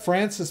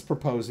 France is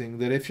proposing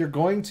that if you're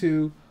going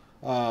to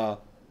buy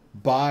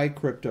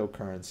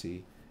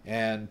cryptocurrency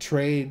and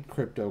trade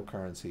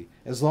cryptocurrency,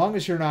 as long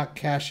as you're not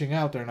cashing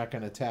out, they're not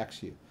going to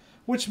tax you,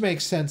 which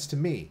makes sense to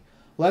me.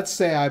 Let's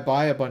say I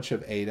buy a bunch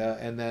of ADA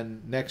and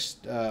then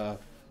next,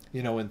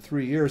 you know, in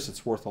 3 years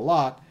it's worth a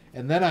lot,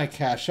 and then I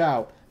cash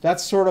out.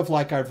 That's sort of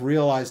like I've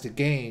realized a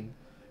gain,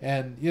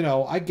 and you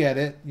know, I get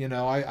it. You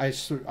know, I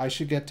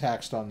should get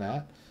taxed on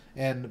that,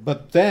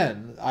 but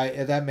then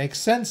that makes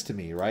sense to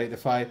me, right?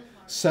 If I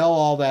sell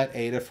all that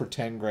ADA for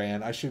 10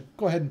 grand, I should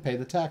go ahead and pay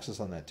the taxes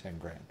on that 10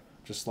 grand,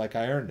 just like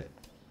I earned it.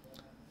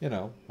 You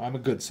know, I'm a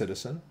good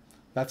citizen.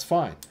 That's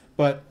fine.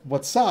 But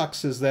what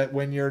sucks is that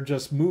when you're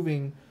just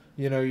moving,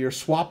 you know, you're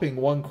swapping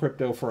one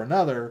crypto for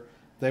another,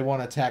 they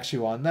want to tax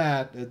you on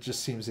that. It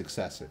just seems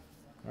excessive,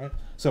 right?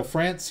 So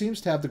France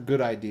seems to have the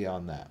good idea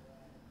on that.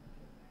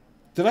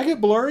 Did I get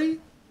blurry?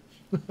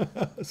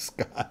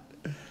 Scott.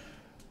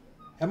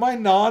 Am I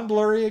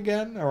non-blurry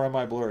again, or am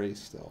I blurry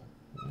still?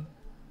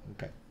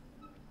 Okay.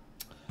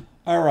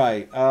 All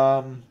right.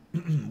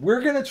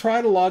 We're going to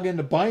try to log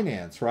into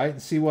Binance, right,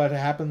 and see what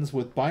happens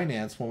with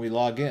Binance when we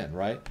log in,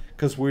 right?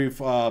 Because we've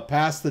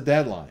passed the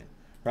deadline,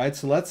 right?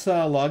 So let's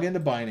log into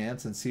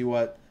Binance and see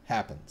what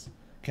happens.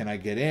 Can I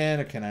get in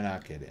or can I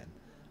not get in?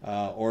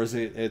 Or is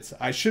it's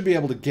I should be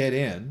able to get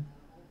in.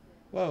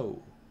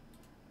 Whoa.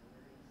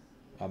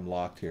 I'm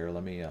locked here.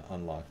 Let me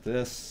unlock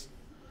this.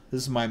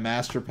 This is my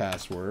master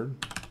password.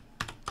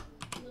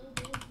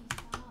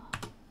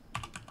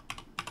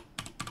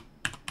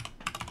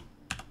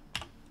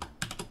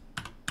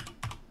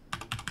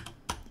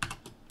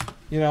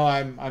 You know,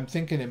 I'm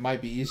thinking it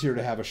might be easier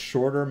to have a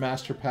shorter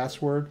master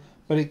password,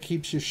 but it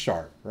keeps you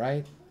sharp,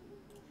 right?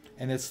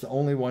 And it's the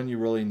only one you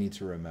really need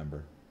to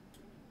remember.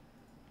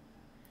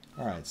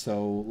 All right,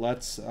 so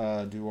let's do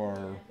our...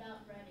 I'm not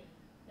ready.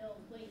 No,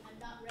 wait, I'm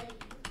not ready.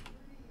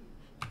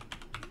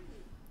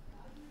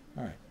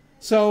 All right.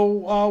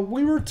 So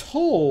we were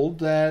told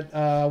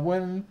that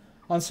when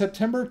on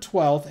September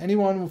 12th,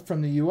 anyone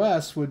from the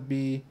U.S. would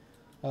be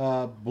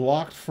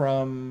blocked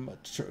from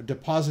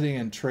depositing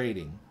and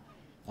trading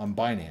on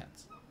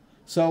Binance.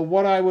 So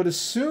what I would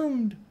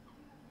assume,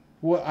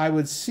 what I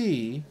would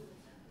see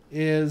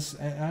is,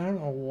 and I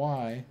don't know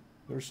why,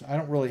 I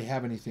don't really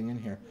have anything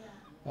in here.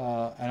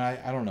 And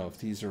I don't know if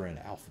these are in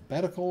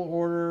alphabetical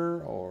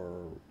order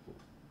or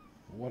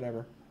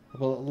whatever.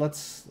 But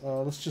let's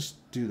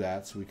just do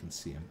that so we can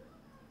see them,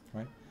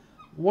 right?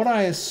 What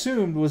I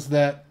assumed was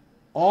that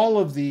all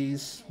of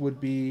these would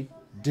be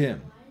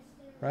dim,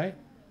 right?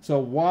 So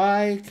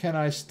why can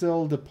I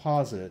still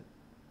deposit?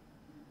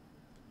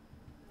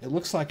 It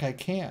looks like I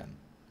can,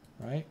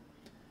 right?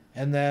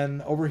 And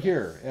then over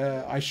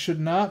here, I should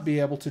not be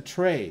able to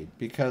trade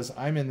because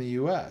I'm in the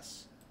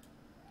U.S.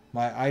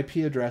 My IP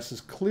address is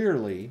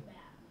clearly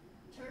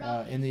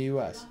in the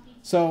U.S.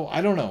 So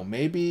I don't know,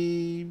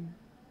 maybe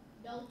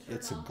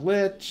it's a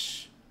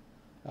glitch,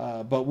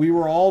 but we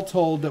were all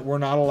told that we're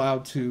not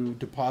allowed to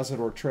deposit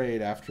or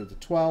trade after the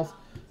 12th,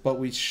 but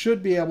we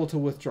should be able to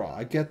withdraw.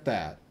 I get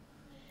that.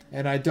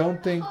 And I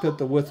don't think that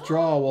the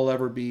withdrawal will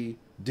ever be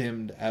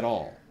dimmed at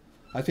all.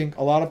 I think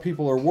a lot of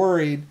people are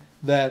worried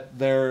that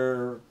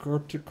their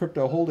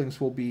crypto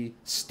holdings will be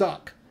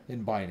stuck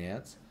in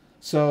Binance.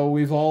 So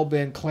we've all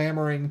been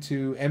clamoring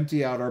to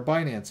empty out our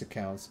Binance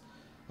accounts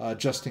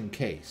just in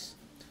case.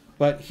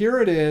 But here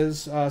it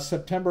is,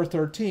 September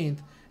 13th,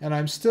 and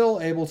I'm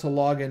still able to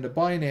log into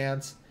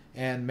Binance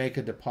and make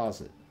a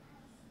deposit.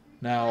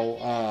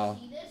 Now,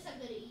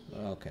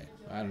 okay,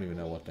 I don't even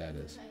know what that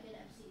is.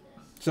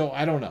 So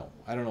I don't know.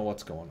 I don't know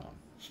what's going on.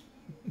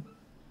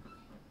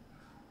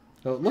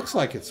 So it looks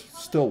like it's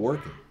still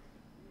working.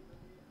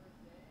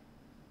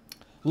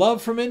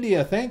 Love from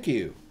India, thank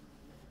you.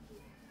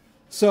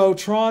 So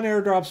Tron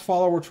airdrops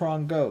follow where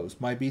Tron goes.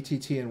 My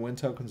BTT and Win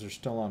tokens are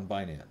still on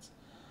Binance.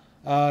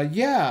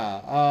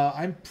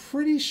 I'm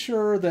pretty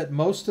sure that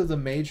most of the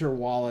major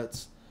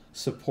wallets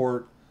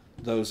support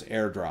those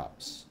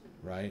airdrops,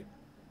 right?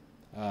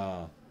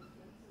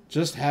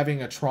 Just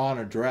having a Tron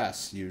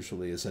address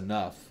usually is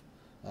enough.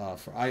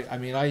 I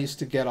mean, I used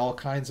to get all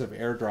kinds of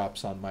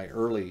airdrops on my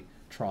early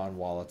Tron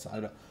wallets.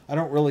 I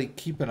don't really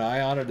keep an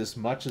eye on it as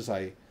much as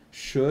I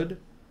should,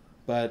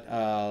 but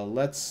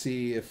let's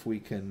see if we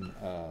can.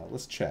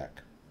 Let's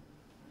check.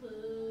 Boo,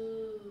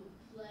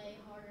 play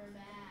harder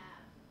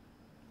map.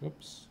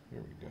 Oops,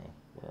 here we go.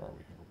 Where are we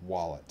here?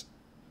 Wallet.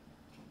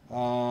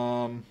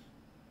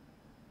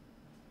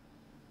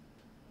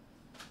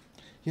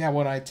 Yeah,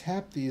 when I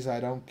tap these,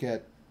 I don't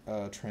get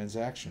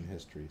transaction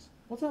histories.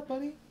 What's up,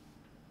 buddy?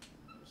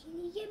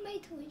 Can you get my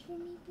toys for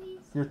me,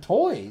 please? Your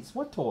toys?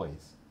 What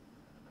toys?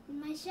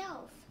 My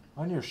shelf.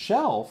 On your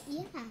shelf?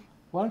 Yeah.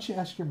 Why don't you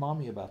ask your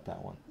mommy about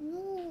that one?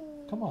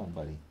 No. Come on,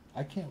 buddy.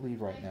 I can't leave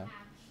right now.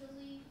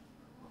 Actually.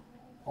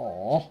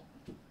 Aww.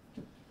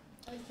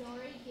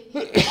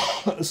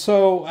 Sorry,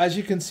 So, as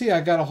you can see,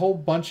 I got a whole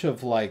bunch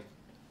of, like,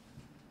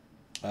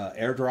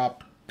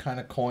 airdrop kind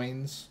of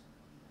coins.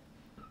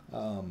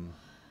 Hold on.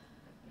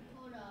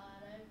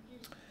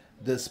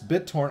 This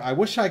BitTorrent, I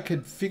wish I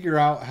could figure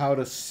out how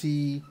to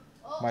see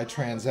my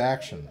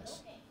transactions.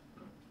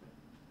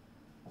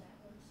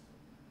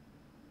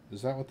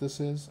 Is that what this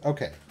is?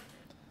 Okay.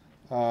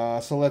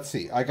 So let's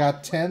see. I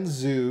got 10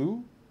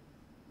 Zoo.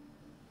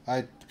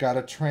 I got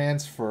a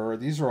transfer.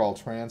 These are all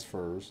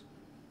transfers.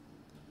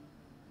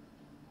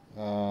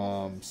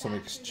 Some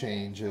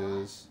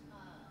exchanges.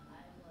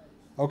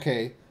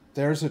 Okay.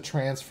 There's a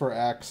transfer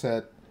X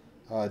at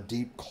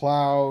Deep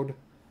Cloud.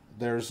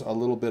 There's a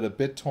little bit of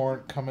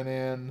BitTorrent coming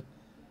in.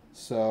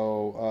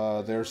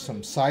 So there's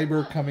some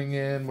Cyber coming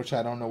in, which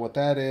I don't know what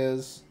that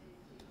is.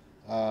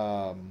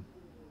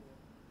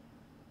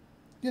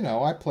 You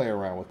know, I play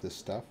around with this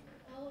stuff.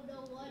 Oh,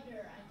 no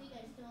wonder. I think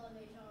I still have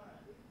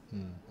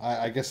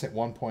Atara. I guess at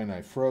one point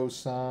I froze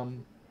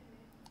some.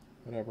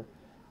 Whatever.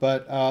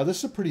 But this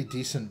is a pretty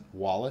decent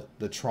wallet,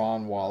 the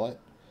Tron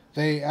wallet.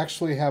 They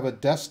actually have a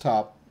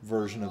desktop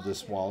version of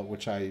this wallet,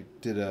 which I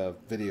did a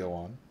video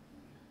on.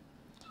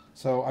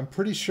 So I'm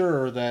pretty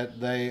sure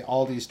that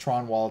all these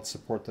Tron wallets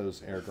support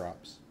those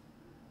airdrops.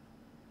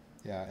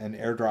 Yeah, and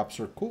airdrops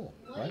are cool,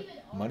 right?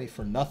 Money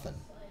for nothing.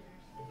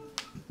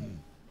 I'm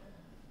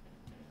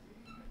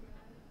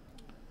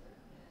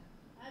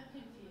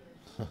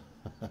confused.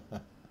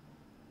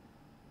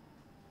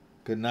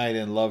 Good night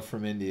and love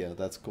from India.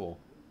 That's cool.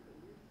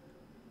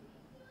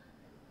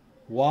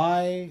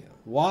 Why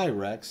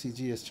Rex? CG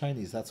is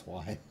Chinese. That's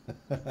why.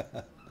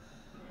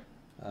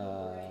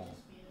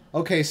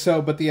 Okay,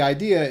 so but the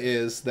idea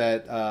is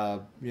that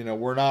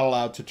we're not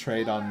allowed to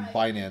trade on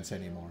Binance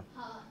anymore.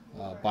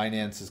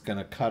 Binance is going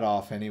to cut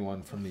off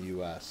anyone from the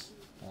U.S.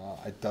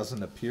 It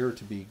doesn't appear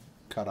to be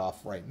cut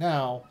off right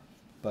now,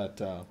 but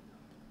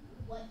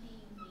What do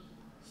you mean?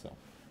 so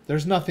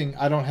there's nothing.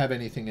 I don't have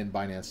anything in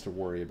Binance to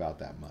worry about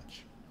that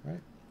much,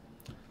 right?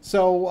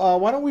 So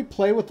why don't we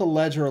play with the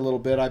ledger a little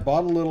bit? I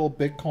bought a little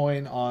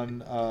Bitcoin on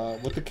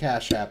with the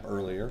Cash App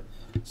earlier,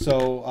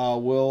 so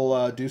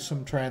we'll do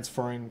some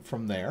transferring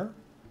from there.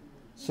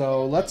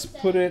 So let's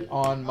put it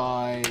on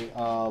my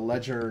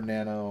Ledger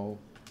Nano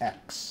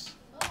X.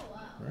 Oh, wow.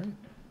 Right.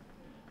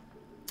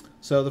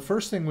 So the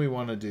first thing we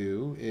want to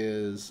do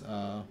is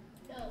No,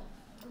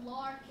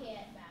 Glar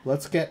can't back.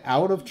 let's get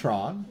out of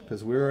Tron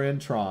because we were in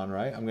Tron,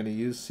 right? I'm going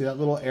to see that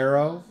little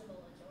arrow.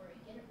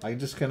 I'm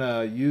just going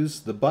to use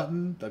the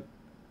button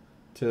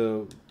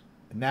to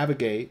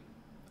navigate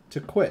to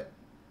quit,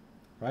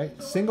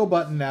 right? Single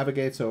button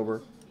navigates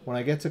over. When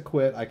I get to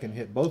quit, I can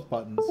hit both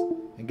buttons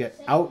and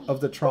get out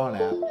of the Tron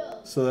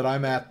app so that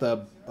I'm at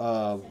the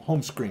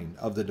home screen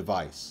of the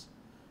device,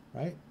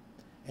 right?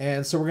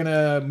 And so we're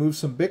going to move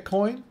some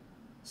Bitcoin.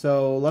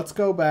 So let's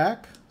go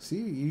back. See,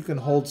 you can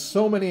hold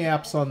so many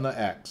apps on the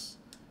X.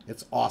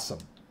 It's awesome.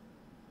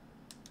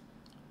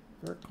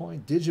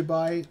 Bitcoin,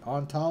 Digibyte,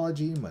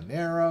 Ontology,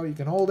 Monero. You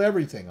can hold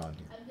everything on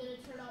here. I'm gonna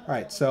turn on. All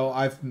right, so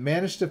I've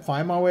managed to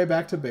find my way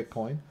back to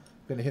Bitcoin.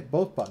 I'm going to hit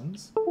both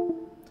buttons.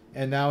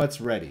 And now it's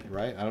ready,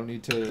 right? I don't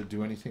need to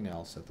do anything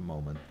else at the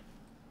moment.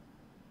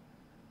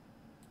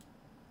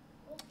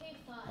 Okay,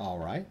 fine. All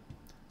right.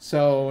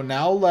 So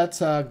now let's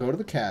go to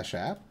the Cash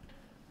App.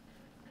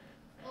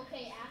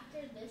 Okay,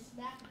 after this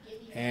map,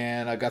 give me.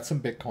 And I got some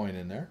Bitcoin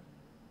in there.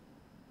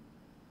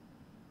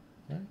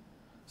 Okay.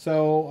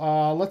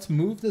 So let's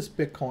move this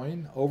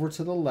Bitcoin over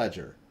to the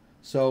Ledger.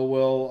 So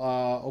we'll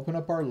open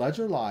up our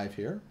Ledger Live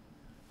here.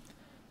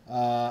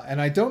 And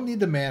I don't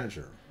need the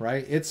manager,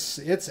 right? It's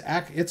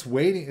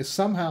waiting.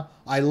 Somehow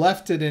I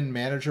left it in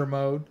manager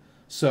mode,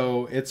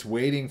 so it's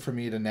waiting for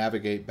me to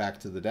navigate back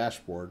to the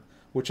dashboard,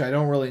 which I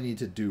don't really need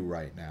to do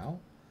right now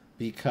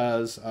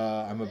because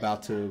I'm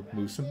about to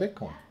move some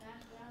Bitcoin.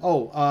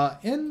 Oh,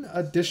 in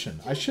addition,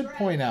 I should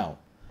point out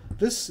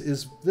this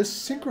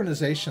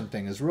synchronization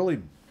thing is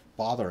really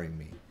bothering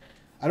me.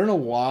 I don't know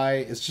why.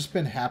 It's just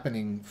been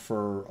happening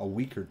for a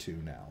week or two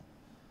now,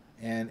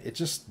 and it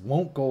just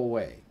won't go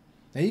away.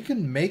 Now you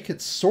can make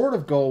it sort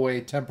of go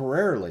away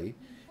temporarily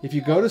if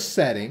you go to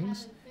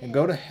settings and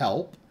go to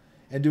help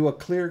and do a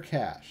clear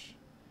cache.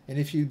 And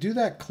if you do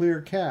that clear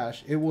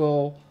cache, it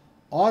will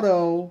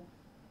auto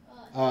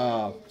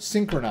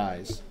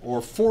synchronize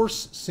or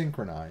force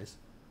synchronize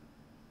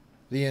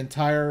the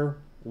entire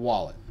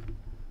wallet.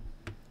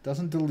 It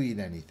doesn't delete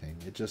anything.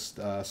 It just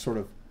sort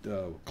of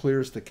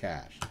clears the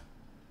cache.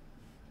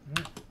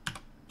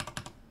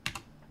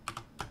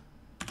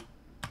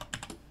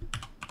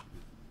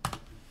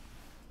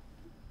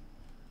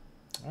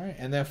 All right,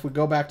 and then if we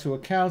go back to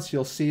accounts,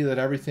 you'll see that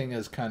everything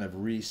is kind of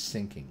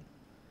resyncing.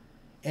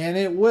 And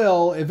it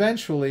will,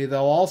 eventually, they'll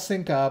all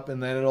sync up,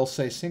 and then it'll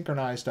say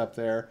synchronized up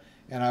there,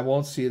 and I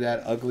won't see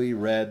that ugly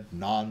red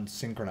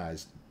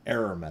non-synchronized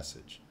error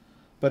message.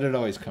 But it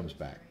always comes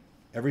back.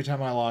 Every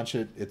time I launch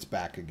it, it's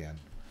back again.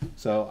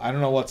 So I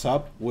don't know what's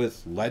up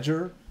with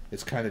Ledger.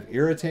 It's kind of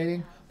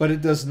irritating, but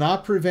it does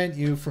not prevent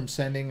you from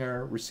sending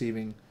or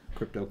receiving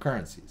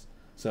cryptocurrencies.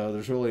 So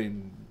there's really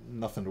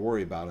nothing to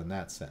worry about in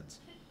that sense.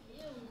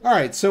 All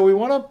right, so we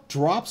want to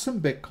drop some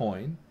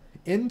Bitcoin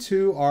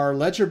into our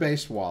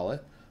Ledger-based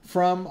wallet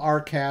from our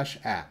Cash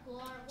app.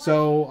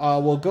 So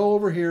we'll go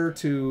over here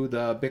to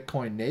the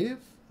Bitcoin native.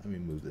 Let me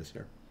move this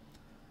here.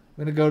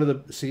 I'm going to go to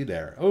the, see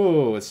there.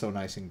 Oh, it's so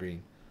nice and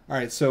green. All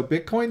right, so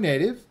Bitcoin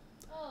native.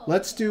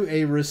 Let's do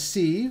a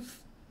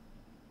receive.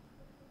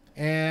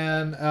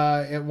 And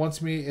it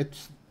wants me,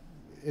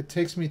 it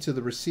takes me to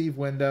the receive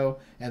window,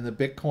 and the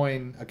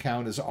Bitcoin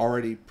account is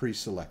already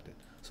pre-selected.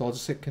 So I'll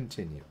just hit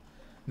continue.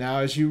 Now,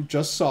 as you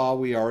just saw,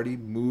 we already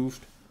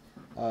moved,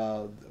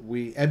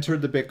 we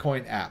entered the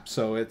Bitcoin app,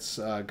 so it's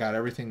got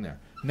everything there.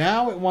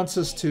 Now it wants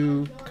us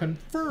to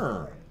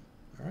confirm,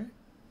 all right?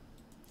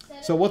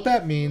 So what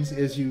that means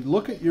is you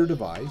look at your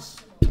device,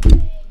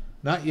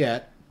 not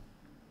yet,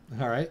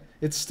 all right?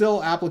 It's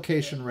still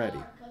application ready.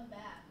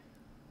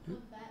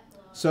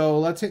 So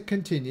let's hit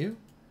continue.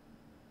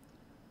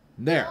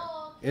 There,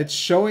 it's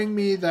showing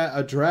me the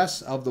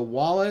address of the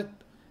wallet,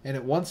 and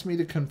it wants me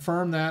to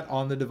confirm that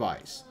on the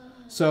device.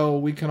 So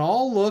we can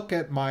all look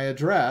at my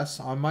address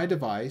on my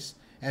device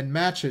and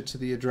match it to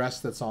the address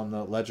that's on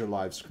the Ledger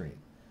Live screen.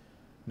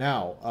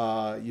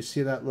 Now, you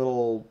see that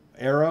little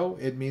arrow?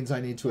 It means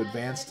I need to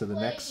advance to the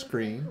next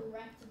screen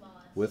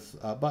with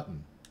a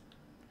button.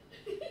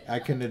 I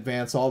can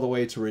advance all the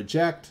way to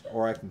reject,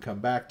 or I can come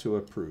back to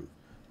approve.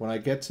 When I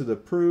get to the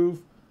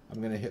approve, I'm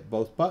going to hit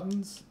both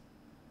buttons,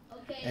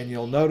 and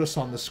you'll notice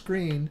on the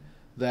screen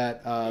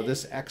that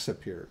this X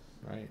appeared.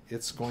 Right?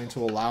 It's going to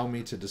allow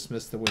me to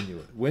dismiss the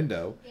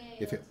window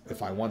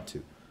if I want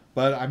to.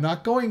 But I'm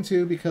not going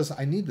to because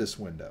I need this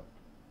window.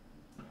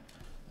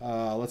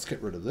 Let's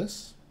get rid of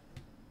this.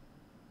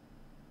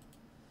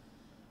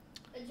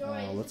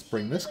 Let's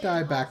bring this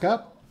guy back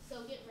up.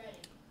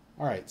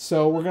 All right,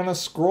 so we're going to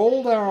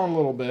scroll down a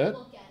little bit.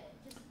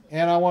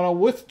 And I want to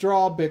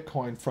withdraw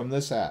Bitcoin from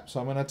this app. So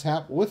I'm going to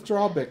tap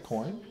Withdraw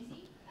Bitcoin.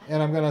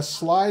 And I'm going to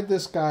slide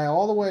this guy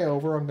all the way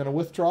over. I'm going to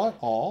withdraw it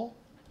all.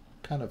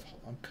 I'm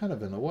kind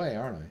of in the way,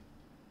 aren't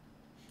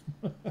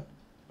I?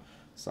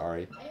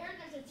 Sorry. I heard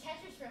there's a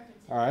Tetris reference.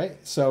 All right,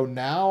 so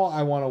now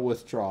I want to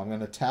withdraw. I'm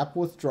going to tap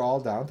Withdrawal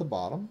down at the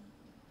bottom.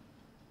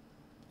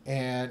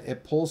 And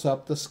it pulls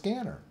up the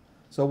scanner.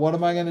 So what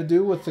am I going to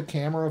do with the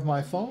camera of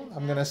my phone?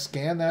 I'm going to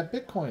scan that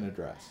Bitcoin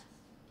address.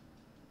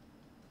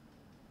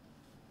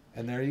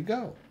 And there you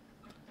go.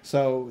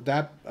 So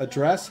that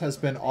address has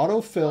been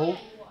auto-filled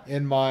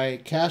in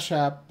my Cash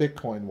App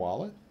Bitcoin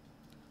wallet.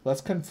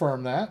 Let's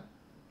confirm that.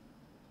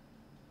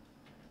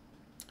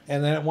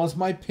 And then it wants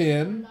my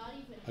PIN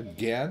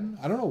again.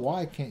 I don't know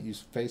why I can't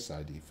use Face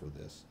ID for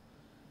this.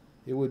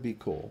 It would be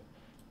cool,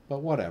 but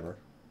whatever.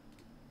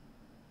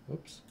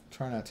 Oops.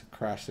 Try not to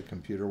crash the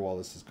computer while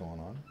this is going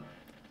on.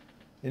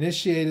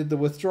 Initiated the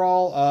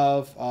withdrawal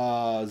of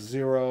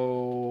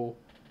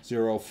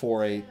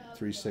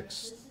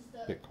 004836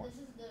 Bitcoin.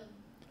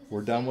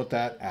 We're done with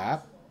that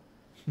app.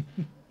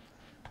 All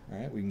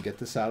right, we can get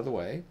this out of the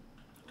way.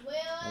 Wait,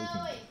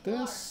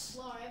 this.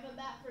 Laura, I have a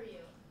map for you.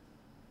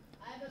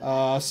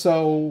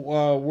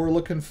 So we're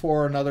looking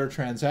for another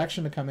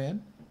transaction to come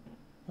in.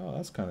 Oh,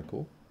 that's kind of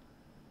cool.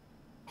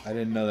 I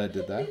didn't know that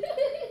did that.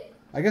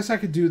 I guess I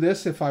could do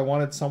this if I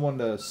wanted someone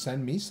to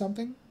send me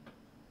something.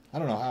 I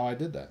don't know how I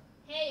did that.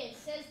 Hey, it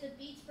says the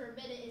beats per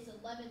minute is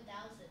 11,000.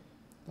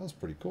 That was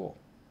pretty cool.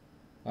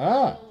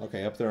 Ah,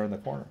 okay, up there in the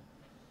corner.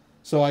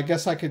 So I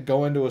guess I could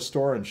go into a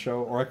store and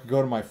show, or I could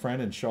go to my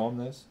friend and show him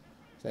this.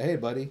 Say, hey,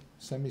 buddy,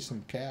 send me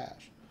some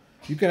cash.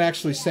 You can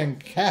actually send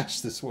cash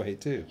this way,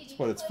 too. That's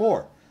what it's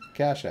for.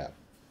 Cash App.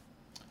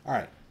 All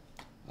right.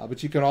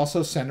 But you can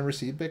also send and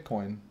receive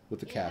Bitcoin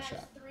with the Cash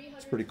App.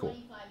 It's pretty cool.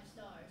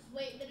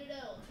 Wait,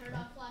 no. Turn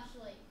off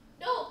flashlight.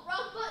 No,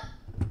 wrong button.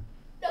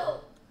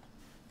 No.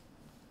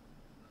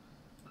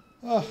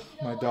 Oh,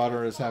 my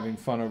daughter is having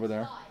fun over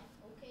there.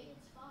 Okay,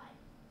 it's fine.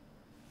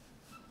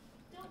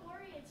 Don't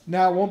worry, it's fine.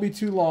 Now, it won't be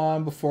too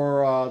long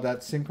before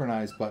that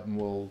synchronize button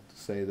will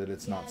say that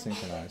it's not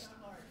synchronized.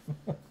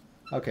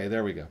 Okay,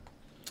 there we go.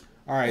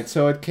 All right,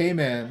 so it came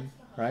in,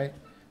 right?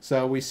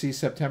 So we see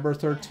September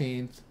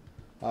 13th.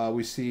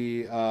 We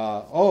see,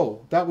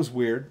 oh, that was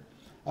weird.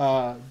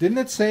 Didn't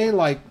it say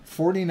like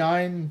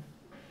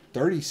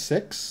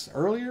 49.36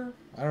 earlier?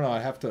 I don't know. I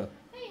have to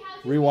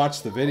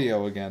rewatch the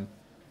video again.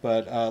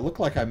 But looked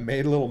like I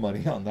made a little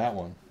money on that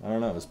one. I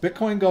don't know. Is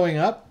Bitcoin going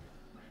up?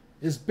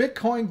 Is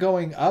Bitcoin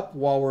going up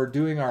while we're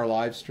doing our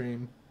live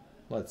stream?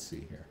 Let's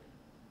see here.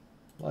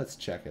 Let's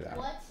check it out.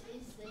 What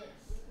is this?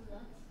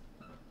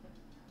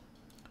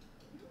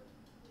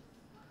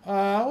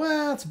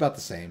 Well, it's about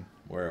the same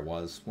where it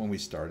was when we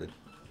started.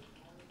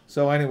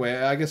 So anyway,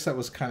 I guess that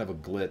was kind of a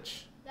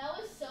glitch. That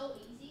was so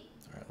easy.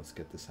 All right, let's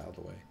get this out of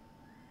the way.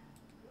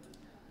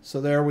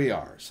 So there we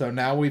are. So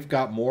now we've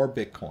got more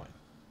Bitcoin.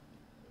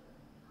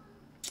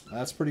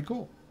 That's pretty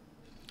cool.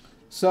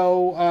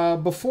 So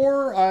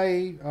before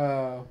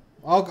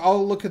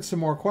I'll look at some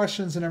more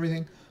questions and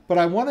everything, but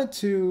I wanted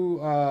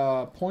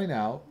to point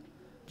out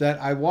that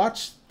I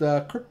watched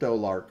the Crypto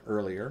Lark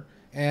earlier,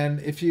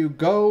 and if you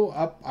go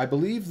up, I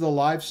believe the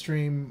live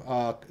stream,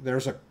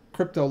 there's a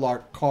Crypto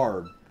Lark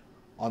card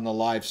on the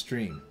live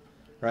stream,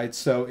 right?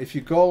 So if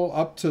you go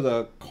up to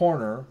the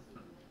corner,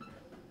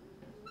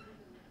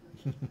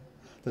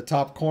 the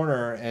top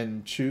corner,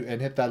 and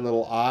hit that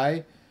little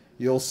eye,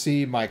 you'll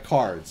see my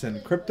cards,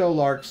 and Crypto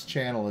Lark's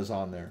channel is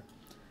on there.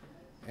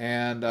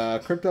 And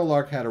Crypto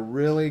Lark had a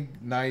really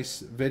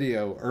nice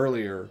video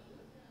earlier.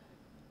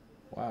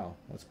 Wow,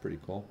 that's pretty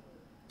cool.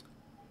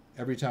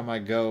 Every time I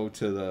go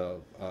to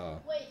the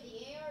wait,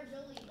 the AR is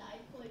only 9.8.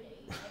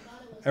 I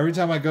thought it was every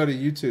time I go to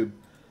YouTube,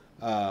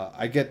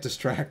 I get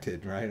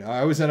distracted, right? I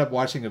always end up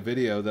watching a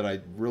video that I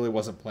really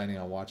wasn't planning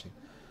on watching.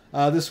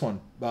 This one,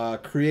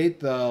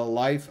 create the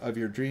life of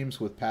your dreams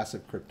with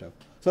passive crypto.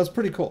 So that's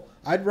pretty cool.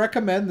 I'd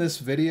recommend this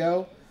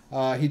video.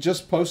 He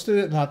just posted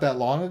it not that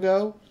long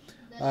ago.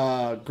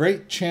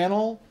 Great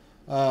channel.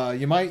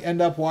 You might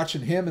end up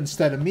watching him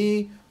instead of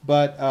me,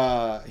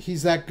 but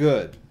he's that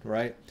good,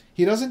 right?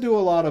 He doesn't do a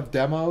lot of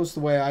demos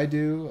the way I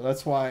do.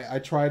 That's why I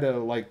try to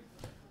like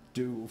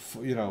do,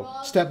 you know,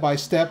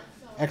 step-by-step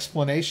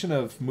explanation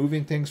of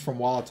moving things from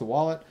wallet to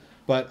wallet.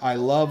 But I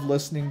love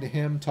listening to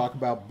him talk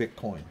about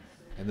Bitcoin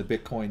and the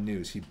Bitcoin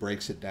news. He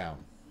breaks it down.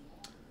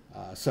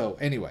 So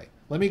anyway,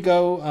 let me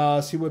go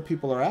see what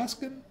people are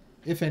asking,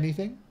 if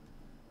anything.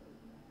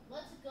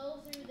 Let's go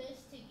through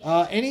this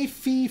together. Any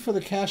fee for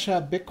the Cash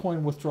App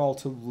Bitcoin withdrawal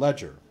to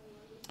Ledger?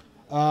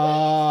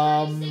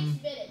 36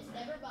 minutes.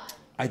 Never mind.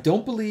 I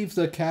don't believe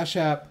the Cash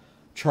App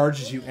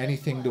charges you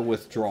anything to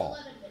withdraw.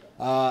 11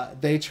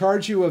 minutes. They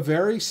charge you a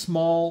very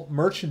small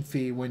merchant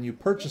fee when you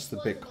purchase the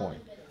Bitcoin,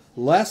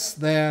 less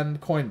than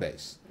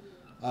Coinbase.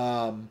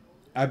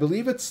 I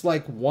believe it's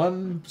like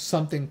 1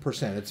 something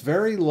 %. It's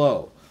very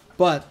low,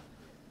 but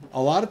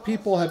a lot of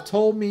people have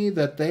told me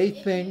that they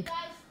think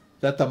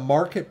that the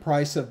market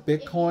price of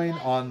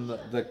Bitcoin on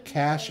the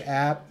Cash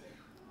App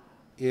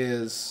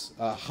is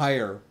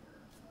higher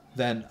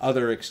than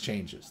other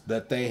exchanges,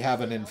 that they have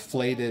an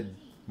inflated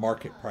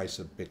market price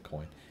of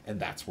Bitcoin, and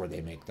that's where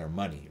they make their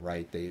money,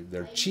 right?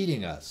 They're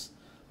cheating us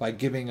by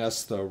giving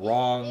us the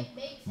wrong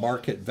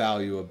market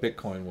value of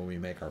Bitcoin when we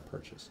make our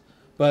purchase.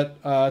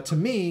 But to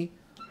me,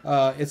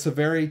 it's a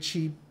very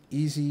cheap,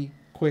 easy,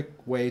 quick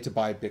way to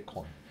buy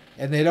Bitcoin.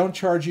 And they don't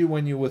charge you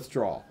when you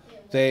withdraw.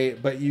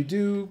 But you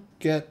do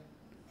get,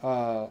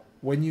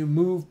 when you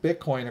move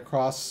Bitcoin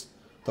across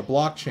the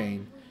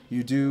blockchain,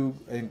 you do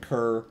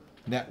incur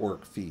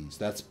network fees.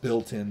 That's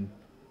built in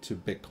to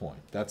Bitcoin.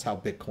 That's how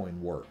Bitcoin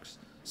works.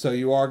 So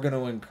you are going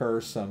to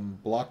incur some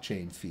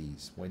blockchain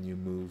fees when you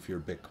move your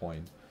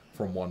Bitcoin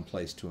from one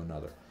place to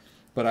another.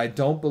 But I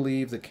don't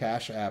believe the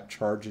Cash App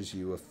charges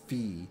you a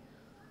fee,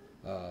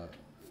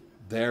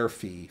 their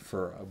fee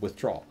for a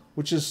withdrawal,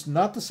 which is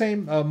not the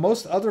same.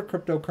 Most other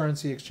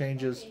cryptocurrency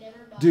exchanges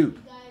do,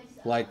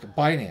 like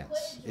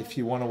Binance. If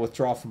you want to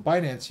withdraw from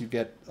Binance, you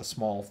get a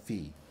small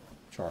fee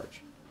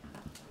charge.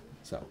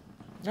 So,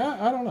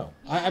 I don't know.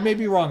 I may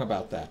be wrong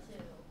about that.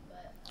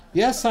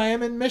 Yes, I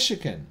am in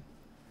Michigan.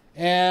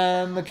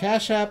 And the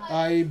Cash App,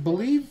 I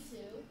believe,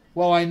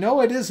 well, I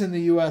know it is in the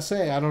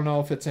USA. I don't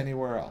know if it's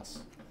anywhere else.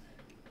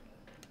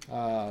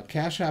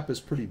 Cash App is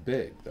pretty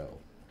big, though.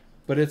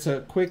 But it's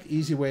a quick,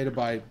 easy way to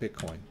buy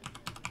Bitcoin.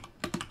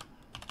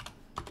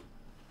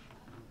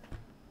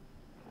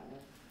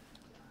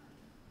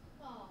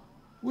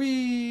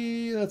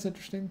 That's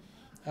interesting.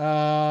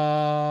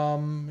 Yeah,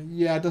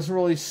 it doesn't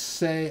really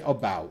say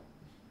about.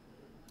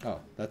 Oh,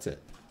 that's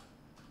it.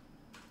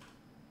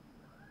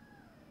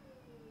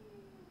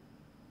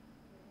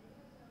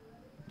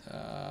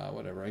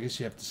 Whatever. I guess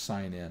you have to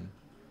sign in.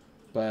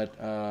 But,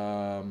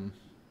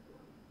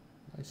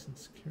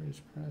 licensed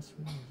securities press.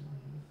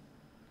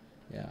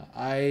 Yeah,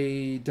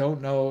 I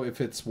don't know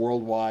if it's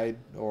worldwide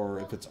or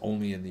if it's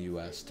only in the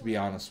US, to be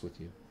honest with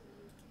you.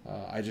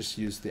 I just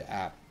use the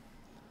app.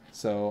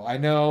 So I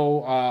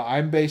know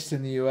I'm based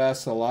in the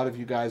US. A lot of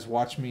you guys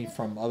watch me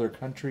from other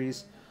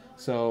countries.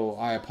 So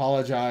I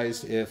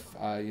apologize if,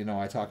 you know,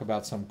 I talk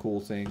about some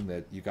cool thing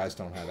that you guys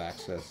don't have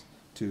access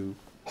to.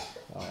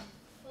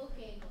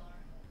 Okay, Gar.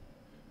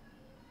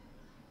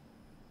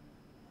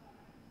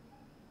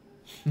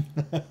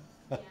 Yeah.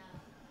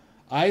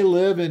 I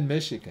live in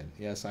Michigan.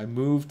 Yes, I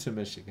moved to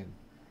Michigan.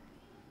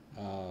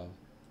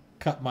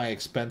 Cut my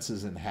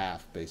expenses in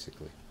half,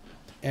 basically.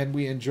 And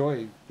we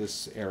enjoy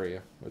this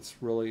area.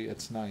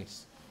 It's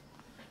nice.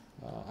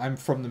 I'm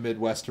from the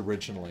Midwest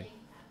originally.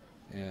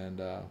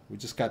 And we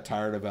just got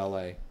tired of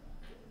LA.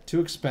 Too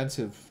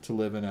expensive to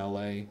live in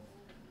LA.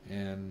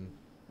 And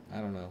I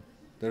don't know.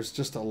 There's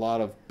just a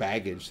lot of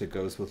baggage that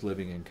goes with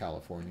living in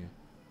California.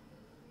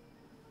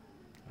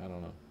 I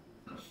don't know.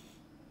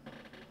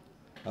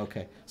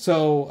 Okay,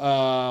 so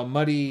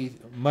Muddy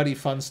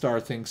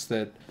Funstar thinks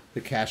that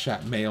the Cash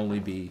App may only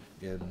be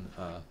in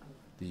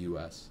the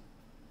U.S.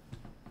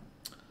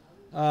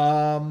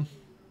 So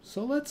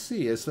let's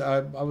see.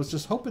 I was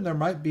just hoping there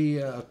might be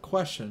a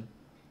question.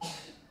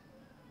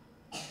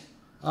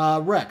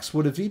 Rex,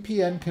 would a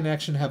VPN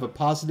connection have a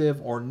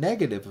positive or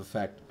negative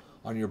effect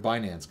on your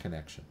Binance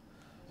connection?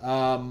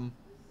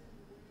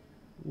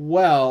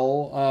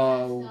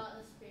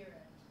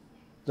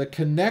 The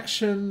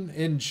connection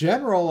in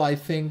general, I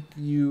think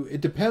it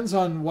depends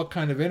on what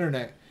kind of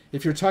internet.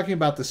 If you're talking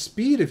about the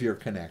speed of your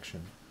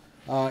connection,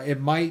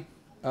 it might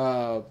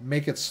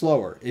make it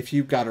slower. If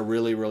you've got a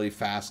really, really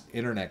fast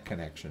internet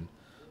connection,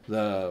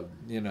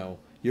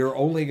 you're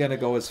only going to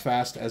go as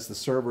fast as the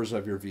servers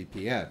of your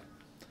VPN.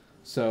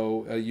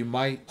 So you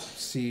might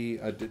see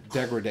a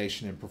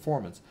degradation in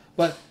performance,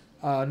 but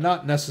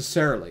not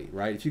necessarily,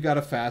 right? If you got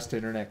a fast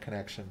internet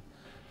connection,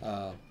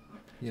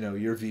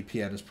 your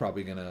VPN is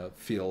probably going to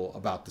feel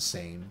about the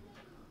same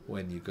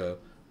when you go.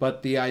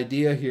 But the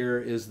idea here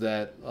is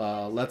that,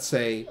 let's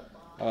say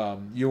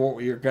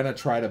you're going to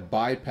try to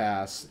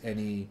bypass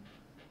any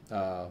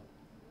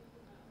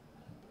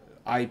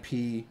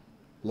IP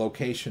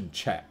location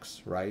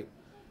checks, right?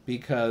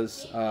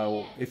 Because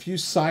if you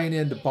sign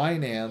into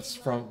Binance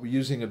from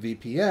using a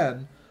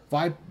VPN,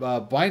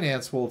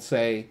 Binance will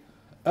say,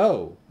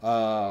 oh,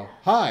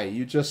 hi,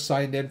 you just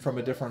signed in from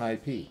a different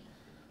IP.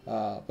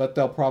 But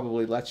they'll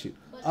probably let you.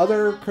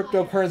 Other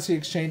cryptocurrency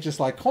exchanges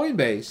like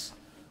Coinbase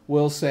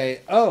will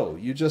say, oh,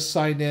 you just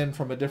signed in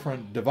from a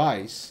different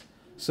device,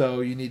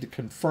 so you need to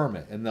confirm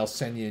it, and they'll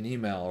send you an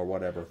email or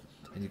whatever,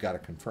 and you got to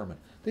confirm it.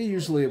 They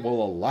usually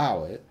will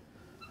allow it.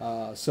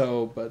 It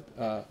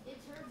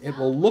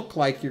will look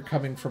like you're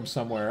coming from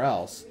somewhere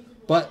else,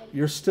 but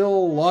you're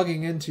still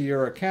logging into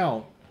your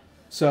account.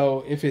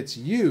 So if it's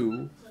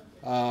you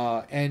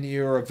and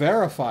you're a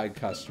verified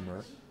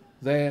customer,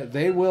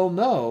 they will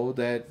know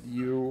that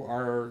you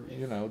are,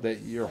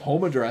 that your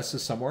home address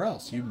is somewhere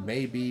else. You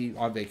may be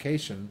on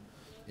vacation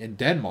in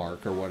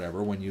Denmark or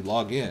whatever when you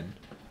log in,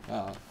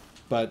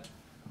 but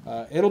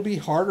it'll be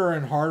harder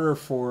and harder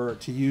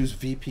to use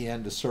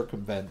VPN to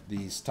circumvent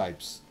these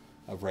types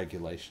of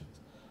regulations.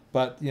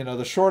 But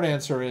the short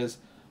answer is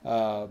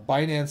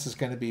Binance is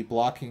going to be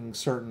blocking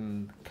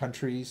certain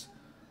countries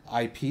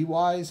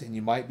IP-wise, and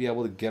you might be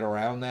able to get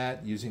around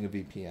that using a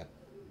VPN.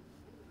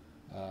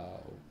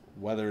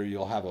 Whether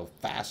you'll have a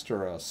fast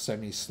or a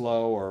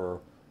semi-slow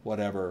or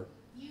whatever.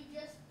 You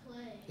just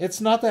play.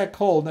 It's not that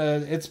cold.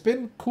 It's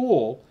been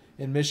cool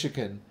in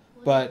Michigan,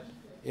 but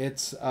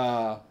it's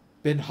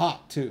been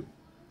hot too.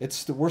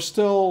 We're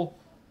still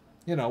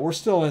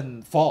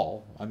in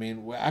fall. I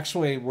mean,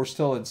 actually, we're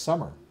still in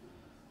summer.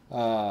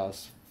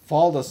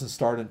 Fall doesn't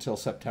start until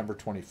September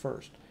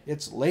 21st.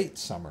 It's late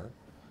summer,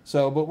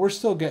 but we're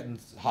still getting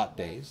hot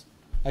days.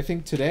 I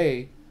think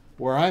today,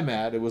 where I'm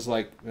at, it was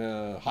like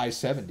high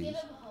 70s.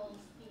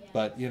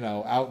 But,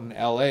 out in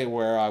LA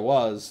where I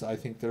was, I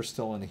think they're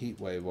still in a heat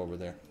wave over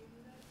there.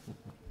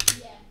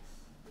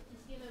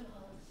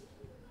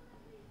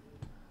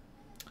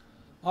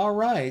 All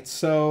right,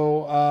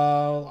 so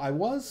I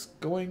was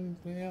going,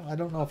 I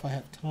don't know if I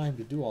have time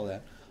to do all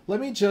that. Let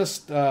me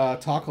just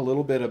talk a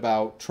little bit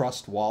about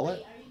Trust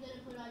Wallet.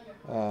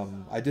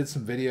 I did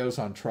some videos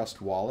on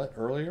Trust Wallet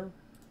earlier.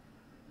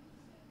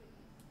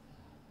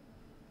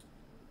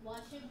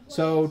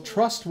 So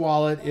Trust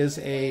Wallet is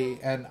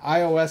an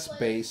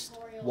iOS-based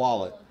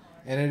wallet,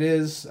 and it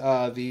is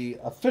the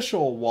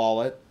official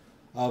wallet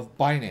of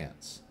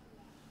Binance.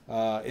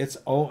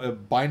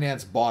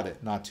 Binance bought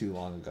it not too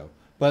long ago,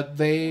 but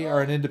they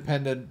are an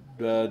independent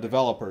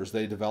developers.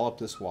 They developed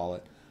this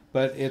wallet,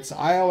 but it's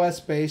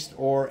iOS-based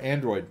or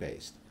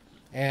Android-based,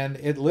 and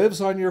it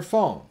lives on your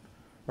phone,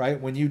 right?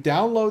 When you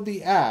download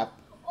the app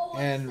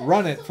and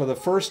run it for the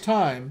first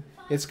time,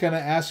 it's going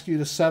to ask you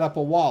to set up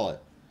a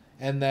wallet.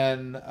 And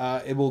then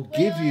it will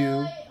give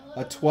you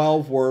a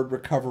 12-word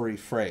recovery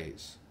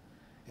phrase.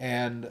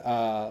 And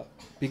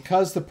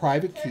because the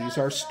private keys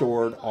are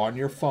stored on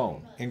your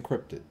phone,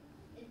 encrypted,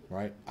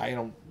 right? I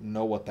don't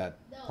know what that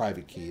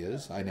private key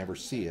is. I never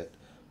see it,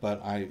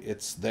 but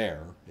it's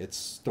there. It's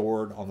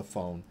stored on the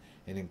phone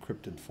in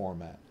encrypted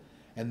format.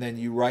 And then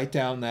you write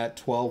down that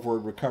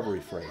 12-word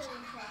recovery phrase.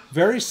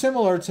 Very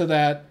similar to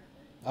that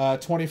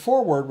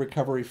 24-word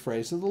recovery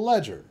phrase of the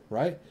ledger,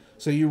 right?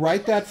 So you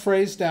write that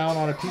phrase down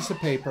on a piece of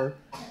paper,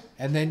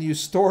 and then you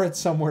store it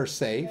somewhere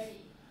safe.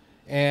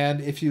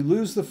 And if you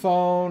lose the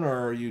phone,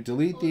 or you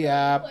delete the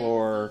app,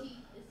 or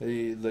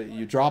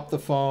you drop the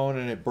phone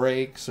and it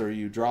breaks, or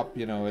you drop,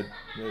 it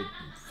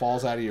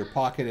falls out of your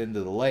pocket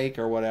into the lake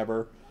or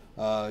whatever,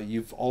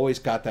 you've always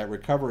got that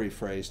recovery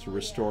phrase to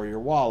restore your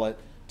wallet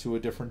to a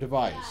different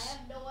device,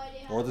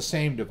 or the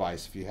same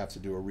device if you have to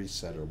do a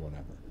reset or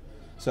whatever.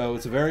 So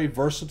it's a very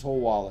versatile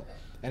wallet.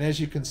 And as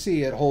you can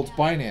see, it holds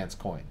Binance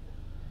coin.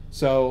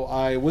 So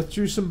I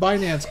withdrew some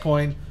Binance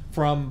coin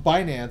from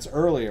Binance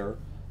earlier,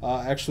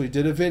 actually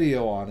did a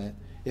video on it.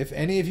 If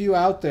any of you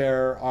out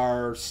there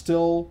are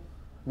still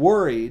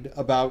worried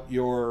about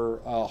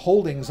your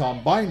holdings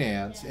on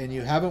Binance and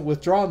you haven't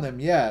withdrawn them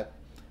yet,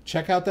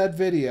 check out that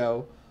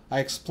video.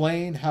 I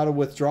explain how to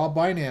withdraw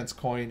Binance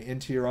coin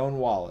into your own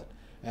wallet,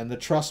 and the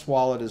Trust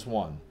Wallet is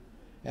one.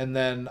 And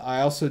then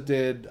I also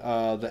did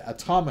the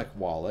Atomic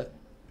Wallet.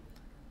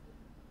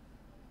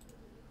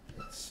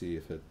 See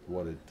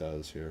what it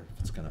does here,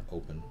 if it's going to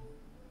open.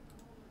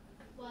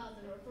 Wow,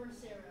 the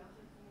reverse arrow.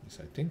 Yes,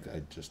 I think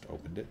I just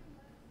opened it.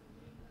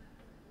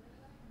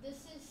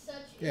 This is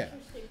such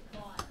interesting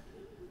thought.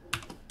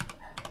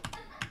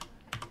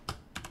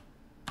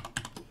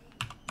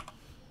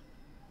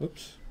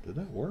 Oops, did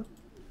that work?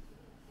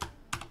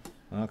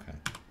 Okay.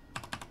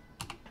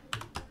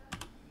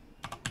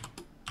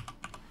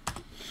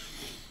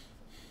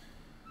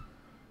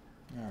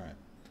 All right.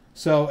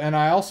 So, and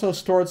I also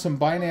stored some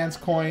Binance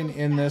coin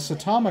in this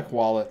Atomic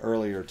wallet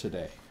earlier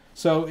today.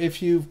 So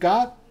if you've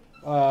got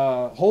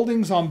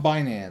holdings on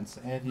Binance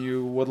and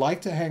you would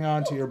like to hang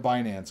on to your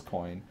Binance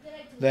coin,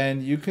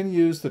 then you can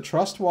use the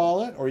Trust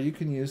wallet or you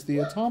can use the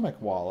Atomic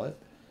wallet,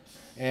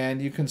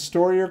 and you can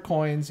store your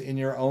coins in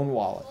your own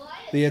wallet.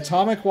 The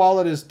Atomic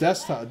wallet is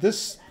desktop.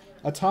 This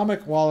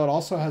Atomic wallet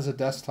also has a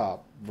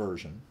desktop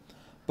version,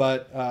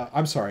 but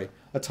I'm sorry,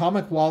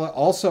 Atomic wallet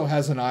also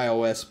has an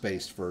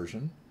iOS-based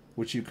version,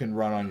 which you can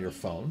run on your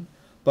phone.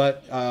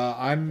 But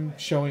I'm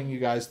showing you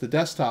guys the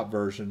desktop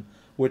version,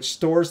 which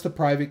stores the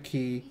private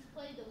key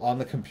on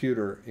the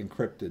computer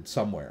encrypted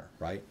somewhere,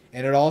 right?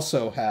 And it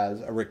also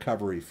has a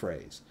recovery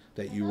phrase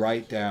that you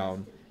write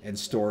down and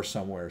store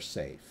somewhere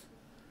safe,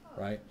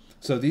 right?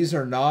 So these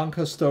are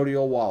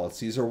non-custodial wallets.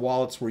 These are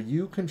wallets where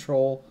you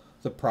control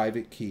the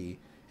private key,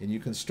 and you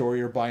can store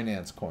your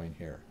Binance coin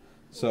here.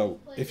 So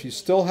if you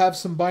still have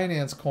some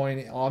Binance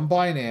coin on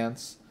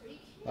Binance,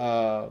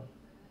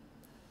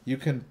 you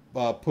can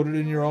put it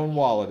in your own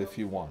wallet if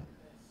you want.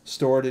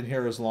 Store it in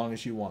here as long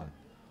as you want.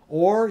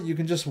 Or you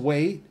can just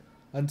wait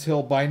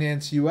until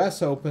Binance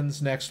US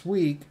opens next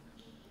week,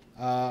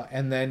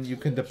 and then you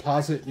can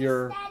deposit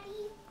your...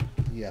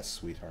 Yes,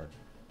 sweetheart.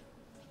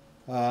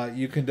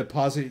 You can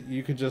deposit,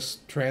 you can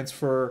just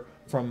transfer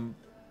from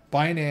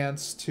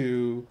Binance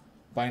to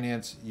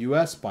Binance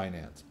US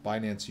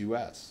Binance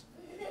US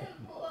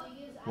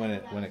when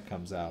it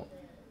comes out.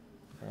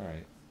 All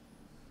right.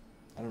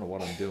 I don't know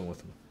what I'm doing with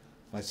them.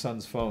 My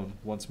son's phone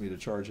wants me to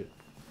charge it.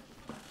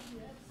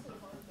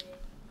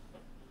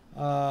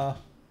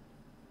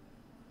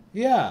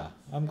 Yeah,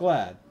 I'm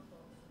glad.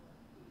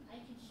 I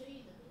can show you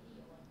the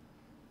video.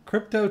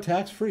 Crypto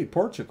tax-free,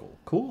 Portugal.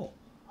 Cool.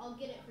 I'll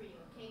get it for you,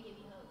 okay? Give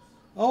me host.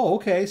 Oh,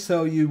 okay.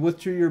 So you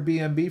withdrew your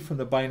BNB from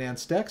the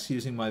Binance Dex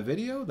using my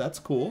video? That's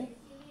cool.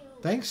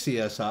 Thanks,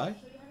 CSI.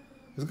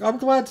 I'm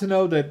glad to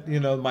know that, you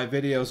know, my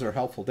videos are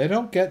helpful. They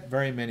don't get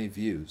very many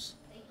views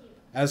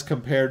as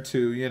compared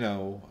to, you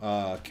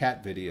know,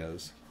 cat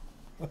videos.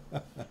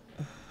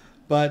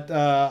 But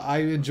I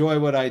enjoy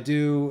what I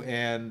do,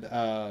 and,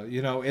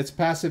 you know, it's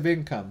passive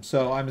income.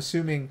 So I'm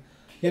assuming,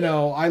 you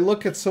know, I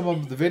look at some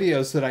of the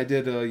videos that I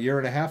did a year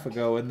and a half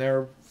ago, and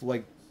they're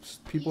like,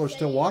 people are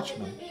still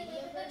watching them.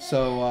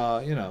 So,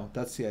 you know,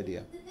 that's the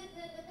idea.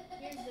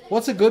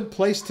 What's a good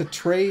place to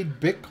trade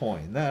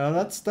Bitcoin?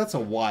 That's a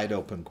wide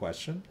open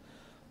question.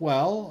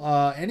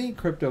 Well, any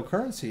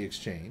cryptocurrency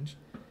exchange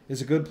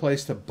is a good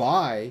place to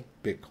buy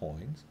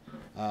Bitcoins.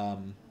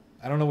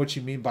 I don't know what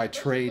you mean by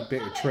trade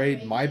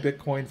my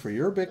Bitcoin for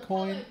your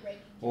Bitcoin,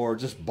 or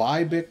just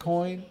buy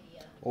Bitcoin,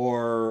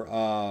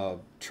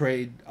 or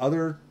trade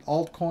other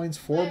altcoins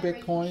for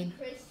Bitcoin.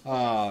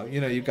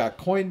 You know, you've got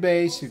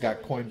Coinbase, you've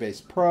got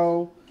Coinbase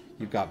Pro,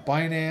 you've got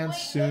Binance.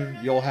 Soon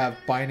you'll have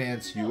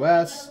Binance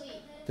US.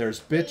 There's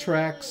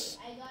Bittrex.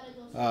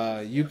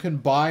 You can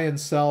buy and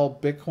sell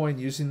Bitcoin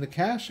using the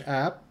Cash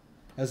app,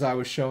 as I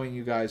was showing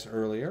you guys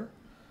earlier.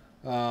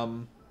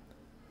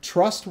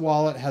 Trust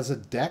Wallet has a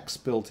DEX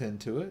built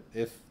into it,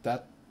 if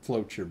that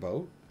floats your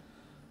boat.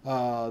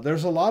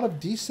 There's a lot of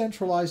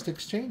decentralized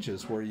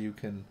exchanges where you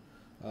can,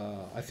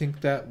 I think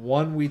that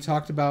one we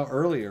talked about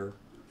earlier,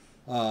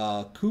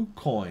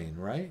 KuCoin,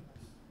 right?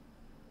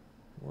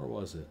 Where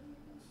was it?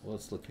 Well,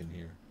 let's look in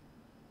here.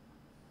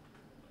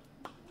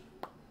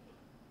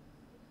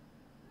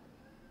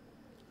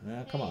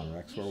 Yeah, come on,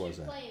 Rex. Where was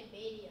that?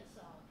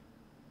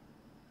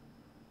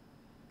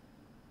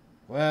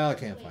 Well, I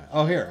can't find it.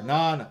 Oh, here.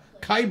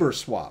 Kyber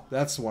Swap.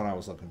 That's the one I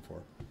was looking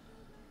for.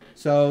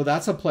 So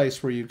that's a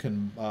place where you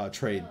can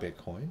trade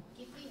Bitcoin.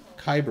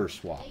 Kyber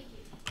Swap.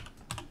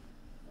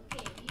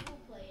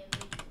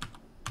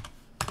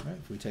 All right,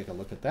 if we take a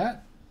look at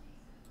that.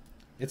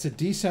 It's a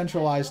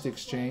decentralized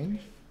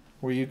exchange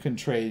where you can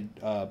trade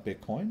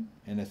Bitcoin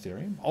and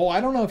Ethereum. Oh, I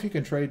don't know if you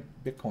can trade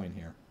Bitcoin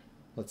here.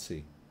 Let's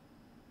see.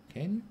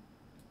 Can you?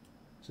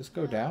 Just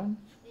go down?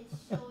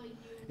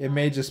 It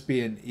may just be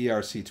an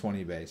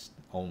ERC20 based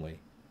only.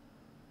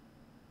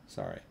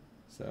 Sorry.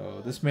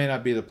 So this may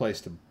not be the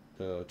place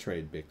to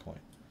trade Bitcoin.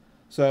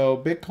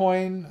 So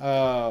Bitcoin,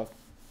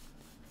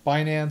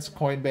 Binance,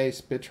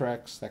 Coinbase,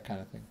 Bittrex, that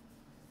kind of thing.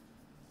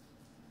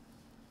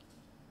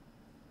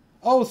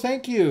 Oh,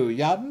 thank you,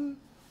 Yatin.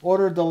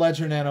 Ordered the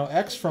Ledger Nano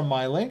X from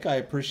my link. I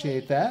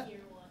appreciate that.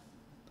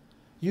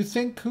 You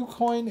think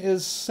KuCoin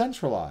is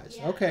centralized?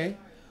 Okay.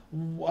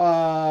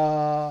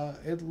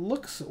 It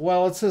looks,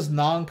 well, it says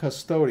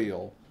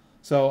non-custodial,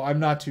 so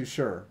I'm not too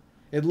sure.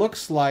 It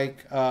looks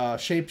like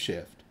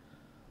Shapeshift,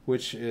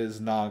 which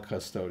is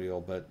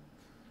non-custodial, but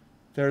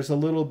there's a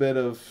little bit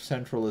of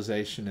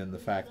centralization in the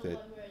fact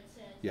that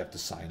you have to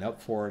sign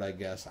up for it, I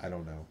guess. I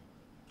don't know.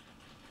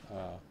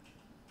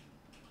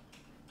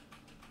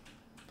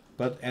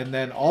 And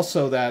then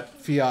also that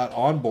fiat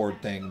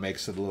onboard thing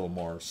makes it a little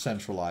more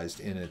centralized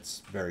in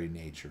its very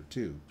nature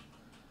too.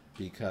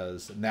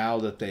 Because now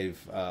that they've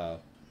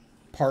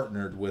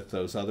partnered with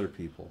those other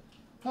people.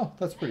 Oh,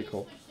 that's pretty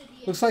cool.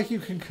 Looks like you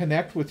can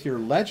connect with your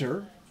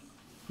ledger.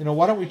 You know,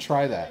 why don't we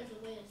try that?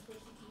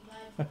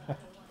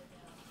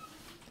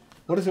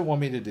 What does it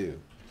want me to do?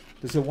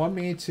 Does it want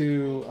me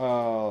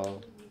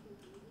to...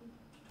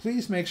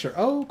 please make sure...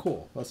 Oh,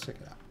 cool. Let's check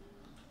it out.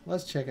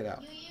 Let's check it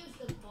out. You use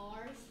the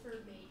bars for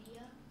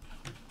media?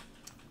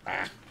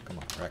 Ah, come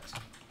on, Rex.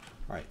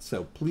 All right,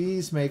 so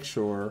please make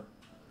sure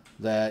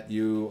that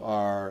you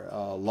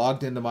are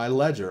logged into my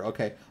ledger.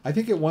 Okay, I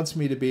think it wants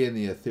me to be in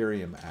the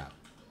Ethereum app.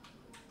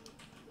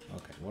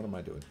 Okay, what am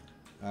I doing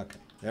here? Okay,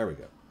 there we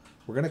go.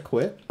 We're going to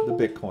quit the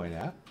Bitcoin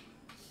app.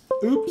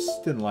 Oops,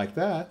 didn't like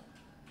that.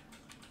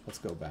 Let's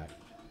go back.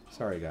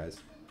 Sorry, guys.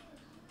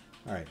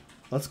 All right,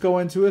 let's go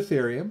into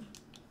Ethereum,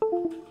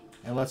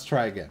 and let's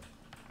try again.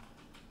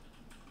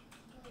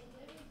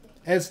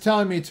 It's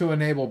telling me to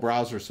enable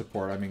browser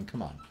support. I mean,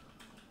 come on.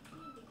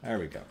 There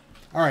we go.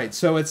 All right,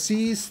 so it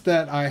sees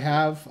that I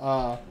have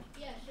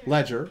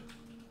Ledger,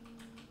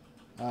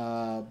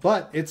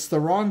 but it's the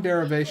wrong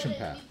derivation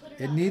path.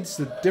 It needs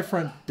a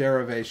different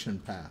derivation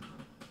path.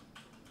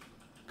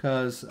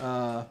 Because,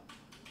 huh.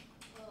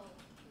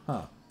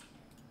 Let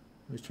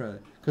me try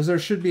that. Because there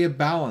should be a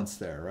balance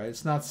there, right?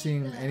 It's not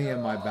seeing any of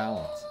my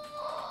balance.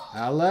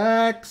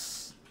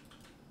 Alex!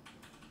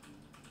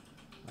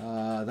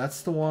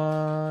 That's the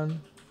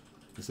one.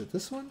 Is it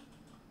this one?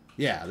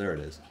 Yeah, there it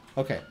is.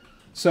 Okay.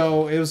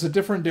 So it was a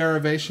different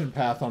derivation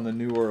path on the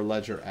newer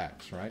Ledger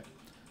X, right?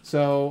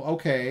 So,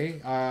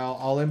 okay,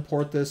 I'll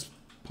import this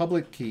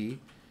public key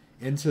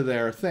into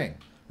their thing,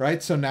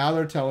 right? So now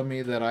they're telling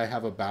me that I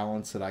have a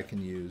balance that I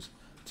can use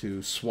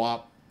to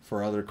swap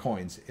for other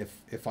coins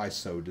if I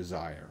so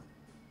desire.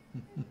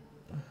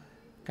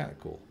 Kind of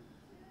cool.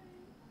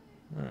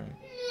 All right.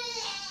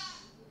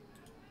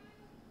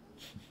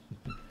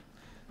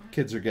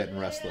 Kids are getting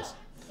restless.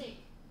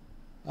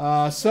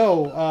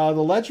 The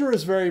Ledger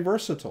is very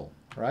versatile,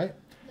 right?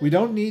 We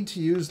don't need to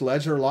use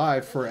Ledger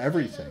Live for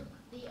everything,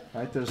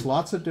 right? There's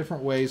lots of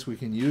different ways we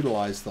can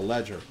utilize the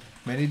Ledger.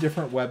 Many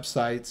different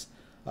websites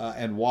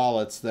and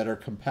wallets that are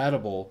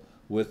compatible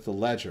with the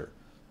Ledger.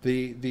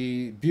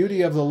 The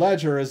beauty of the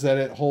Ledger is that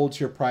it holds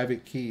your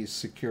private keys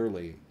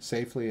securely,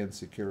 safely and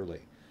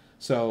securely.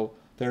 So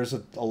there's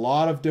a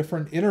lot of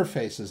different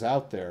interfaces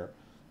out there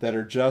that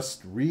are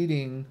just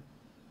reading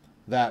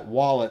that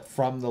wallet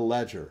from the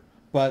Ledger.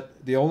 But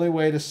the only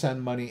way to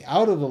send money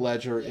out of the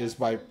Ledger is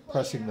by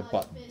pressing the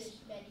buttons.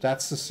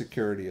 That's the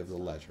security of the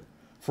Ledger.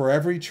 For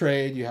every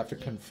trade, you have to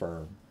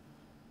confirm.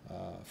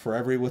 For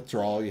every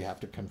withdrawal, you have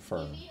to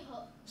confirm.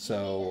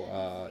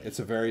 So it's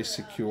a very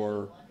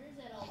secure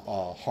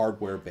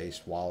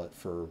hardware-based wallet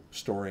for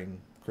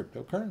storing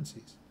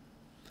cryptocurrencies.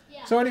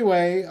 So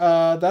anyway,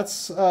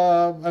 that's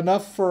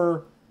enough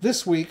for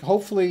this week.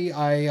 Hopefully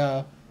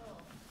I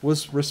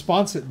was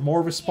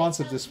more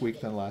responsive this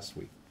week than last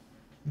week.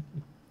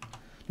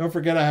 Don't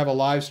forget I have a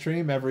live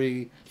stream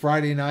every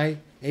Friday night,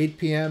 8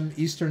 p.m.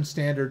 Eastern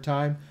Standard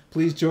Time.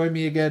 Please join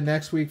me again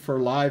next week for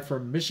Live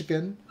from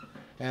Michigan.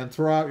 And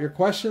throw out your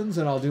questions,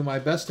 and I'll do my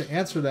best to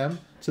answer them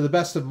to the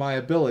best of my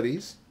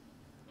abilities.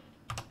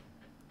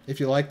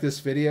 If you like this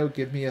video,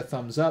 give me a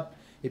thumbs up.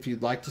 If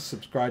you'd like to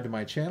subscribe to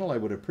my channel, I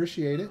would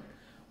appreciate it.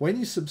 When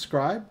you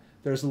subscribe,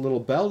 there's a little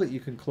bell that you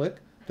can click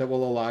that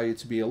will allow you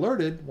to be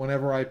alerted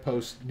whenever I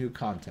post new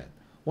content.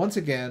 Once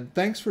again,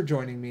 thanks for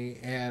joining me,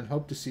 and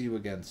hope to see you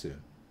again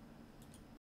soon.